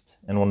increased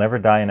and will never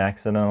die an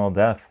accidental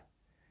death.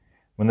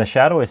 When the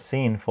shadow is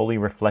seen fully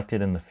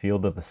reflected in the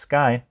field of the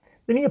sky,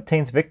 then he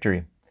obtains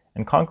victory,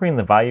 and conquering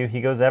the Vayu,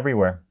 he goes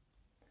everywhere.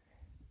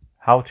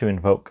 How to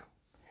invoke.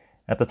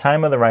 At the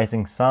time of the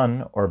rising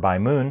sun or by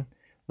moon,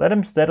 let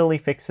him steadily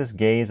fix his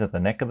gaze at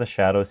the neck of the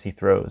shadows he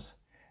throws.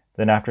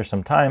 Then after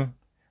some time,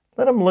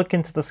 let him look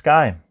into the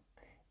sky.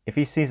 If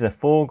he sees a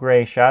full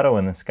gray shadow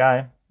in the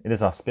sky, it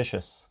is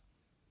auspicious.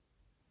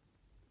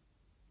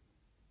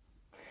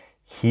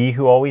 He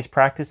who always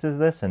practices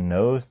this and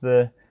knows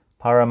the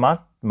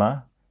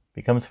Paramatma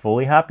becomes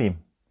fully happy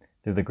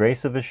through the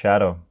grace of his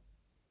shadow.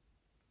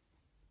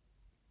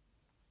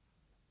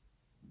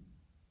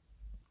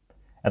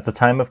 At the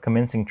time of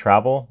commencing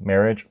travel,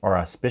 marriage, or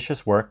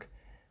auspicious work,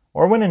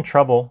 or when in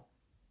trouble,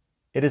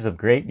 it is of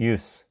great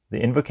use.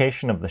 The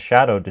invocation of the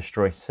shadow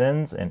destroys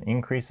sins and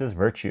increases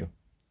virtue.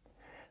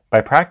 By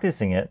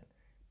practicing it,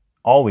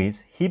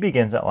 always, he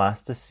begins at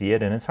last to see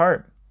it in his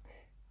heart.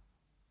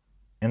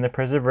 And the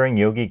persevering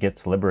yogi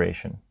gets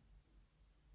liberation.